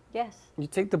 Yes. You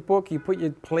take the book, you put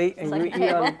your plate, and you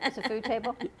eat on it. It's a food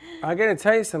table. I got to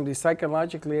tell you something.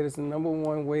 Psychologically, it is the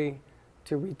 #1 way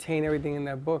to retain everything in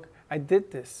that book. I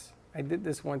did this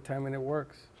one time, and it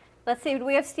works. Let's see. Do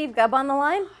we have Steve Gubb on the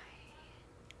line?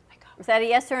 Is that a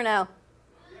yes or no?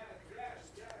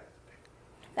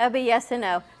 That would be yes and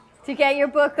no. To get your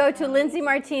book, go to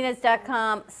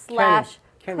lindsaymartinez.com/cookbook.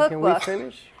 Can we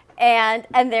finish? And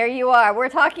there you are. We're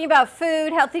talking about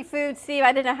food, healthy food. Steve,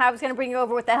 I didn't know how I was going to bring you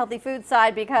over with the healthy food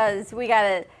side, because we got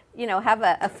to, have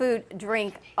a food,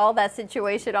 drink, all that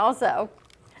situation also.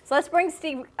 So let's bring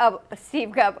Steve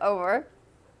Gubb over.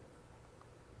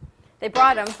 They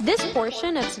brought him. This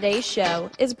portion of today's show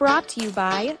is brought to you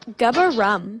by Gubba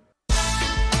Rum.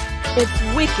 It's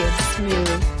wicked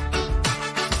smooth.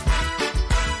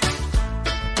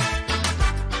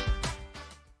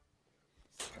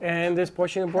 And this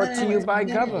portion is brought to you by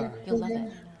Gubba. You'll love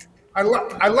it. I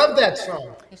love that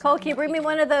song. Cole, can you bring me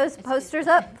one of those posters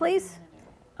up, please,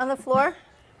 on the floor?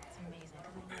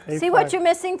 See what you're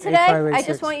missing today? I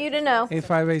just want you to know.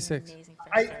 8586.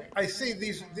 I see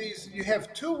these. You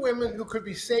have two women who could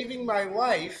be saving my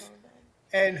life,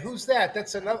 and who's that?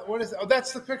 That's another. What is? Oh,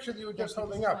 that's the picture that you were just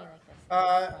holding up.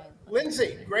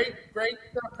 Lindsay, great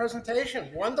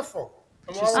presentation. Wonderful.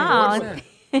 I'm all on board with it.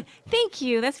 Thank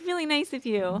you. That's really nice of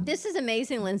you. This is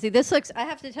amazing, Lindsay. This looks, I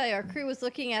have to tell you, our crew was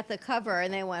looking at the cover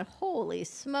and they went, holy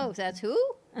smokes, that's who?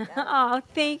 Oh,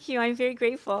 thank you. I'm very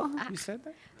grateful. You said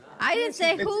that? I didn't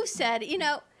say who said.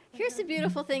 Here's the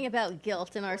beautiful thing about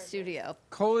guilt in our studio.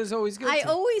 Cole is always guilty. I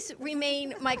always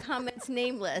remain my comments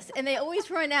nameless, and they always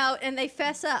run out and they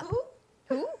fess up.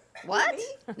 Who? What?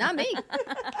 Not me.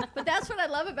 But that's what I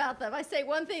love about them. I say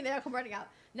one thing, they'll come running out.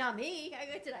 Not me.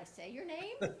 Did I say your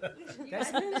name?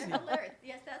 That's Lindsay. Hilarious.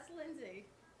 Yes, that's Lindsay.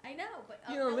 I know, but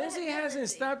Lindsay hasn't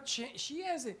stopped. She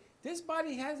hasn't. This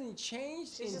body hasn't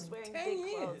changed in 10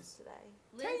 years.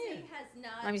 Lindsay has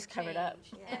not. I'm just covered up.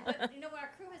 Yeah. But our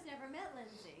crew has never met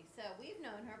Lindsay, so we've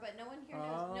known her, but no one here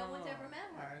knows. No one's ever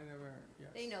met her. I never.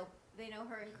 Yes. They know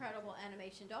her incredible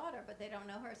animation daughter, but they don't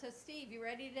know her. So, Steve, you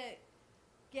ready to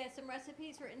get some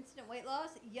recipes for instant weight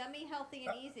loss? Yummy, healthy,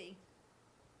 and easy.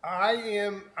 I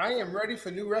am ready for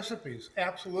new recipes.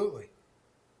 Absolutely.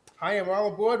 I am all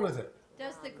aboard with it.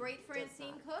 Does the great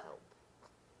Francine cook?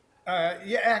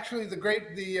 Yeah, actually,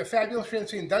 the fabulous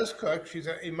Francine does cook. She's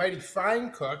a mighty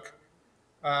fine cook.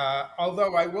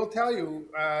 Although I will tell you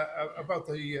about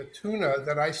the tuna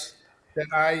that I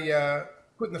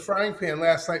put in the frying pan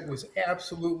last night was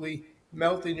absolutely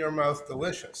melt in your mouth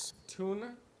delicious.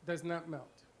 Tuna does not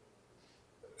melt.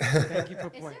 Thank you for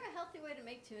pointing. Is there a healthy way to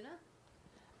make tuna?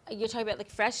 You're talking about like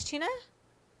fresh tuna?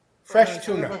 Fresh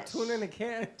tuna. Tuna in a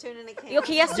can. Tuna in a can.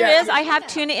 Okay, yes, there is. I have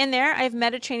tuna in there. I have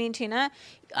Mediterranean tuna.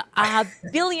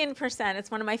 1,000,000,000%.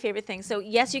 It's one of my favorite things. So,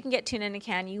 yes, you can get tuna in a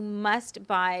can. You must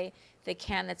buy the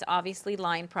can that's obviously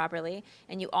lined properly.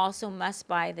 And you also must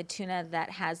buy the tuna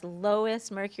that has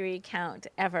lowest mercury count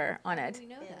ever on it. We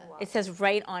know that. It says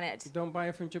right on it. Don't buy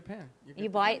it from Japan. You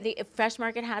buy it, the Fresh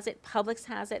Market has it, Publix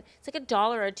has it. It's like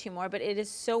 $1 or $2 more, but it is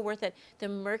so worth it. The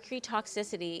mercury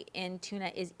toxicity in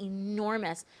tuna is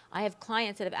enormous. I have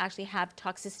clients that have actually have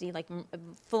toxicity, like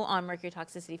full-on mercury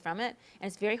toxicity from it, and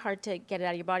it's very hard to get it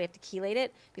out of your body. You have to chelate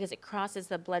it because it crosses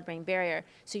the blood-brain barrier.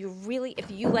 So you really, if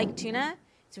you like tuna,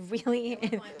 it's really,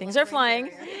 things are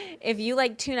flying. If you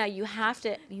like tuna, you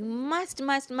must,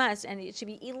 and it should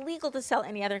be illegal to sell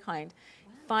any other kind.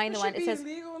 Find the one. It says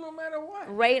illegal no matter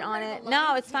what. Right on it.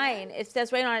 No, it's fine. It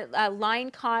says right on it,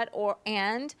 line caught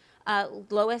and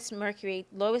lowest mercury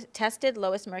levels. It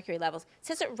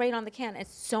says it right on the can.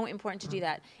 It's so important to do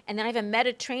that. And then I have a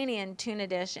Mediterranean tuna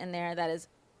dish in there that is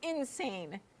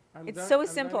insane. It's so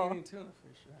simple. I'm eating tuna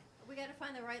fish, yeah. We got to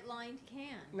find the right lined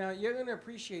can. Now, you're going to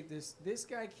appreciate this. This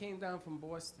guy came down from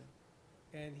Boston,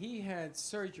 and he had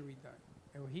surgery done.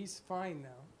 And he's fine now.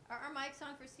 Are our mics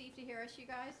on for Steve to hear us, you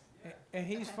guys? And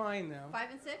he's fine now.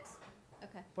 5 and 6?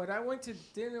 Okay. But I went to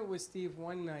dinner with Steve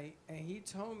one night, and he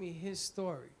told me his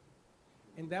story.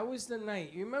 And that was the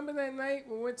night. You remember that night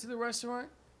we went to the restaurant?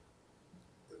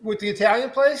 With the Italian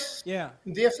place? Yeah.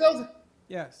 In Deerfield?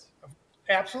 Yes.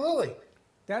 Absolutely.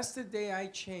 That's the day I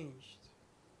changed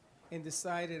and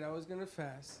decided I was going to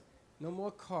fast. No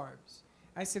more carbs.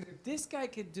 I said, if this guy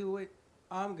could do it,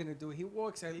 I'm going to do it. He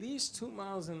walks at least 2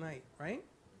 miles a night, right?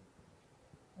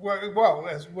 Well,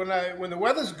 when the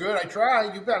weather's good, I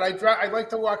try. You bet. I like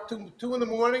to walk two in the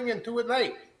morning and 2 at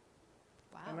night.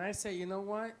 Wow. And I say, you know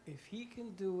what? If he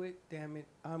can do it, damn it,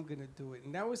 I'm going to do it.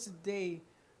 And that was the day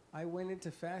I went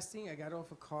into fasting. I got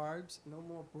off of carbs, no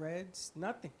more breads,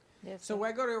 nothing. Yes, So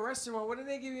when I go to a restaurant, what do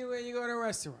they give you when you go to a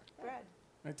restaurant? Bread.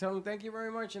 I tell them, thank you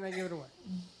very much, and I give it away.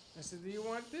 I said, do you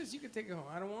want this? You can take it home.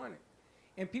 I don't want it.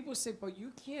 And people say, but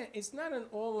you can't. It's not an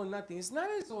all or nothing. It's not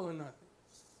as all or nothing.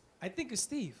 I think of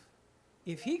Steve.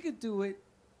 If he could do it,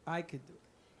 I could do it.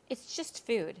 It's just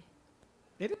food.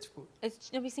 It is food.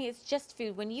 It's just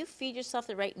food. When you feed yourself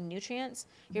the right nutrients,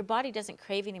 your body doesn't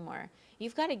crave anymore.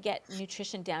 You've got to get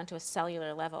nutrition down to a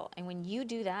cellular level. And when you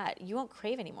do that, you won't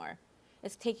crave anymore.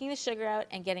 It's taking the sugar out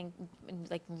and getting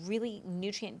like really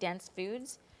nutrient-dense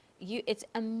foods. It's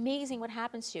amazing what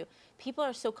happens to you. People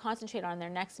are so concentrated on their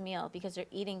next meal because they're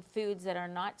eating foods that are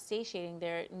not satiating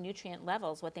their nutrient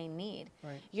levels, what they need.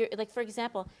 Right. Like, for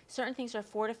example, certain things are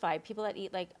fortified. People that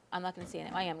eat, like, I'm not going to say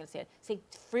it. I am going to say it. Say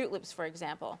Fruit Loops, for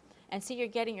example. And see, you're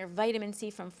getting your vitamin C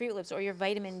from Fruit Loops, or your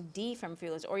vitamin D from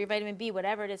Fruit Loops, or your vitamin B,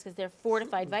 whatever it is, because they're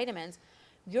fortified vitamins.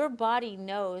 Your body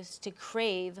knows to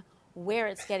crave where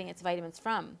it's getting its vitamins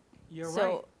from. You're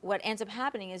so right. what ends up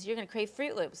happening is you're going to crave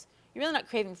Fruit Loops. You're really not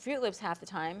craving Fruit Loops half the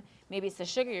time. Maybe it's the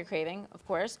sugar you're craving, of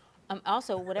course.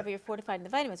 Also, whatever you're fortified the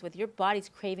vitamins with, your body's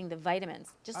craving the vitamins.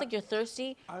 Just like you're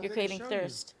thirsty, you're craving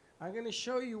thirst. I'm going to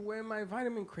show you where my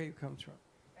vitamin crave comes from.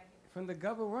 From the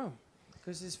Gubba rum.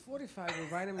 Because it's fortified with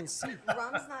vitamin C.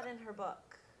 Rum's not in her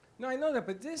book. No, I know that,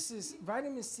 but this is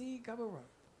vitamin C Gubba rum.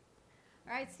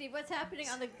 All right, Steve, what's happening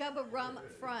on the Gubba rum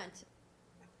front?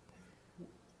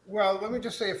 Well, let me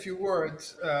just say a few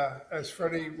words, as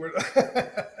Freddie would.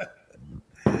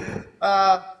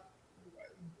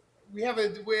 We have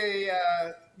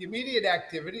the immediate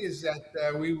activity is that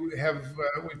we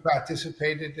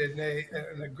participated in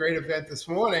a great event this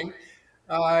morning,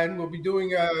 and we'll be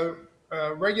doing a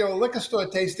regular liquor store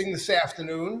tasting this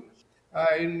afternoon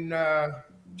in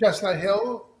Chestnut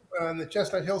Hill, in the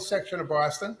Chestnut Hill section of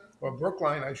Boston, or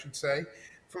Brookline, I should say,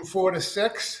 from 4 to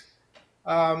 6.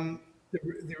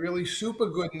 The really super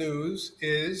good news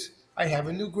is I have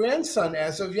a new grandson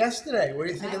as of yesterday. What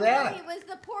do you think of that? He was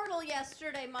the portal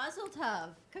yesterday, Mazel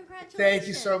Tov. Congratulations. Thank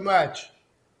you so much.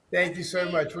 Thank you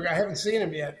so much. I haven't seen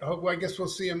him yet. I guess we'll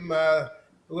see him a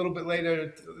little bit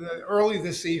later, early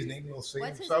this evening. We'll see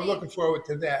him. So I'm looking forward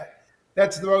to that.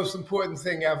 That's the most important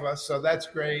thing ever. So that's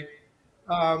great.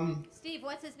 Steve,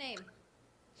 what's his name?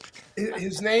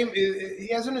 His name he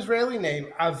has an Israeli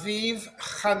name, Aviv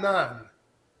Hanan.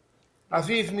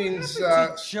 Aviv means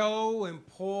Joe and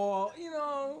Paul, you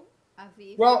know.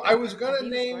 Aviv. Well, I was going to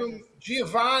name him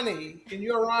Giovanni in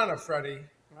your honor, Freddie.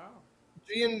 Wow.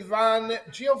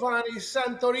 Giovanni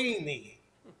Santorini,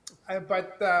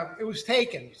 but it was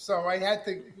taken, so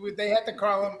they had to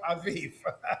call him Aviv.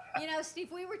 You know,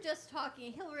 Steve, we were just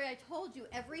talking. Hillary, I told you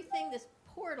everything. This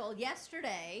portal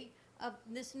yesterday of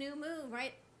this new moon,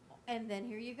 right? And then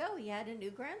here you go. He had a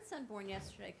new grandson born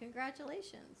yesterday.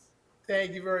 Congratulations.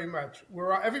 Thank you very much.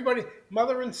 Everybody,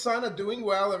 mother and son are doing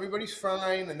well. Everybody's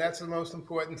fine, and that's the most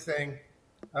important thing.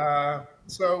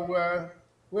 That's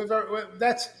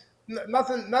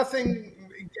nothing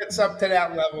gets up to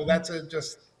that level. That's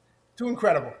just too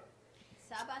incredible.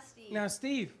 Sabah, Now,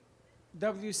 Steve,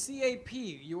 WCAP,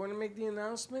 you want to make the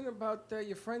announcement about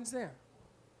your friends there?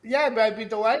 Yeah, I'd be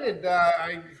delighted.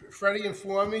 Freddie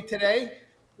informed me today,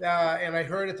 and I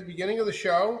heard at the beginning of the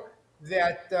show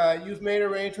that you've made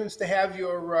arrangements to have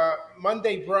your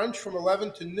Monday brunch from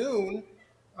 11 to noon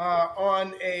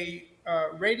on a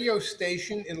radio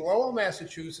station in Lowell,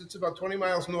 Massachusetts, about 20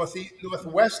 miles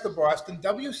northwest of Boston,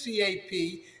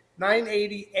 WCAP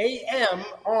 980 AM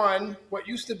on what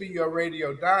used to be your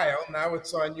radio dial. Now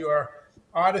it's on your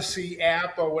Odyssey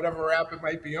app or whatever app it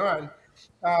might be on.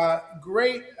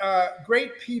 Great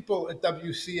people at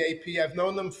WCAP. I've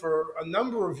known them for a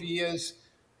number of years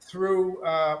through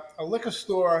a liquor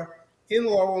store in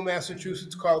Lowell,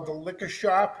 Massachusetts called The Liquor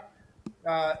Shop.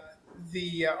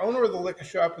 The owner of the liquor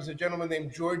shop is a gentleman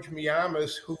named George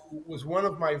Miyamas, who was one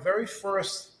of my very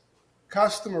first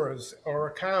customers or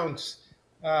accounts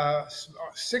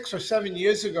 6 or 7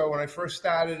 years ago when I first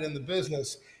started in the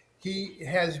business. He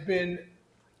has been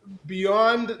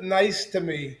beyond nice to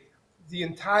me the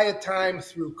entire time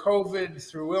through COVID,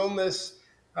 through illness,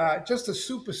 just a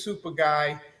super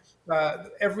guy.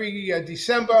 Every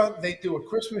December, they do a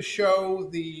Christmas show.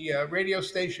 The radio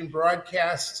station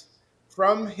broadcasts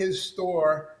from his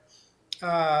store,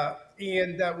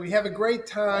 and we have a great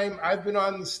time. I've been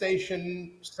on the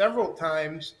station several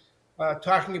times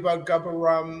talking about Gubba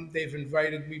Rum. They've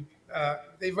invited me.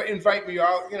 They invite me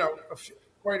all,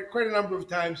 quite a number of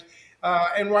times.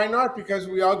 And why not? Because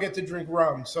we all get to drink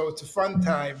rum, so it's a fun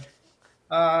time.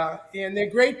 And they're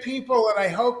great people, and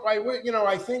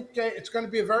I think it's going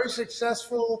to be a very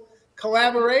successful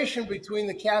collaboration between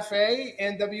the cafe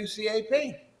and WCAP.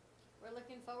 We're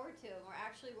looking forward to it. We're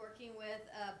actually working with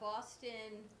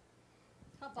Boston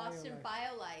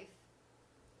BioLife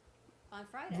on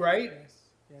Friday. Right?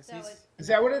 Yes. So Is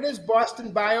that what it is?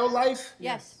 Boston BioLife?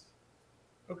 Yes.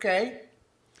 Okay.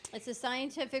 It's a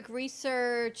scientific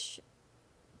research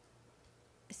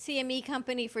CME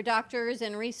company for doctors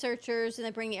and researchers, and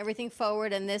they're bringing everything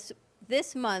forward. And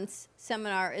this month's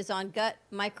seminar is on gut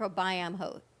microbiome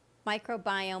health.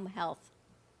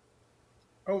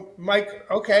 Oh, Mike,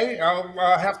 okay.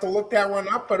 I'll have to look that one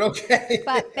up, but okay.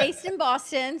 But based in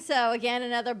Boston, so again,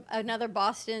 another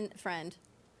Boston friend.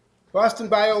 Boston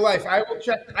BioLife. I will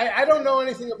check. I don't know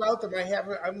anything about them.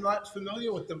 I'm not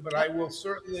familiar with them, but I will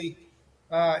certainly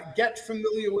get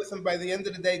familiar with them by the end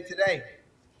of the day today.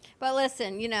 But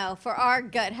listen, for our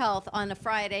gut health on a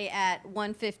Friday at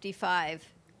 1:55,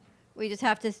 we just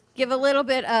have to give a little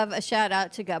bit of a shout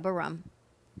out to Gubba Rum.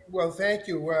 Well, thank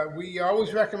you. We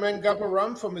always recommend Gubba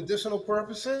Rum for medicinal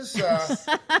purposes.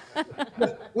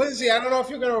 Lindsay, I don't know if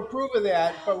you're going to approve of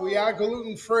that, but we are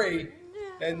gluten-free.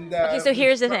 And okay, so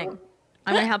here's the thing.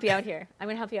 I'm going to help you out here. I'm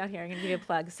going to give you a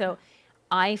plug. So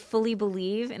I fully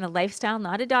believe in a lifestyle,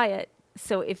 not a diet.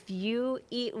 So if you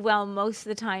eat well most of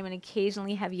the time and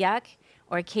occasionally have yuck,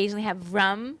 or occasionally have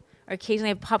rum, or occasionally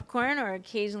have popcorn, or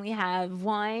occasionally have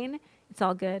wine, it's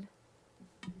all good.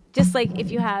 Just like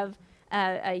if you have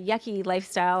a yucky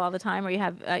lifestyle all the time, or you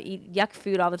have eat yuck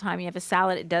food all the time, you have a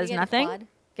salad, it does nothing.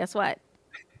 Guess what?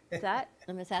 What's that?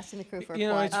 I'm just asking the crew for a You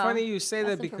know, quad. it's funny you say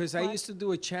that Asking for because I quad. used to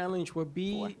do a challenge where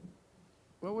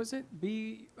what was it?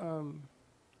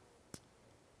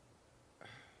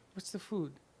 What's the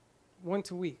food?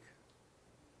 Once a week.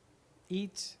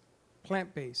 Eat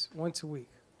plant-based once a week.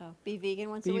 Oh, be vegan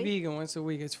once a week? Be vegan once a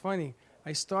week. It's funny.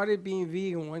 I started being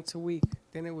vegan once a week.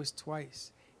 Then it was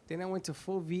twice. Then I went to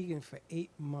full vegan for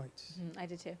 8 months. I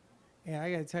did too. And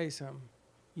I got to tell you something.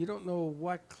 You don't know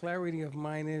what clarity of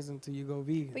mind is until you go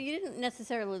vegan. But you didn't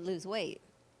necessarily lose weight.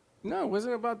 No, it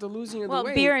wasn't about the losing of the Well,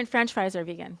 weight. beer and French fries are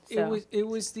vegan. So. It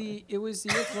was the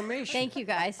inflammation. Thank you,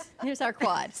 guys. Here's our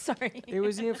quad. Sorry. It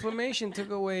was the inflammation took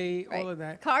away all of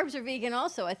that. Carbs are vegan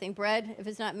also, I think. Bread, if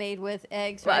it's not made with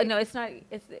eggs, Well, right? no, it's not.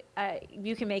 It's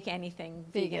you can make anything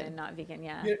vegan and not vegan.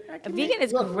 Yeah, Yeah, vegan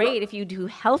is great if you do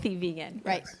healthy vegan.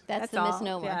 Right. That's the all.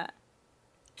 misnomer. Yeah.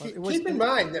 Keep in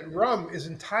mind that rum is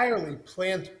entirely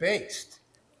plant-based.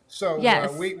 So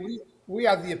Yes. we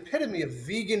are the epitome of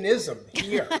veganism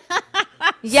here.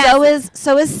 Yes.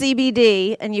 So is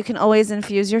CBD, and you can always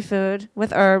infuse your food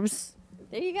with herbs.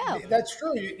 There you go. That's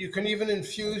true. You can even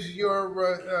infuse your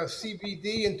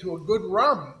CBD into a good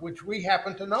rum, which we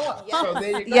happen to know of. So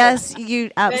there you go. Yes, you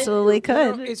absolutely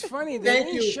could. It's funny.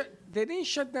 Thank you. They didn't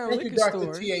shut down Thank you, liquor Dr.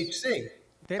 stores. THC.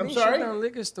 They I'm didn't sorry? shut down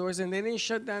liquor stores, and they didn't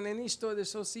shut down any store that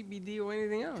sold CBD or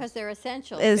anything else. Because they're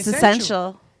essential. It's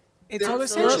essential. It's They're all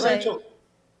Absolutely. essential.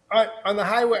 On the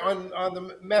highway, on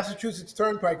the Massachusetts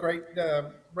Turnpike,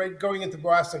 right going into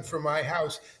Boston from my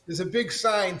house, there's a big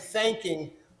sign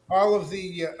thanking all of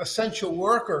the essential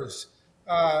workers,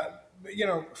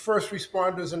 first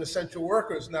responders and essential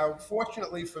workers. Now,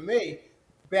 fortunately for me,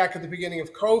 back at the beginning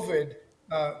of COVID,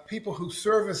 people who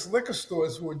service liquor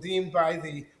stores were deemed by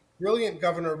the brilliant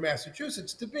governor of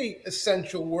Massachusetts to be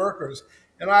essential workers.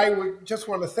 And I would just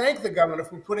want to thank the governor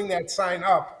for putting that sign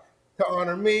up to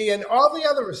honor me and all the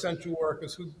other essential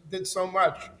workers who did so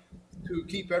much to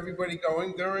keep everybody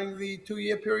going during the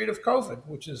 2-year period of COVID,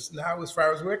 which is now, as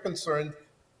far as we're concerned,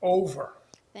 over.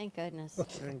 Thank goodness.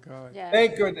 Thank God. Yeah.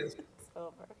 Thank goodness. It's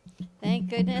over. Thank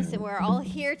goodness, and we're all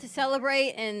here to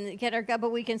celebrate and get our Gubba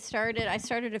weekend started. I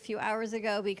started a few hours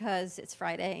ago because it's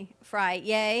Friday.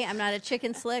 Yay! I'm not a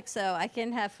chicken slick, so I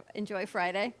can enjoy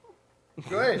Friday.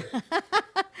 Good.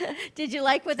 Did you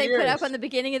like what they put up on the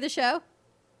beginning of the show?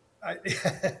 I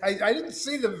didn't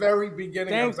see the very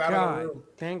beginning. I was out of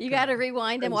the room. You got to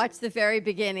rewind and watch the very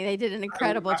beginning. They did an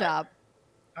incredible job.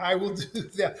 I will do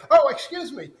that. Oh,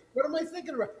 excuse me. What am I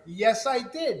thinking about? Yes, I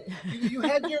did. You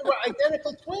had your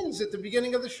identical twins at the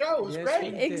beginning of the show. It was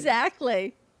great.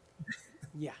 Exactly.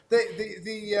 Yeah.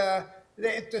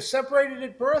 The separated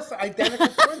at birth, identical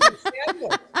twins.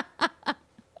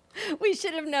 We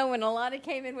should have known when Alana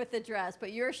came in with the dress,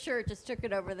 but your shirt just took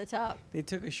it over the top. They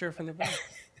took a shirt from the back.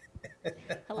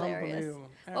 Hilarious.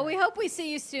 Well, we hope we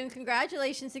see you soon.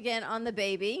 Congratulations again on the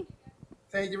baby.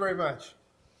 Thank you very much.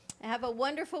 Have a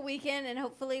wonderful weekend, and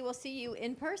hopefully we'll see you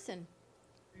in person.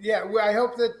 Yeah, well, I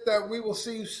hope that we will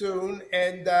see you soon.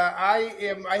 And I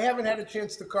haven't had a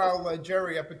chance to call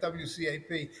Jerry up at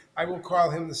WCAP. I will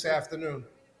call him this afternoon.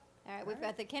 All right, we've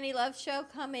got the Kenny Love Show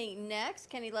coming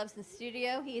next. Kenny Love's in the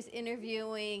studio. He is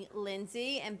interviewing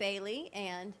Lindsay and Bailey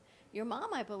and your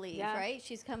mom, I believe, right?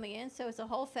 She's coming in, so it's a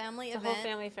whole family event. It's a whole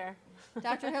family affair.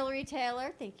 Dr. Hillary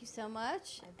Taylor, thank you so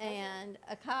much. And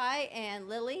Akai and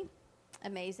Lily.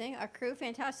 Amazing. Our crew,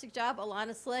 fantastic job.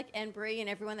 Alana Slick and Bree and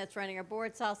everyone that's running our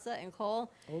board, Salsa and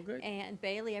Cole. Oh, good. And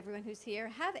Bailey, everyone who's here.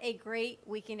 Have a great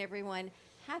weekend, everyone.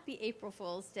 Happy April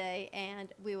Fool's Day.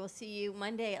 And we will see you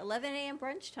Monday, 11 a.m.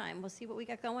 brunch time. We'll see what we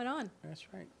got going on.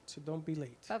 That's right. So don't be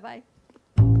late. Bye-bye.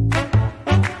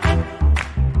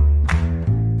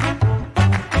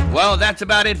 Well, that's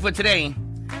about it for today.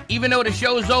 Even though the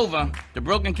show's over, the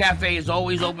Broken Cafe is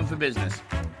always open for business.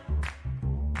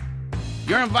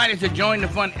 You're invited to join the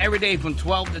fun every day from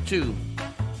 12 to 2.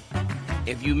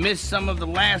 If you missed some of the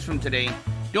laughs from today,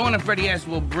 Dawn and Freddie S.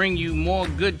 will bring you more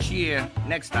good cheer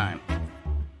next time.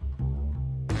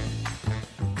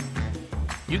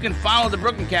 You can follow the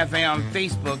Brooklyn Cafe on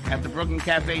Facebook at the Brooklyn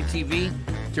Cafe TV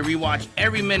to rewatch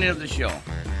every minute of the show.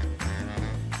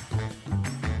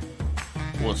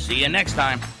 We'll see you next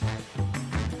time.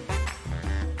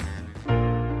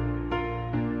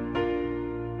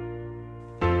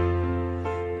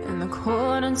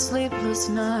 Cold and sleepless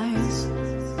nights,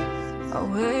 I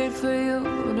wait for you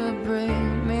to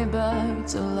bring me back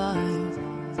to life.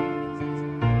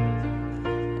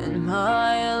 In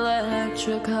my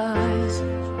electric eyes,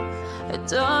 it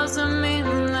doesn't mean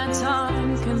that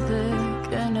time can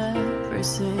pick in every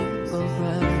single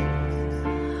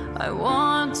breath. I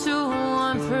want to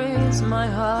unfreeze my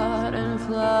heart and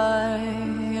fly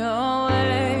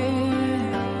away.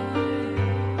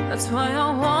 That's why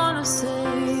I wanna say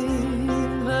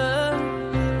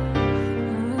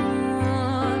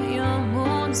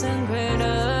and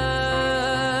craters.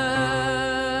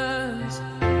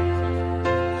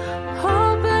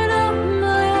 Open up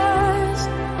my eyes,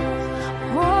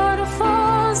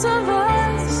 waterfalls of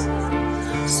ice,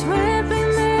 sweeping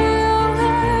me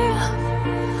away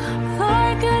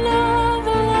like an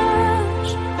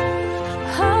avalanche.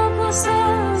 Helpless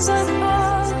as I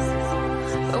fall,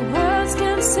 the words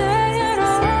can't say it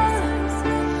all.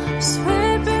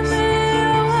 Sweeping me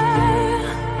away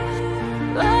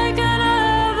like an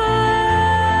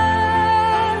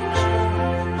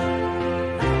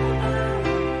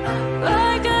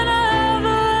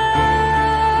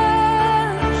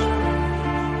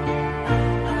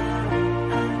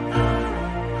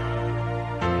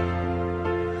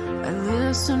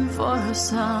for a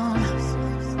sound,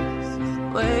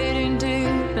 waiting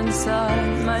deep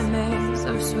inside my maze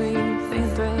of sweeping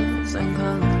thrills and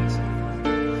colors.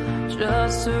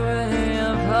 Just a ray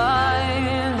of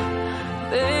light,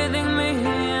 bathing me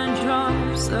in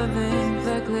drops of ink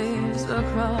that gleams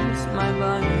across my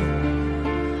body.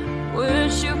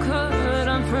 Wish you could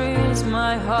unfreeze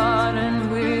my heart